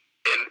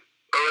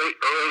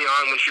early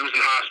on when she was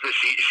in hospice,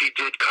 she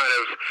did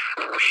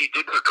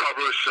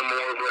recover some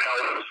more of her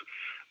health.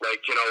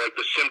 Like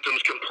the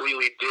symptoms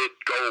completely did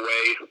go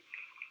away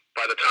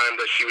by the time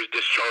that she was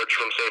discharged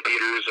from St.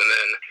 Peter's. And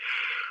then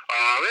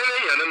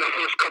then the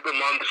first couple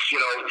months, she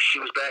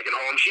was back at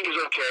home. She was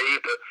okay,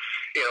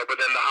 but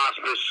then the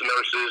hospice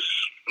nurses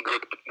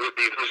would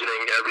be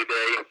visiting every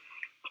day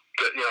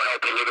to,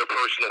 help her with her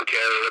personal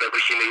care or whatever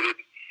she needed.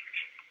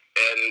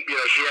 And,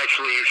 she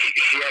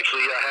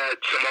actually had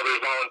some other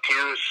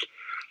volunteers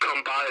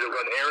come by to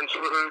run errands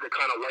for her to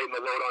kind of lighten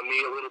the load on me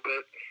a little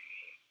bit.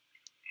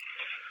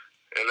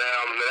 And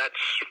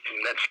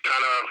that's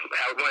kind of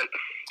how it went.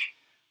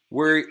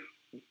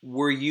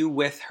 Were you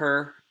with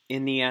her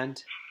in the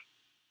end?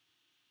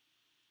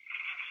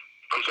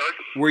 I'm sorry?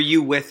 Were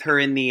you with her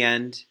in the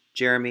end,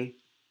 Jeremy?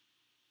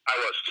 I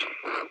was.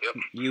 Yep.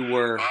 You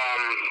were.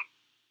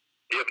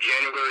 Yep.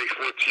 January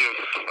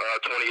 14th,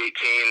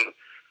 2018.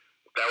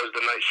 That was the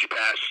night she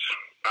passed.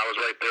 I was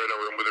right there in the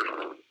room with her.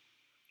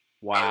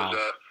 Wow.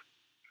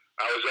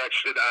 I was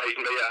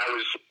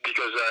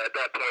because at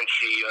that point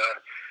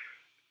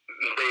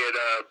they had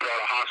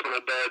brought a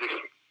hospital bed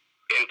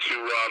into,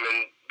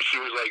 and she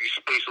was like,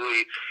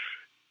 basically,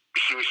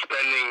 she was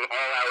spending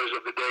all hours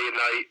of the day and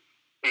night,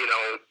 in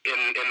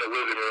the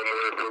living room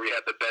where we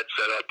had the bed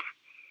set up.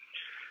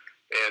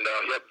 And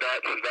that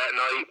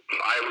night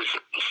I was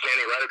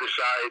standing right at her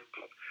side,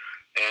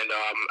 and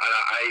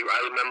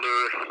I remember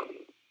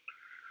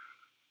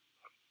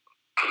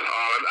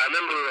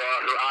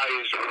her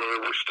eyes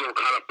were still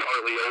kind of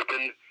partly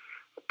open,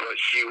 but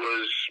she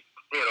was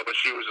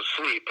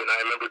asleep, and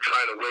I remember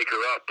trying to wake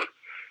her up.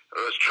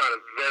 I was trying to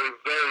very,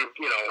 very,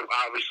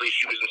 obviously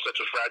she was in such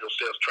a fragile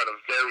state. I was trying to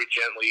very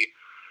gently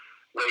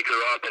wake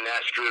her up and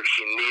ask her if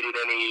she needed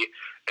any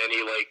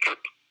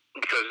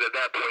because at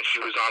that point she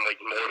was on like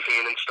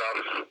morphine and stuff,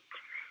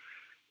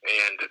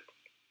 and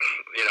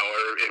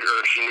or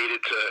if she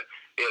needed to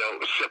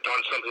sip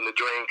on something to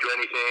drink or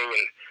anything,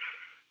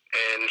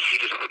 and she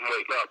just couldn't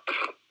wake up,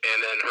 and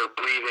then her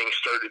breathing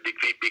started to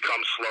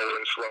become slower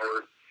and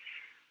slower,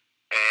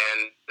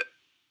 and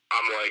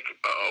I'm like,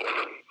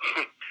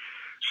 uh-oh.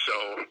 So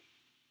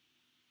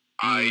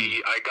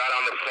I got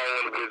on the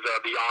phone with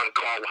the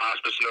on-call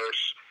hospice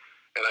nurse,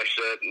 and I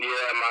said,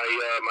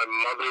 my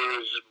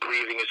mother's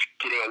breathing is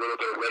getting a little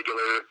bit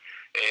irregular,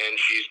 and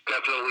she's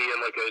definitely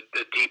in like a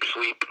deep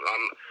sleep.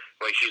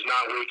 Like she's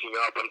not waking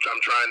up. I'm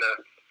trying to,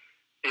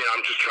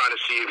 I'm just trying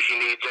to see if she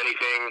needs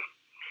anything.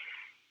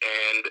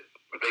 And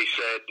they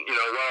said,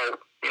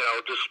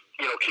 just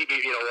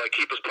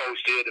keep us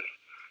posted.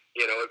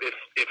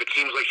 If it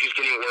seems like she's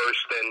getting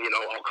worse, then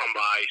I'll come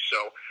by.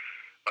 So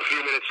a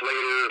few minutes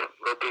later,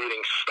 her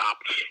breathing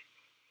stopped,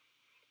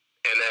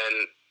 and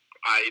then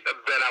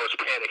I was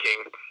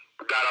panicking.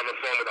 Got on the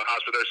phone with the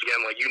hospital nurse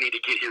again, like, you need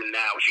to get here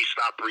now. She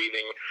stopped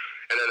breathing,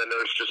 and then the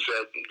nurse just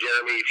said,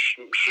 Jeremy,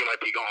 she might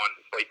be gone.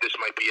 Like, this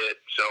might be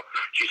it. So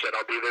she said,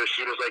 I'll be there as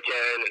soon as I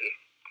can, and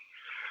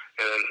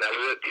then that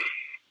was it.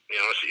 I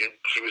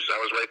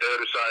was right there at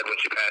her side when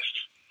she passed.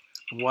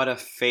 What a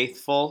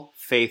faithful,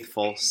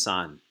 faithful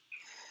son.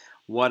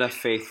 What a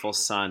faithful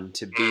son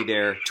to be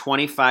there,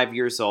 25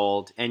 years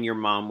old, and your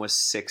mom was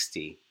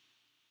 60.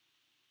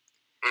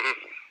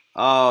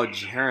 Oh,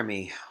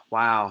 Jeremy,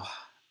 wow.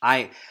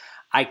 I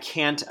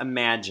can't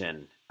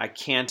imagine I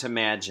can't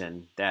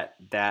imagine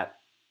that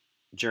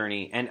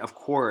journey. And of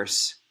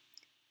course,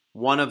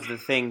 one of the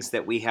things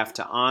that we have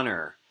to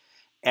honor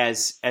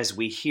as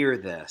we hear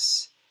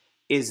this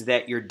is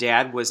that your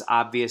dad was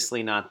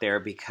obviously not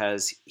there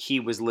because he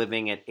was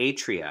living at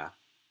Atria.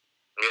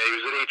 Yeah, he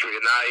was at Atria,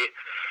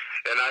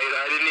 and I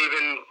didn't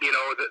even,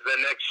 the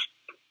next,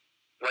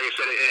 like I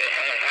said,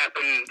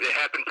 it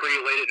happened pretty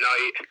late at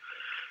night,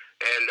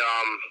 and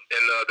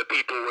the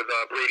people with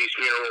Brady's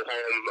funeral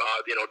home,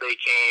 they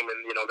came and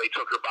they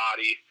took her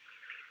body,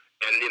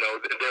 and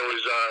there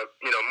was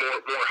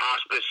more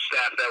hospice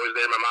staff that was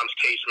there. My mom's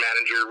case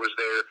manager was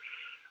there.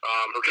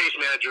 Her case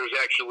manager was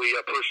actually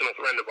a personal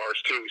friend of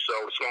ours too, so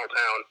small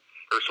town,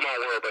 or small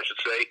world, I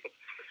should say.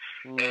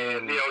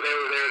 And they were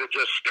there to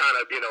just kind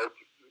of, they were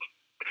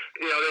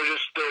there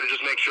to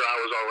just make sure I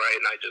was all right,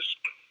 and I just,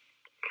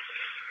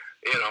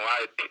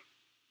 I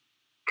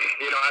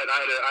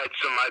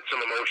had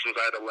some emotions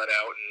I had to let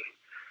out, and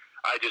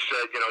I just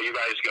said, you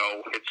guys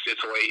go,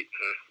 it's late,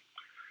 and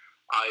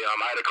I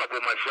had a couple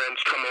of my friends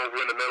come over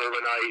in the middle of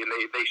the night, and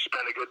they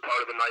spent a good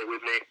part of the night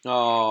with me.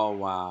 Oh,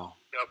 wow.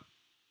 Yep.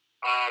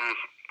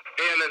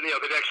 And then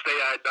the next day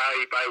I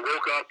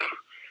woke up.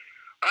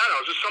 I don't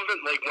know, just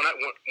something like when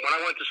I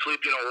went to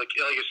sleep. Like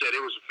I said,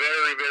 it was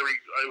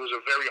it was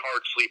a very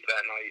hard sleep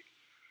that night.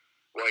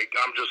 Like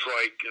I'm just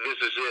like, this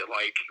is it.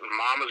 Like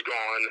mom is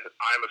gone.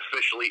 I'm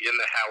officially in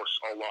the house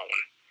alone.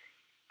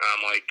 And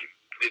I'm like,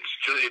 it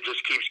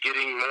just keeps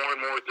getting more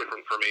and more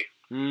different for me.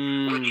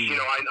 Which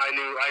I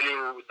knew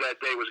that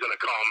day was going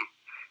to come,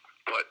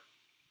 but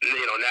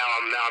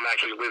now I'm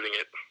actually living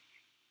it.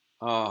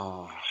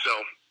 Oh. So.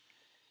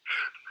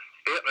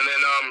 Yep, and then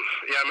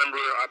I remember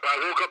I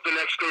woke up the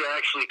next day. I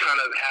actually kind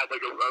of had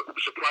like a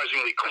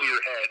surprisingly clear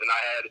head, and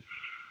I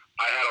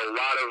had a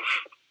lot of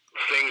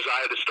things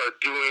I had to start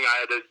doing. I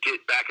had to get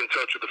back in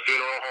touch with the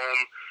funeral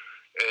home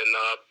and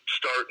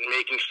start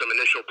making some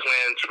initial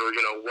plans for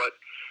what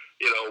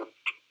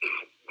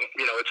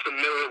it's the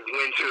middle of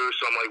winter,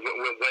 so I'm like,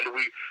 when do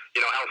we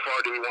how far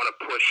do we want to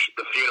push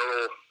the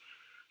funeral?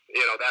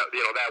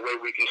 That way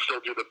we can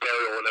still do the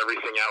burial and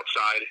everything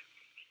outside.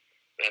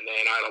 And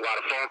then I had a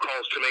lot of phone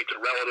calls to make to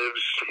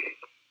relatives.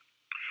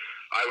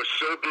 I was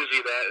so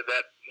busy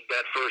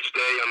that first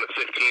day on the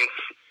 15th,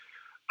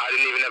 I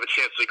didn't even have a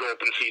chance to go up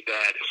and see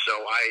Dad. So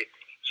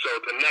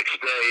the next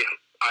day,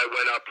 I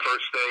went up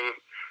first thing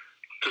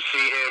to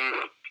see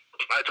him.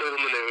 I told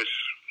him the news.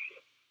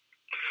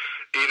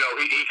 He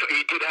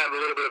did have a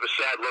little bit of a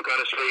sad look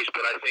on his face,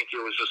 but I think it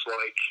was just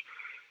like,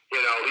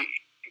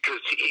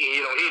 because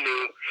he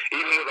knew,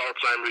 even with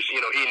Alzheimer's,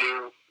 he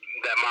knew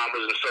that Mom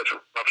was in such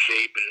rough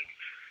shape, and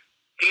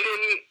he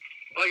didn't,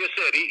 like I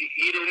said,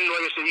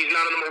 he's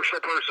not an emotional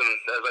person,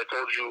 as I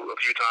told you a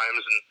few times,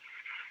 and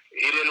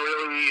he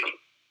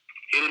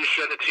didn't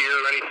shed a tear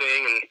or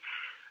anything, and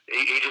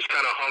he just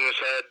kind of hung his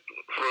head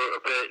for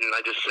a bit, and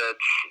I said,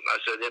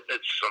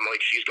 I'm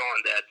like, she's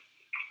gone, Dad.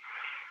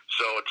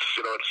 So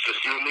it's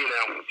just you and me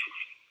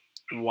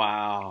now.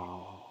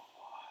 Wow.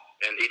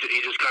 And he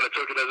just kind of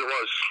took it as it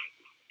was.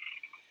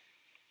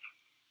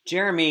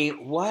 Jeremy,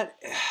 what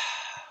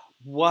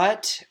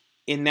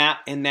in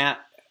that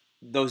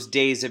those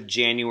days of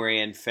January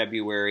and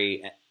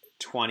February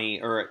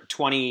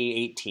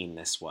 2018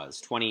 this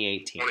was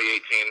 2018.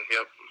 2018,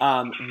 yep.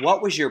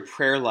 What was your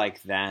prayer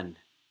like then?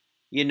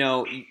 You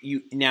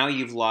now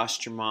you've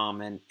lost your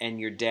mom and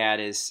your dad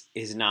is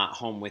not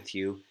home with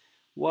you.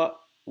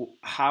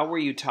 How were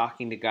you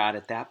talking to God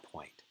at that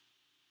point?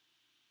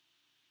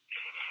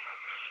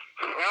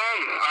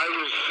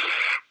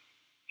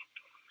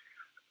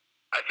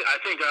 I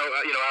think I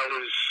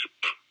was.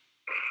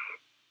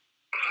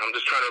 I'm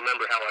just trying to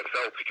remember how I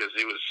felt because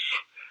it was.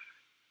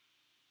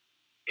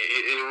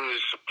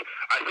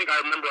 I think I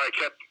remember I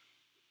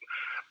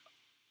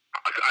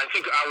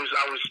think I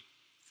was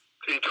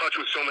in touch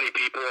with so many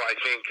people. I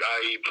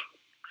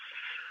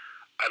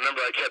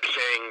remember I kept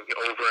saying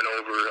over and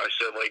over. I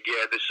said like,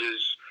 yeah, this.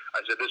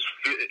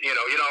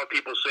 How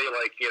people say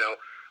like,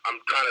 I'm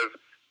kind of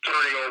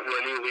turning over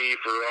a new leaf,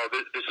 or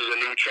this is a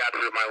new chapter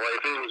of my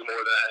life. It was more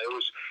than that.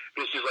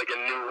 This is like a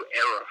new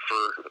era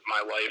for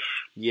my life.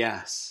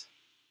 Yes.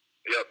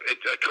 Yep,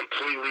 a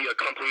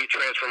complete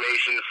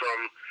transformation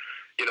from,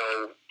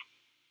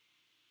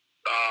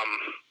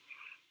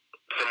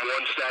 from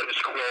one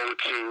status quo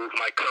to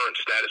my current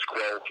status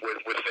quo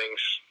with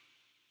things.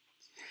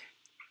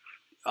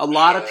 A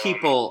lot of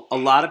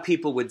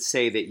people would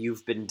say that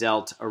you've been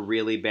dealt a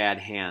really bad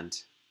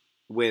hand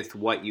with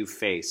what you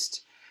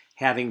faced,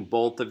 having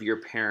both of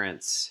your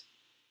parents,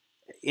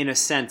 in a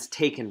sense,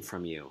 taken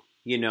from you.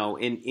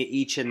 In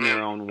each in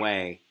their own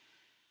way.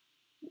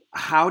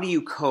 How do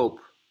you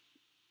cope?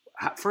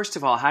 First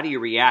of all, how do you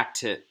react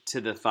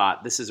to the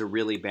thought this is a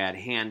really bad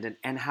hand,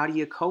 and how do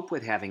you cope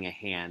with having a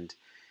hand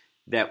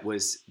that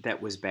was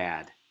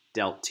bad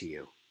dealt to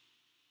you?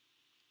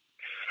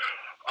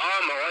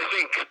 I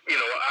think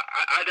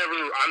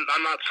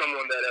I'm not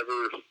someone that ever,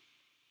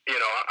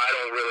 I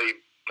don't really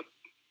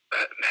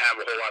have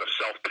a whole lot of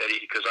self-pity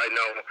because I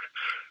know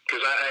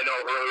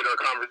earlier in our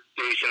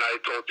conversation I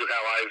told you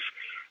how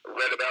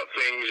read about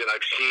things, and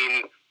I've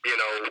seen, you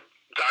know,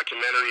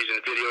 documentaries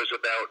and videos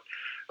about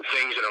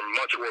things that are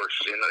much worse.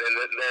 And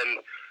then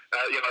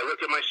you know, I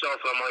look at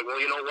myself and I'm like,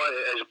 well, you know what?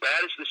 As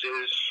bad as this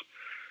is,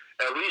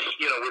 at least,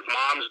 you know, with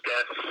Mom's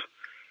death,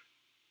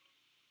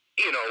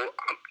 you know,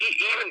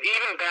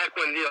 even back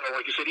when, you know,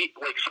 like you said,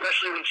 like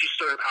especially when she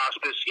started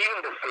hospice,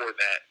 even before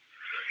that,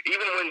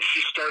 even when she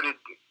started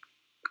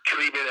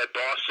treatment at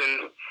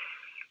Boston,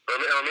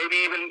 or maybe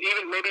even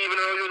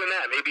earlier than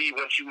that, maybe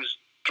when she was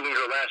doing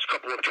her last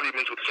couple of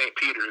treatments with St.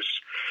 Peter's,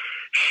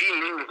 she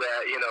knew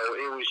that, you know,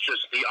 it was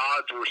just the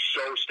odds were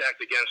so stacked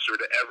against her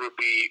to ever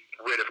be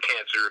rid of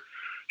cancer.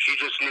 She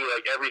just knew,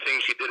 like, everything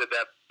she did at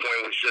that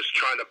point was just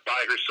trying to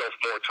buy herself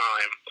more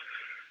time.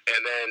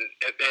 And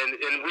then,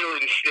 and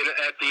really,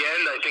 at the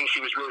end, I think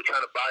she was really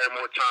trying to buy her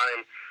more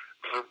time,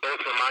 both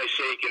for my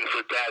sake and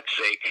for Dad's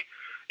sake,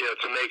 you know,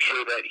 to make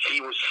sure that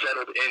he was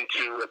settled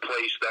into a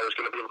place that was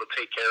going to be able to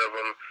take care of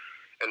him,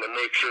 and to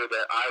make sure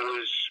that I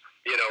was,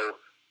 you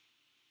know,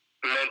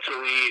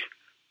 mentally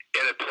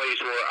in a place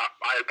where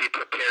I'd be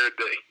prepared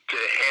to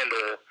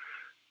handle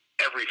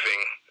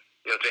everything,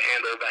 you know, to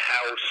handle the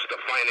house, the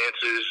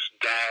finances,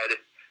 Dad,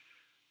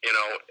 you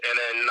know, and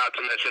then not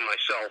to mention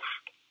myself.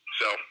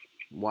 So.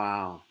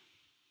 Wow.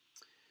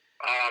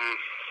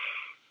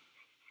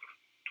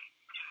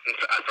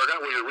 I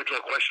forgot what your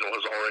original question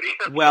was already.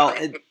 Well,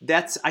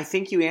 I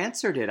think you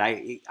answered it.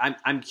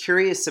 I'm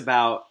curious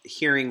about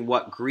hearing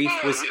what grief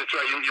was. That's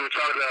right. You were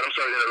talking about. I'm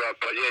sorry to interrupt,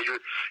 but yeah,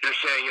 you're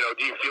saying, you know,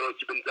 do you feel like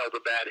you've been dealt a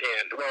bad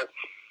hand? Well,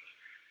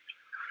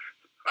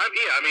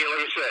 yeah. I mean,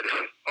 like I said,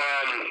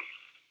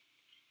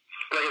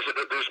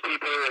 there's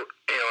people,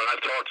 you know, and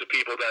I've talked to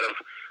people that have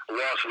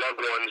lost loved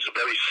ones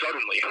very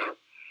suddenly,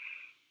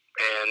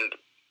 and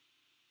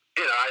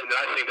you know,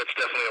 I think that's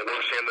definitely a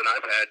worse hand than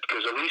I've had,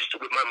 because at least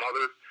with my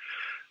mother,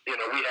 you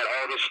know, we had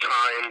all this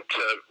time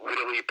to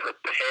really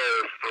prepare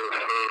for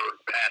her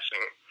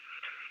passing,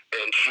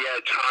 and she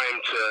had time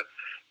to,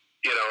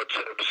 you know,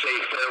 to say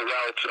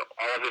farewell to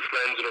all of her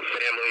friends and her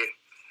family,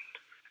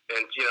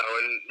 and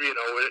you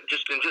know,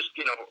 just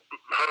you know,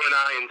 her and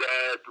I and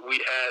Dad, we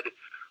had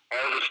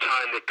all this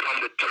time to come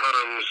to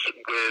terms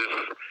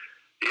with,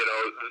 you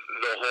know,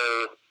 the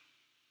whole,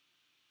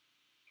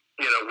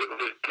 you know, with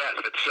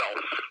death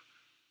itself,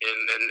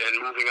 and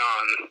moving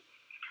on.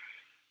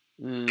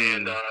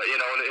 And you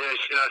know,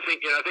 and I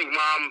think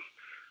Mom,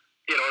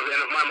 you know,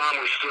 and if my mom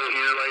was still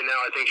here right now,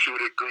 I think she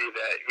would agree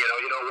that, you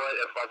know what,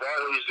 if I've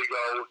always to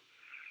go,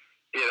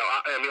 you know,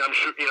 I mean, I'm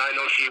sure, you know, I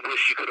know she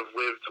wished she could have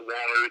lived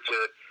longer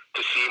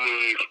to see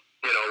me,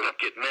 you know,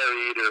 get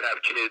married or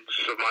have kids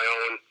of my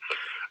own.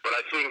 But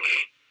I think,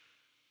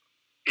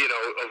 you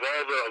know, of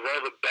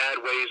all the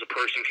bad ways a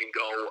person can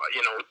go,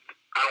 you know,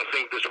 I don't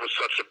think this was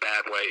such a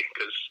bad way,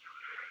 because,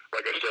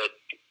 like I said,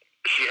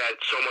 she had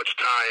so much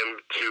time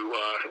to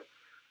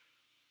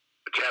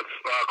have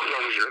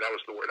closure. That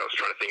was the word I was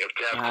trying to think of.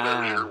 To have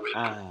closure with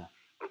me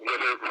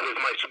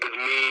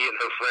and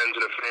her friends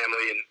and her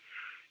family, and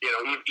you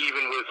know,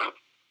 even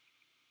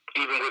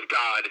with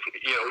God,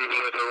 you know, even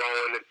with her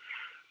own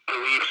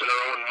beliefs and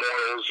her own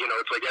morals. You know,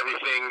 it's like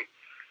everything,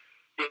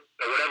 you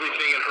know, what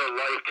everything in her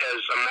life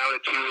has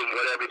amounted to, and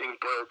what everything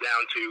boiled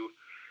down to.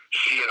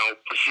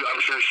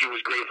 I'm sure she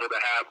was grateful to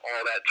have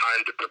all that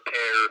time to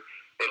prepare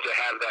and to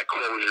have that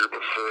closure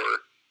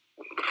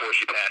before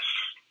she passed.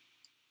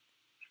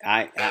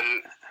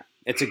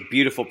 It's a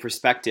beautiful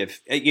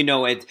perspective. You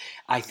know,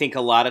 I think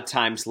a lot of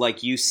times,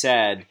 like you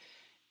said,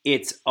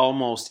 it's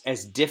almost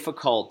as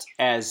difficult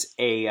as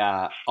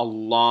a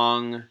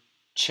long,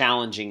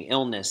 challenging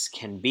illness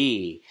can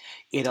be.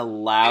 It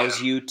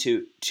allows you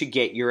to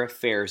get your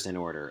affairs in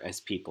order, as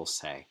people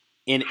say,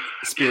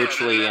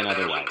 spiritually and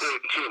otherwise.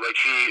 Too. Like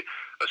she,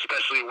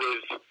 especially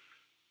with,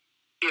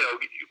 you know, of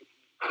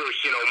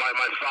course, you know,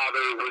 my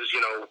father was,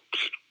 you know,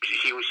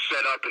 he was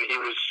set up and he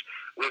was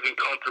living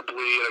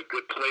comfortably in a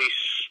good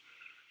place,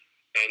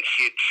 and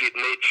she'd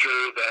made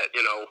sure that,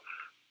 you know,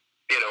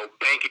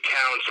 bank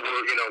accounts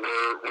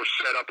were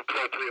set up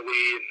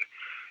appropriately,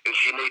 and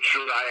she made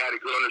sure that I had a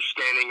good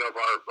understanding of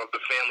the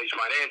family's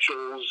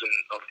financials and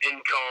of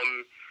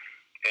income,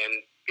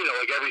 and you know,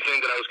 like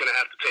everything that I was going to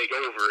have to take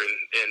over,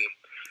 and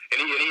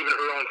even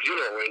her own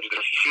funeral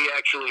arrangements. She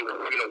actually,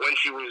 you know, when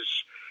she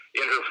was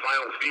in her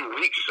final few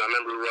weeks, I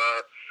remember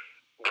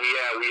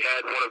we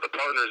had one of the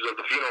partners of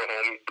the funeral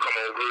home come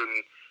over, and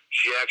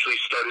she actually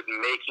started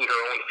making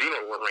her own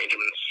funeral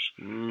arrangements.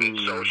 And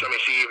so, I mean,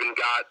 she even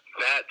got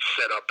that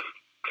set up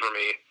for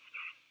me.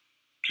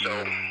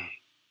 So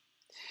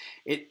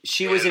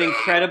she was an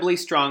incredibly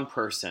strong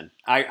person.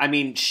 I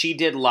mean, she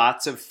did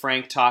lots of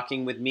frank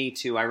talking with me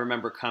too. I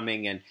remember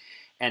coming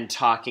and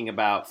talking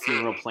about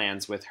funeral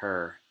plans with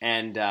her,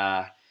 and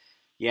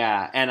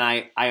and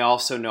I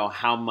also know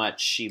how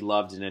much she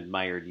loved and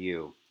admired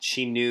you.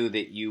 She knew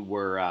that you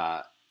were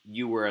a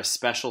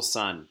special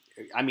son.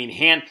 I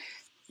mean,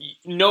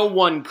 no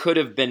one could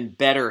have been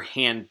better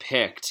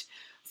handpicked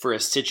for a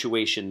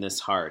situation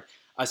this hard.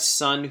 A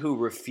son who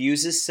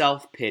refuses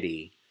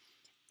self-pity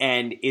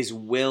and is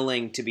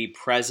willing to be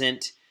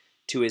present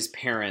to his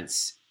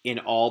parents in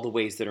all the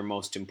ways that are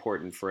most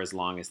important for as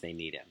long as they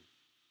need him.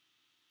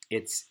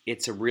 It's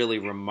a really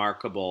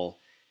remarkable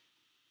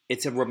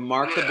blending.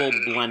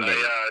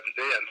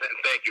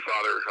 Thank you,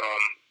 Father.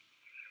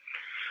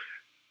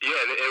 And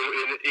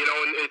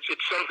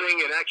it's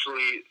something, and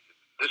actually,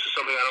 this is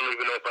something I don't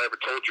even know if I ever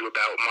told you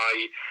about.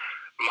 My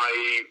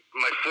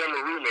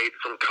former roommate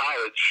from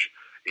college,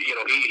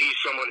 he's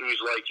someone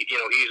who's like,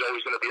 he's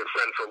always going to be a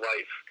friend for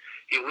life.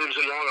 He lives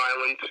in Long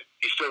Island.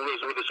 He still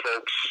lives with his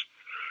folks.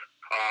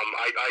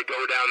 I go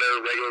down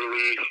there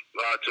regularly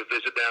to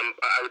visit them.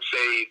 I would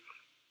say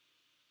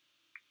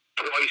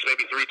twice,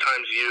 maybe 3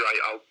 times a year.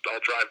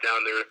 I'll drive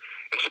down there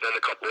and spend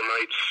a couple of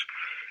nights.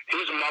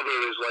 His mother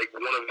is like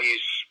one of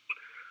these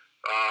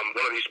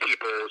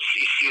people.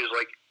 She is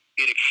like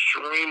an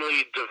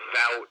extremely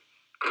devout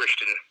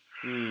Christian.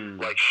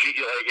 Like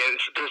and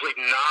there's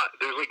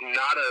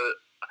not a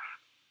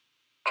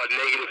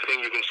negative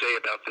thing you can say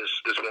about this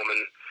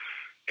woman.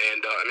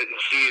 And I've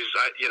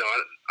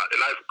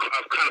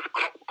kind of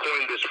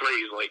coined this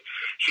phrase, like,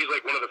 she's like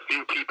one of the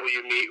few people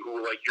you meet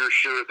who, like, you're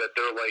sure that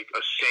they're like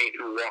a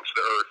saint who walks the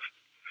earth.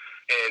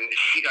 And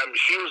she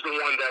was the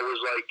one that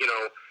was like,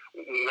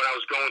 when I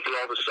was going through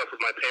all this stuff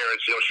with my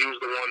parents, she was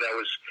the one that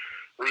was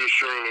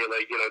reassuring me,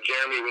 like,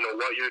 Jeremy,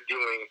 what you're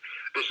doing,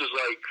 this is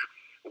like,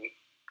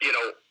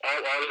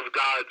 all of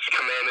God's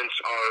commandments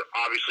are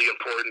obviously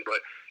important, but,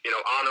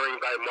 honoring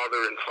thy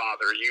mother and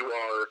father, you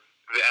are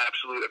the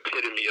absolute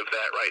epitome of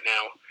that right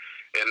now.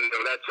 And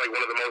that's like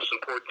one of the most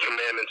important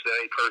commandments that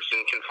any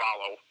person can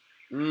follow.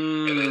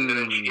 And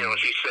then she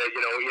said,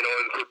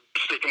 and for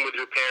sticking with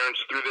your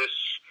parents through this,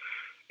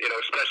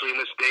 especially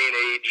in this day and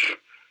age.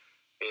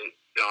 And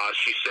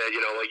she said,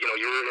 you're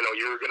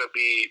gonna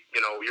be,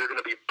 you're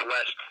gonna be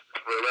blessed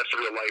for the rest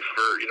of your life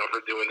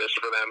for doing this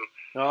for them.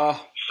 Oh,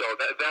 so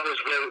that was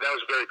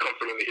very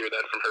comforting to hear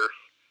that from her.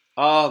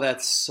 Oh,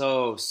 that's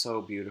so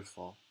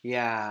beautiful.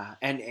 Yeah,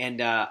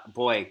 and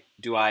boy,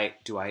 do I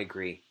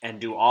agree. And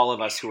do all of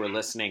us who are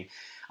listening,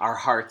 our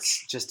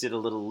hearts just did a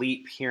little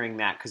leap hearing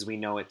that, because we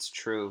know it's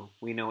true.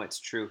 We know it's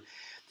true.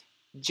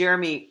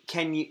 Jeremy,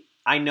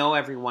 I know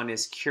everyone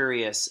is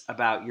curious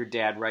about your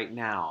dad right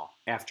now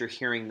after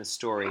hearing the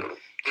story.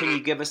 Can you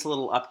give us a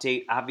little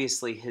update?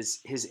 Obviously,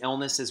 his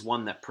illness is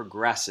one that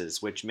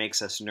progresses, which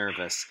makes us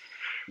nervous.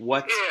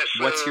 What's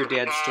your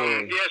dad's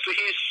story?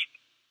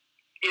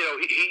 So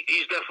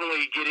he's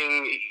definitely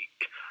getting.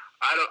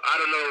 I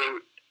don't know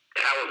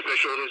how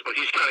official it is, but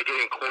he's kind of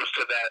getting close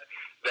to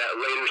that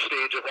later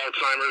stage of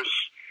Alzheimer's.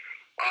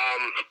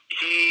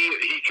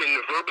 He can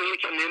verbally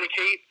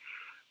communicate,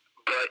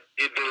 but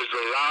there's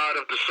a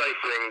lot of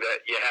deciphering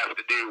that you have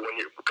to do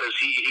because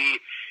he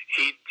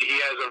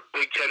has a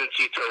big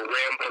tendency to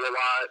ramble a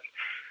lot,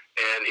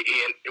 and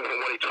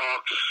when he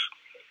talks.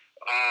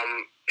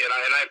 And I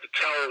have to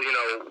tell,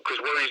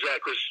 because where he's at,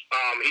 because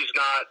he's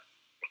not.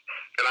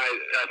 And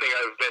I think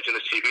I've mentioned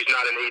this to you. He's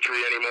not in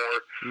Atria anymore.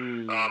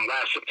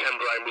 Last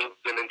September, I moved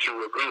him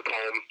into a group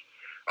home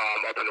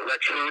up in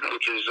Rexford,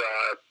 which is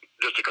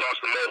just across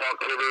the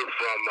Mohawk River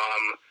from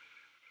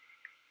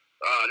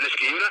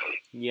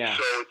Niskayuna. Yeah.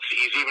 So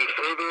he's even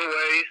further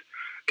away.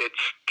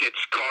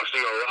 It's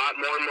costing a lot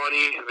more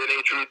money than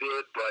Atria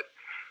did, but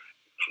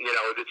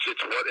it's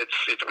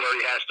where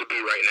he has to be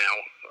right now.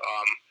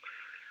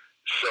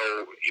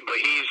 But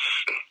he's.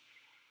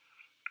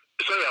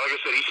 So yeah, like I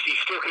said, he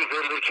still can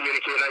verbally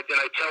communicate, and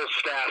I tell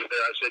staff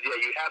there, I said,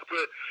 you have to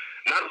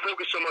not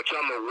focus so much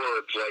on the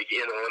words, like,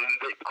 and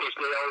because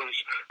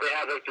they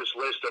have like this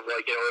list of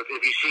like,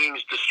 if he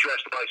seems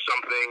distressed by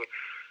something,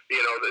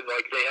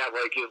 like they have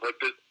like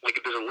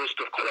there's a list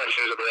of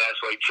questions that they ask,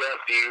 like, Jeff,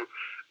 do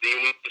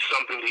you need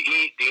something to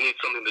eat? Do you need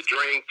something to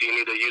drink? Do you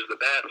need to use the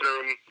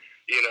bathroom?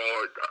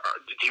 Or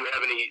do you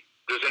have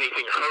does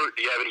anything hurt?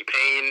 Do you have any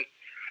pain?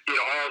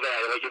 All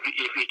that. Like if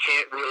he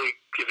can't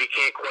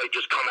quite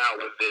just come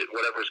out with it,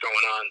 whatever's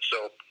going on.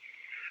 So,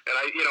 and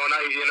I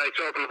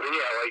tell people, if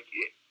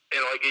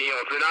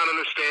you're not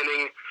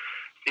understanding,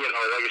 like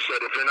I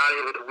said, if you're not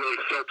able to really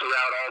filter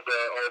out all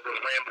the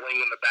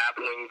rambling and the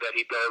babbling that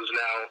he does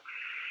now,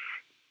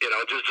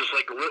 just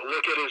like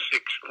look at his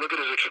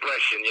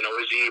expression.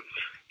 Is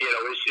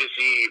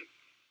he,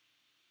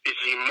 is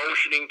he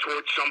motioning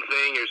towards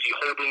something? Or is he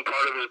holding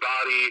part of his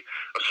body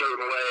a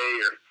certain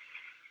way? Or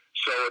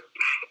so,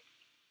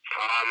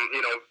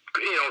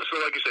 so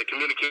like I said,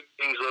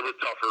 communicating is a little bit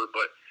tougher,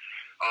 but,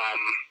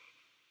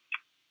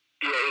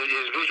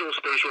 his visual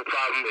spatial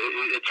problem,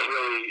 it's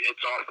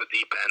off the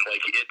deep end.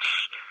 Like, it's,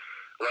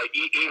 like,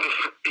 even,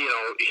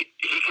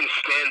 he can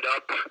stand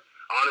up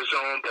on his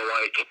own, but,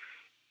 like,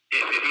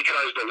 if he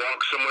tries to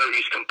walk somewhere,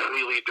 he's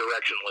completely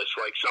directionless.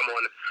 Like,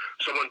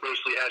 someone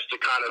basically has to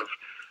kind of,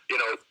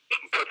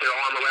 put their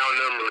arm around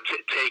him or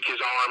take his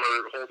arm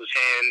or hold his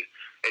hand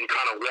and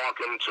kind of walk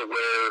him to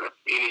where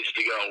he needs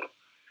to go.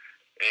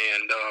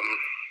 And,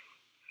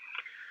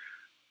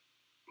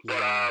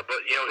 but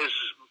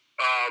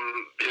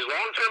his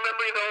long-term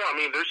memory though, I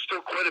mean, there's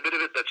still quite a bit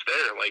of it that's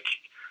there. Like,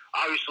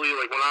 obviously,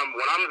 like when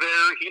I'm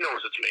there, he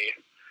knows it's me.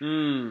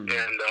 And,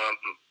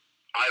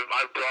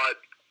 I've brought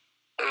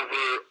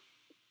over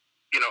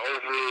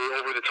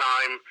over the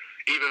time,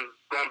 even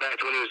going back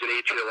to when he was at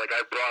Atria, like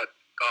I brought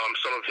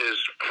some of his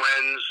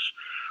friends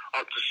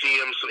up to see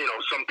him. So,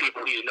 some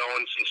people he's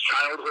known since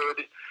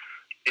childhood.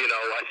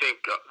 I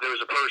think there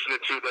was a person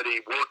or two that he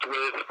worked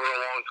with for a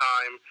long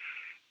time,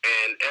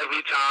 and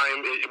every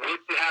time it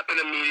wouldn't happen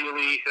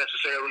immediately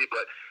necessarily,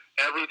 but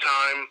every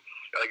time,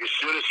 like as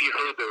soon as he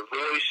heard their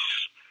voice,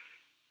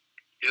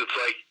 it's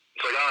like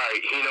all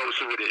right, he knows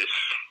who it is.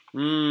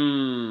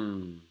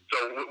 So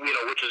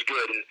which is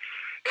good,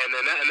 and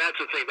that's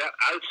the thing that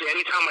I would say.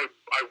 Anytime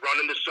I run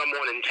into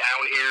someone in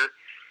town here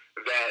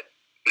that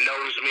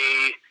knows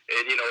me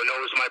and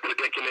knows my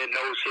predicament,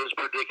 knows his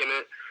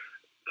predicament.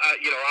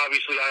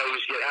 Obviously, I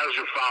always get, "How's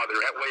your father?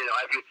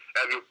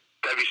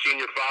 Have you seen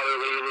your father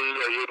lately?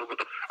 Are you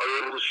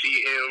able to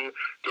see him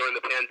during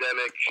the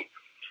pandemic?"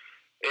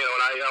 And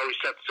I always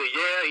have to say,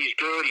 "Yeah, he's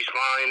good. He's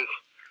fine."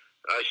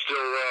 I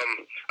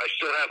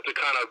still have to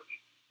kind of,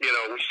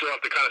 we still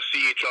have to kind of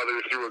see each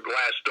other through a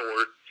glass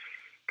door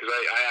because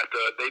I have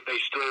to. They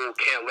still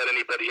can't let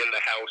anybody in the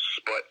house,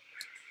 but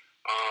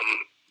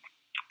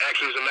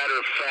actually, as a matter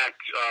of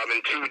fact,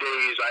 in 2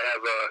 days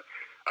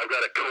I've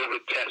got a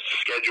COVID test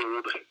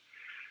scheduled.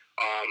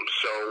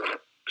 So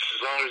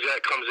as long as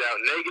that comes out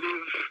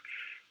negative,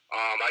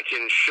 I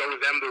can show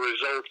them the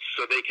results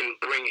so they can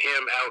bring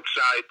him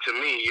outside to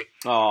me.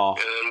 Oh.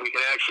 And then we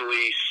can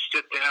actually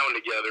sit down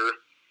together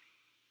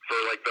for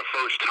like the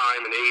first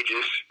time in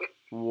ages.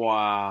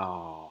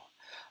 Wow.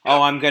 Yep.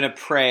 Oh, I'm going to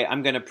pray.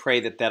 I'm going to pray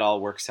that all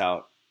works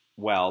out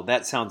well.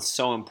 That sounds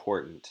so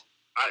important.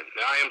 I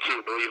am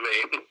too, believe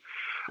me.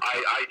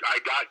 I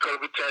got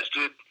COVID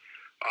tested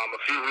a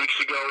few weeks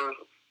ago,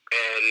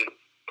 and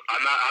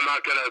I'm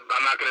not gonna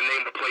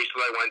name the place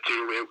that I went to.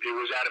 It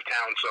was out of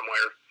town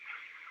somewhere.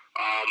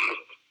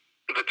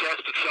 The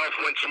test itself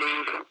went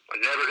smooth. I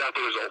never got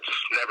the results.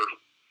 Never.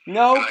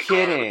 No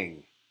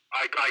kidding.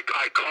 I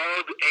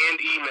called and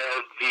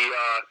emailed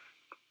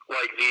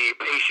the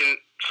patient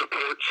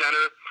support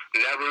center.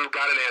 Never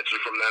got an answer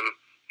from them.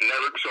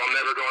 So I'm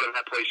never going to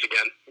that place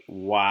again.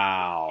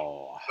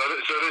 Wow.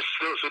 So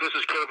this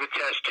is COVID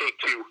test take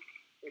 2.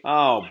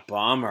 Oh,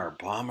 bummer.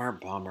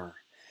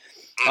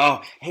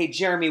 Oh, hey,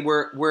 Jeremy,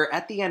 we're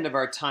at the end of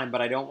our time,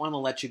 but I don't want to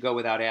let you go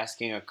without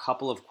asking a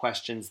couple of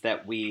questions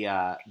that we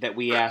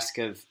ask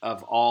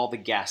of all the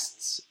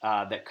guests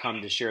that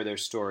come to share their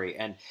story,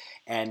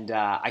 and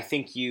I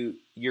think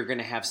you're going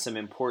to have some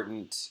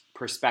important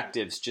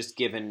perspectives just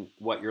given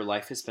what your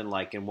life has been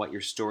like and what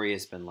your story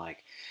has been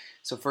like.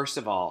 So first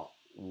of all,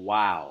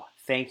 wow,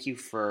 thank you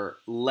for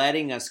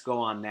letting us go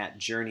on that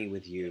journey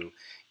with you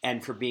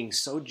and for being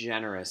so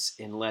generous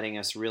in letting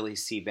us really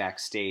see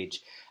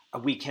backstage.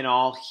 We can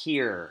all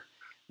hear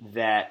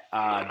that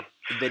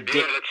it's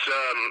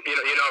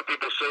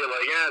people say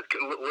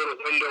little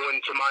window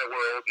into my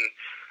world, and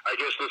I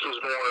guess this was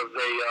more of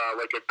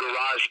a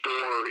garage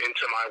door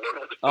into my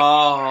world.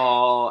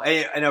 Oh,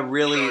 and a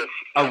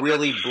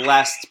really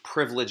blessed,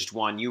 privileged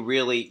one. You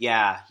really,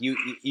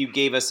 you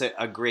gave us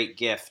a great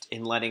gift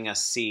in letting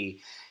us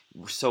see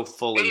so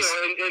fully. And like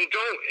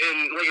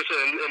I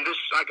said, and this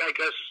I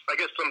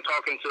guess I'm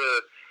talking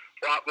to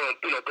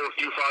both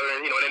you, Father,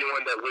 and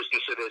anyone that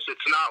listens to this.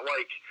 It's not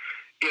like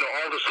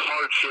all this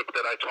hardship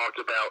that I talked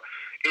about.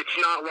 It's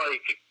not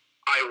like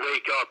I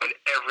wake up and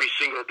every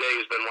single day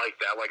has been like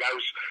that. Like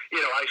I've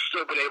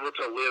still been able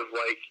to live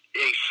like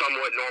a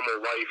somewhat normal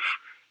life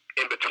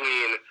in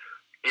between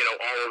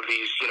all of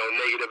these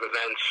negative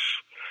events.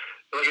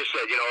 Like I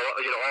said,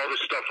 all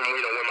this stuff from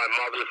when my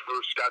mother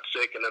first got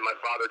sick and then my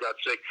father got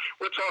sick.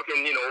 We're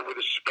talking over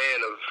the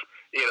span of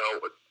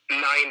 9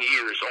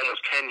 years,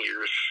 almost 10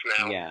 years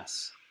now.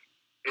 Yes.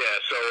 Yeah.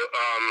 So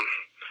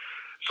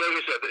like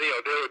I said,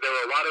 there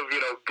were a lot of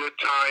good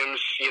times,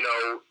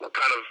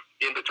 kind of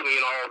in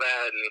between all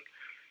that, and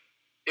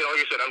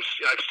like I said,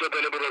 I've still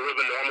been able to live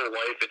a normal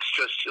life. It's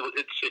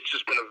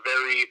just been a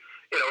very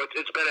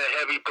it's been a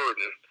heavy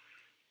burden,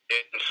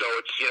 and so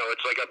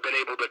it's like I've been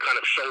able to kind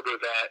of shoulder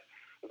that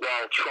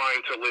while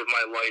trying to live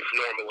my life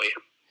normally.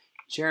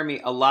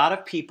 Jeremy, a lot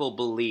of people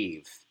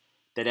believe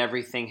that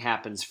everything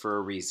happens for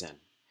a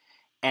reason.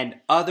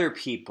 And other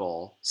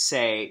people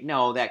say,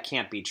 no, that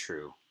can't be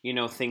true.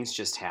 Things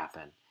just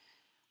happen.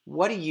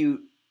 What do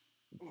you,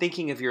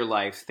 thinking of your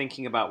life,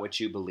 thinking about what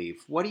you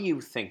believe, what do you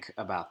think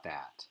about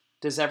that?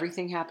 Does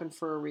everything happen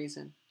for a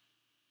reason?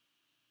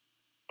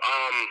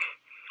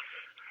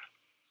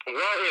 Well,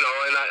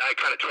 and I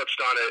kind of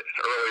touched on it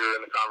earlier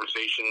in the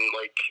conversation,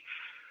 like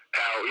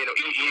how,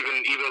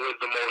 even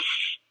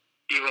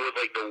with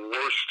like the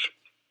worst,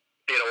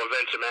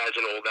 events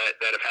imaginable that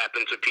have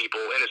happened to people,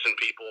 innocent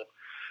people,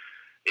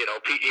 a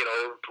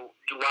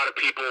lot of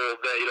people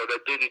that,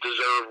 that didn't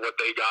deserve what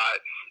they got,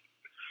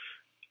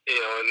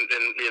 and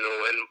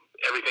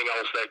everything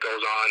else that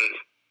goes on,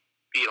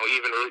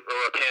 even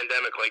or a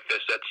pandemic like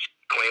this that's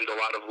claimed a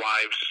lot of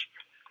lives,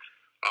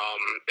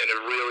 and it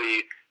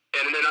really,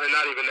 and then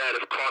not even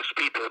that, it cost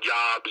people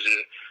jobs and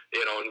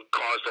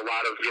caused a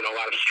lot of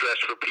stress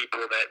for people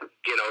that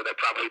that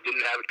probably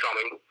didn't have it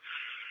coming.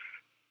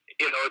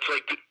 it's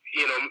like,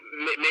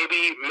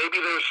 maybe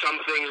there's some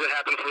things that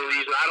happen for a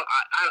reason.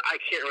 I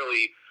can't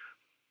really,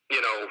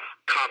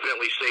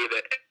 confidently say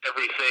that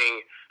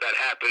everything that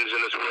happens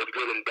in this world,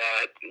 good and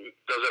bad,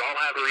 does it all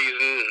have a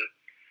reason?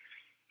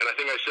 And I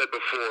think I said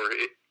before,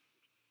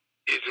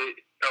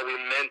 are we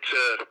meant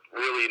to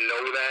really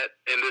know that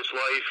in this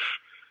life?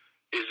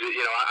 Is it,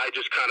 I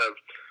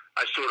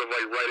sort of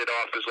like write it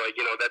off as like,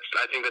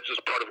 I think that's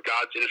just part of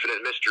God's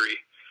infinite mystery.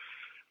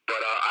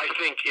 But I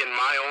think in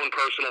my own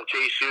personal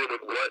case here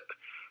with what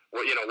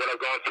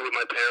I've gone through with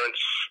my parents,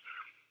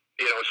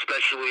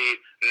 especially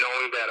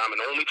knowing that I'm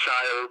an only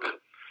child,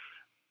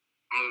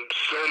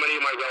 so many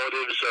of my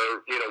relatives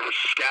were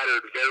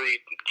scattered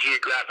very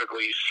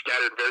geographically,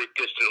 scattered very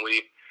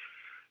distantly.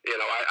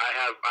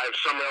 I have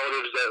some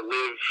relatives that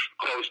live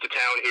close to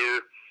town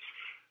here,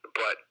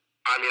 but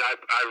I mean,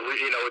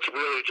 it's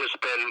really just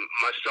been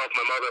myself,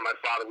 my mother, and my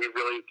father. We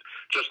really,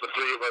 just the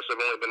three of us, have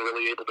only been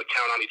really able to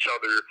count on each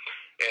other,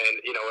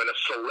 and and a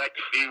select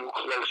few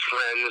close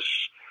friends,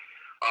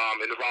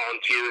 and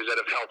volunteers that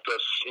have helped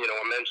us,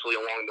 immensely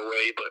along the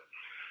way. But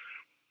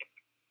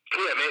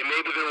yeah,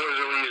 maybe there was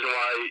a reason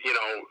why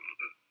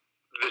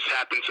this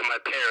happened to my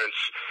parents,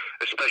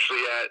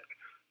 especially at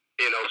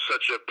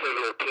such a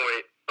pivotal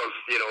point of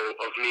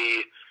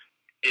me,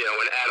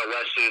 in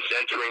adolescence,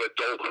 entering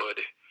adulthood.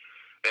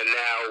 And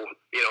now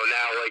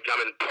like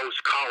I'm in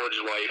post-college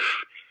life,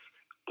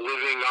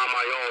 living on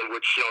my own,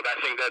 which, I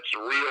think that's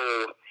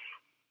real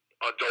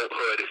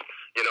adulthood,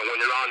 when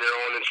you're on your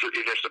own and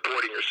you're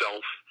supporting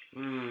yourself.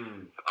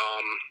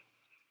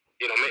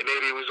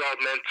 Maybe it was all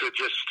meant to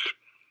just,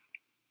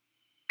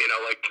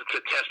 to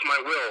test my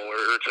will, or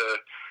it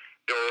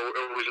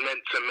was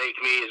meant to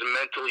make me as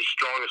mentally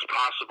strong as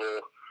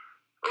possible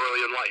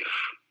early in life.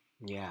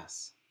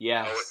 Yes.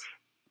 And I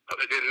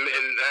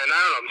don't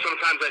know,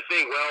 sometimes I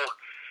think, well,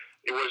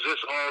 was this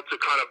all to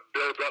kind of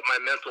build up my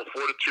mental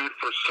fortitude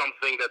for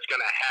something that's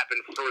going to happen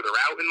further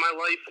out in my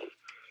life?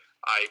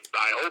 I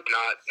hope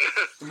not.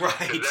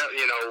 Right. That,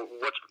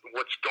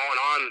 what's gone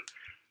on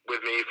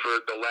with me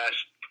for the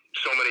last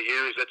so many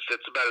years,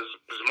 that's about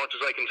as much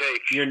as I can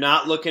take. You're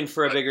not looking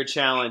for a bigger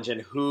challenge,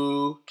 and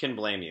who can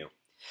blame you?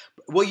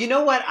 Well, you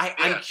know what?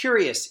 I'm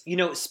curious.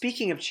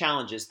 Speaking of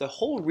challenges, the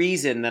whole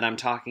reason that I'm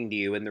talking to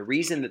you and the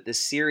reason that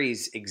this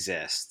series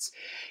exists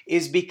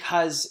is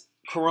because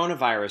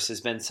coronavirus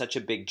has been such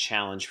a big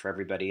challenge for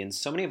everybody, and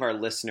so many of our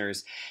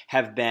listeners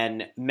have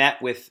been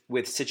met with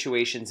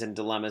situations and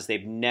dilemmas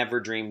they've never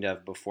dreamed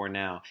of before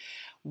now.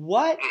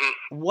 What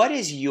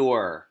is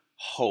your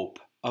hope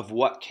of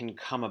what can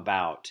come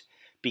about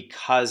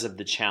because of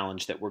the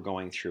challenge that we're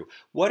going through?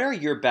 What are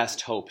your best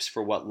hopes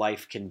for what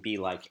life can be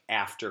like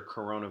after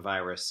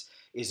coronavirus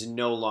is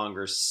no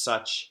longer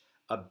such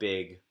a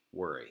big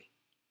worry?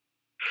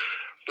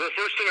 Well, the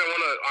first thing I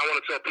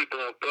want to tell people,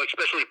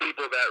 especially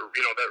people that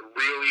that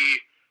really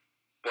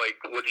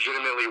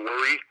legitimately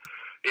worry,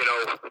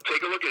 take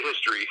a look at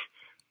history.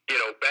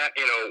 During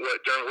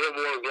World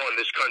War I,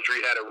 this country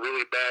had a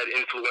really bad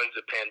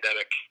influenza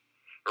pandemic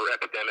or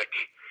epidemic,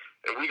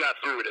 and we got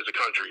through it as a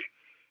country.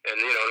 And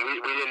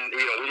we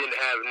didn't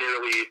have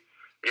nearly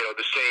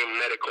the same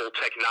medical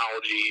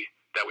technology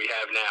that we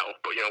have now,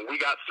 but we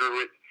got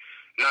through it.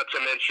 Not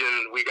to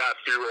mention, we got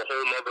through a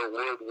whole other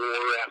world war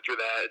after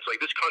that. It's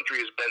like this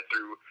country has been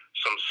through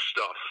some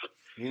stuff,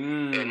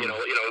 and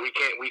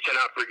we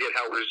cannot forget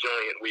how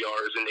resilient we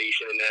are as a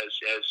nation and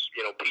as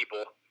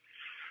people.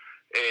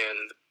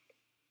 And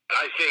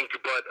I think,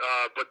 but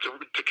to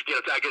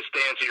I guess to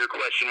answer your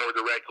question more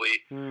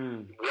directly,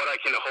 what I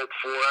can hope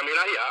for. I mean,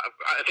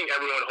 I think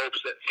everyone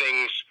hopes that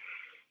things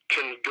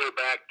can go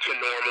back to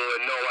normal,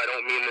 and no, I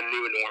don't mean the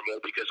new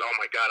normal, because oh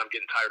my God, I'm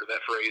getting tired of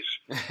that phrase.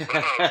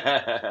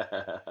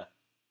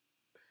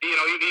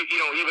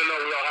 Even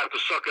though we all have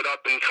to suck it up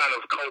and kind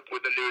of cope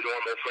with the new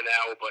normal for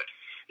now, but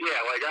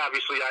yeah,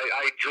 obviously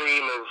I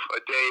dream of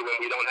a day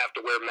when we don't have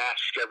to wear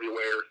masks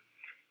everywhere,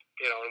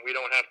 and we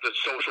don't have to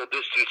social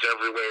distance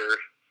everywhere.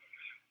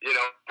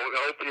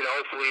 Hopefully,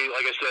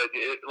 like I said,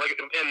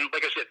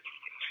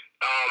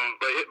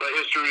 but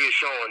history is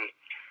showing.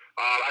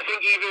 I think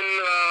even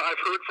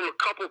I've heard from a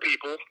couple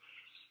people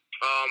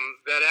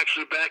that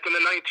actually back in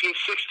the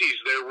 1960s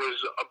there was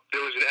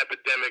an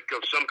epidemic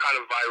of some kind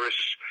of virus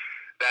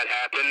that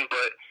happened,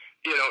 but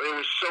it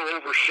was so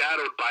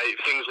overshadowed by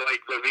things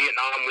like the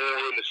Vietnam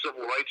War and the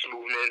Civil Rights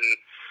Movement and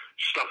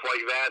stuff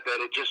like that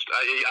it just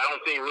I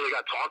don't think it really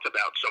got talked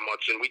about so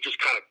much, and we just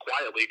kind of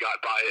quietly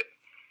got by it.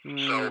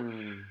 So,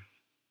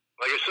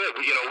 like I said,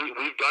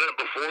 we've done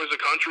it before as a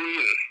country,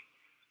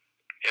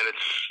 and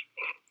it's.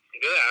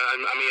 Yeah,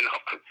 I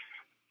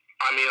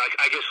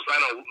guess I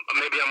don't know.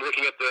 Maybe I'm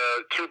looking at the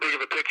too big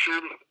of a picture,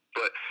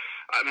 but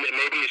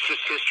maybe it's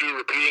just history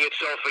repeating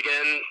itself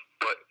again.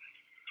 But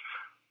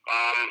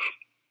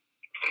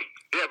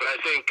but I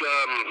think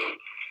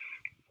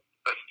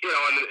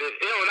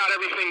not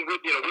everything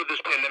with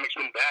this pandemic's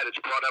been bad. It's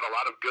brought out a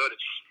lot of good.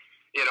 It's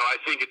I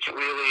think it's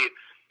really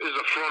is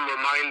a firm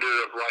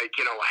reminder of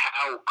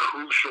how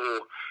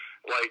crucial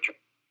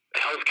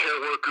healthcare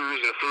workers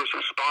and first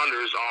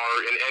responders are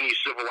in any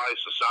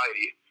civilized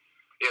society.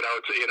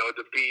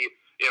 To be,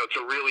 to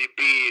really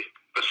be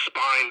the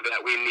spine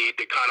that we need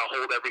to kind of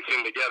hold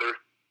everything together.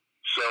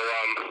 So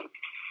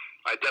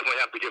I definitely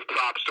have to give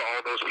props to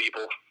all those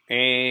people.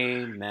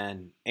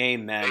 Amen.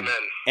 Amen.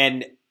 Amen.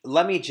 And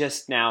let me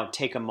just now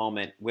take a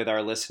moment with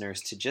our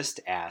listeners to just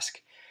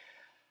ask,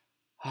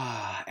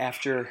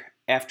 after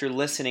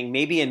listening,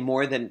 maybe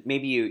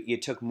you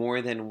took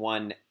more than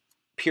one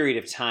period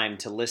of time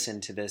to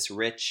listen to this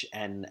rich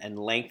and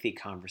lengthy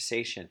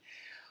conversation.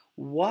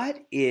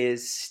 What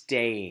is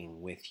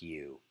staying with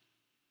you?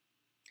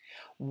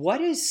 What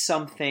is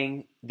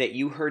something that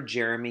you heard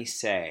Jeremy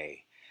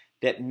say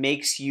that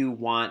makes you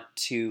want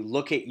to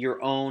look at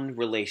your own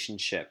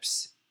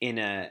relationships in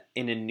a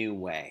new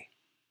way?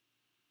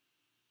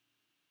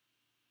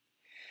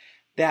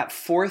 That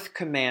fourth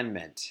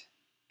commandment,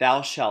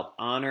 thou shalt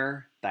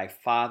honor thy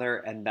father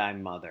and thy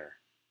mother.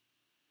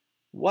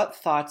 What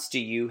thoughts do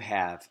you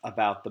have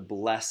about the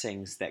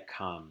blessings that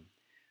come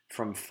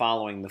from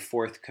following the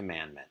fourth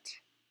commandment,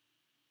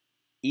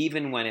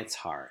 even when it's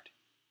hard,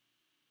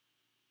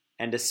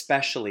 and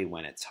especially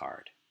when it's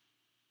hard?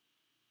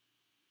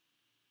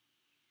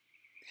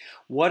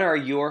 What are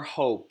your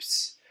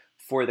hopes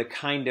for the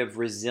kind of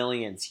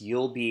resilience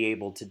you'll be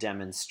able to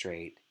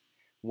demonstrate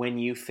when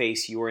you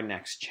face your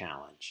next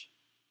challenge?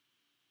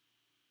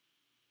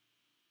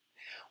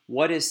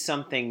 What is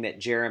something that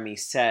Jeremy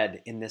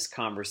said in this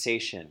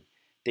conversation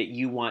that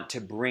you want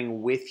to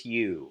bring with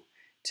you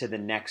to the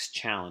next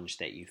challenge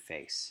that you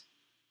face?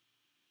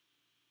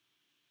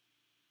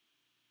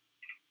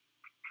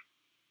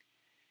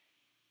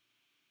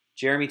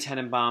 Jeremy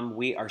Tenenbaum,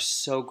 we are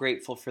so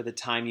grateful for the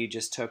time you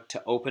just took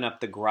to open up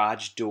the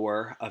garage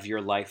door of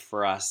your life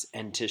for us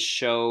and to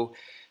show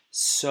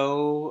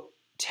so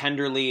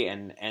tenderly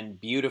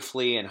and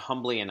beautifully and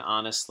humbly and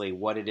honestly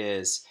what it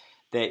is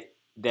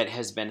that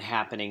has been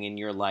happening in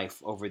your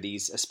life over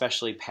these,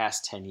 especially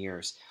past 10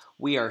 years.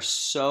 We are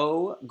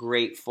so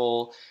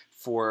grateful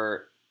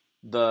for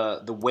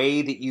the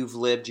way that you've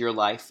lived your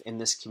life in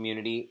this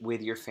community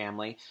with your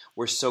family.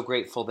 We're so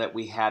grateful that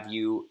we have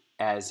you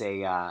as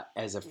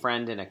a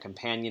friend and a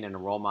companion and a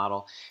role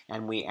model,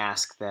 and we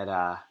ask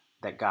that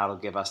God will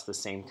give us the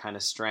same kind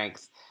of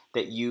strength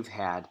that you've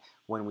had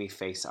when we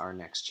face our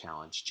next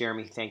challenge.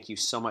 Jeremy, thank you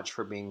so much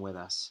for being with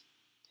us.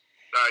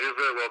 You're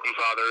very welcome,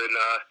 Father. And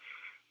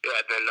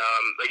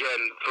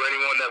again, for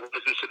anyone that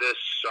listens to this,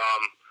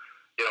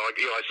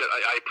 I said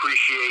I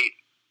appreciate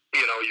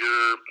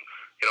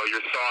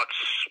your thoughts,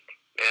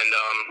 and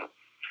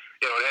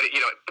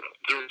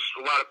there's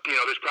a lot of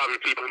there's probably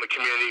people in the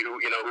community who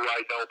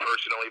I know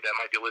personally that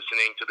might be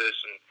listening to this,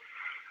 and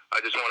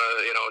I just want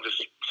to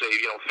just say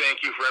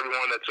thank you for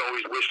everyone that's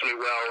always wished me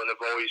well and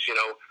have always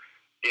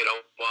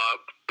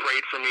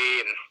prayed for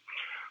me, and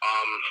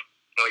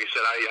like I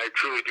said, I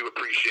truly do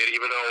appreciate it,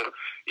 even though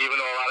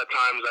a lot of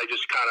times I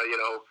just kind of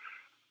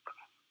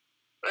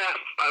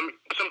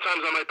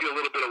sometimes I might be a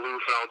little bit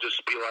aloof and I'll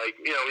just be like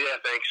yeah,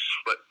 thanks,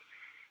 but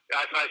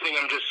I think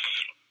I'm just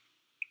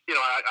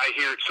I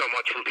hear it so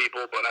much from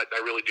people, but I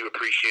really do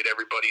appreciate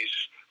everybody's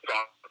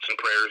thoughts and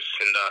prayers,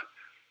 and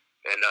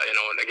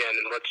again,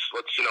 let's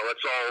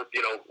all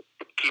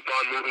keep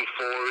on moving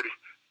forward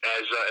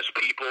as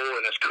people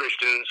and as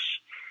Christians,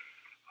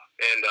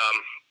 and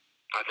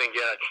I think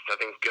that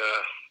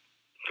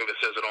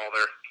says it all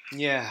there.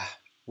 Yeah.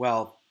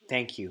 Well,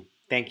 thank you,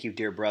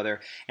 dear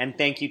brother, and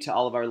thank you to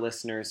all of our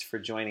listeners for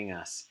joining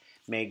us.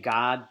 May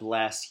God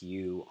bless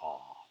you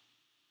all.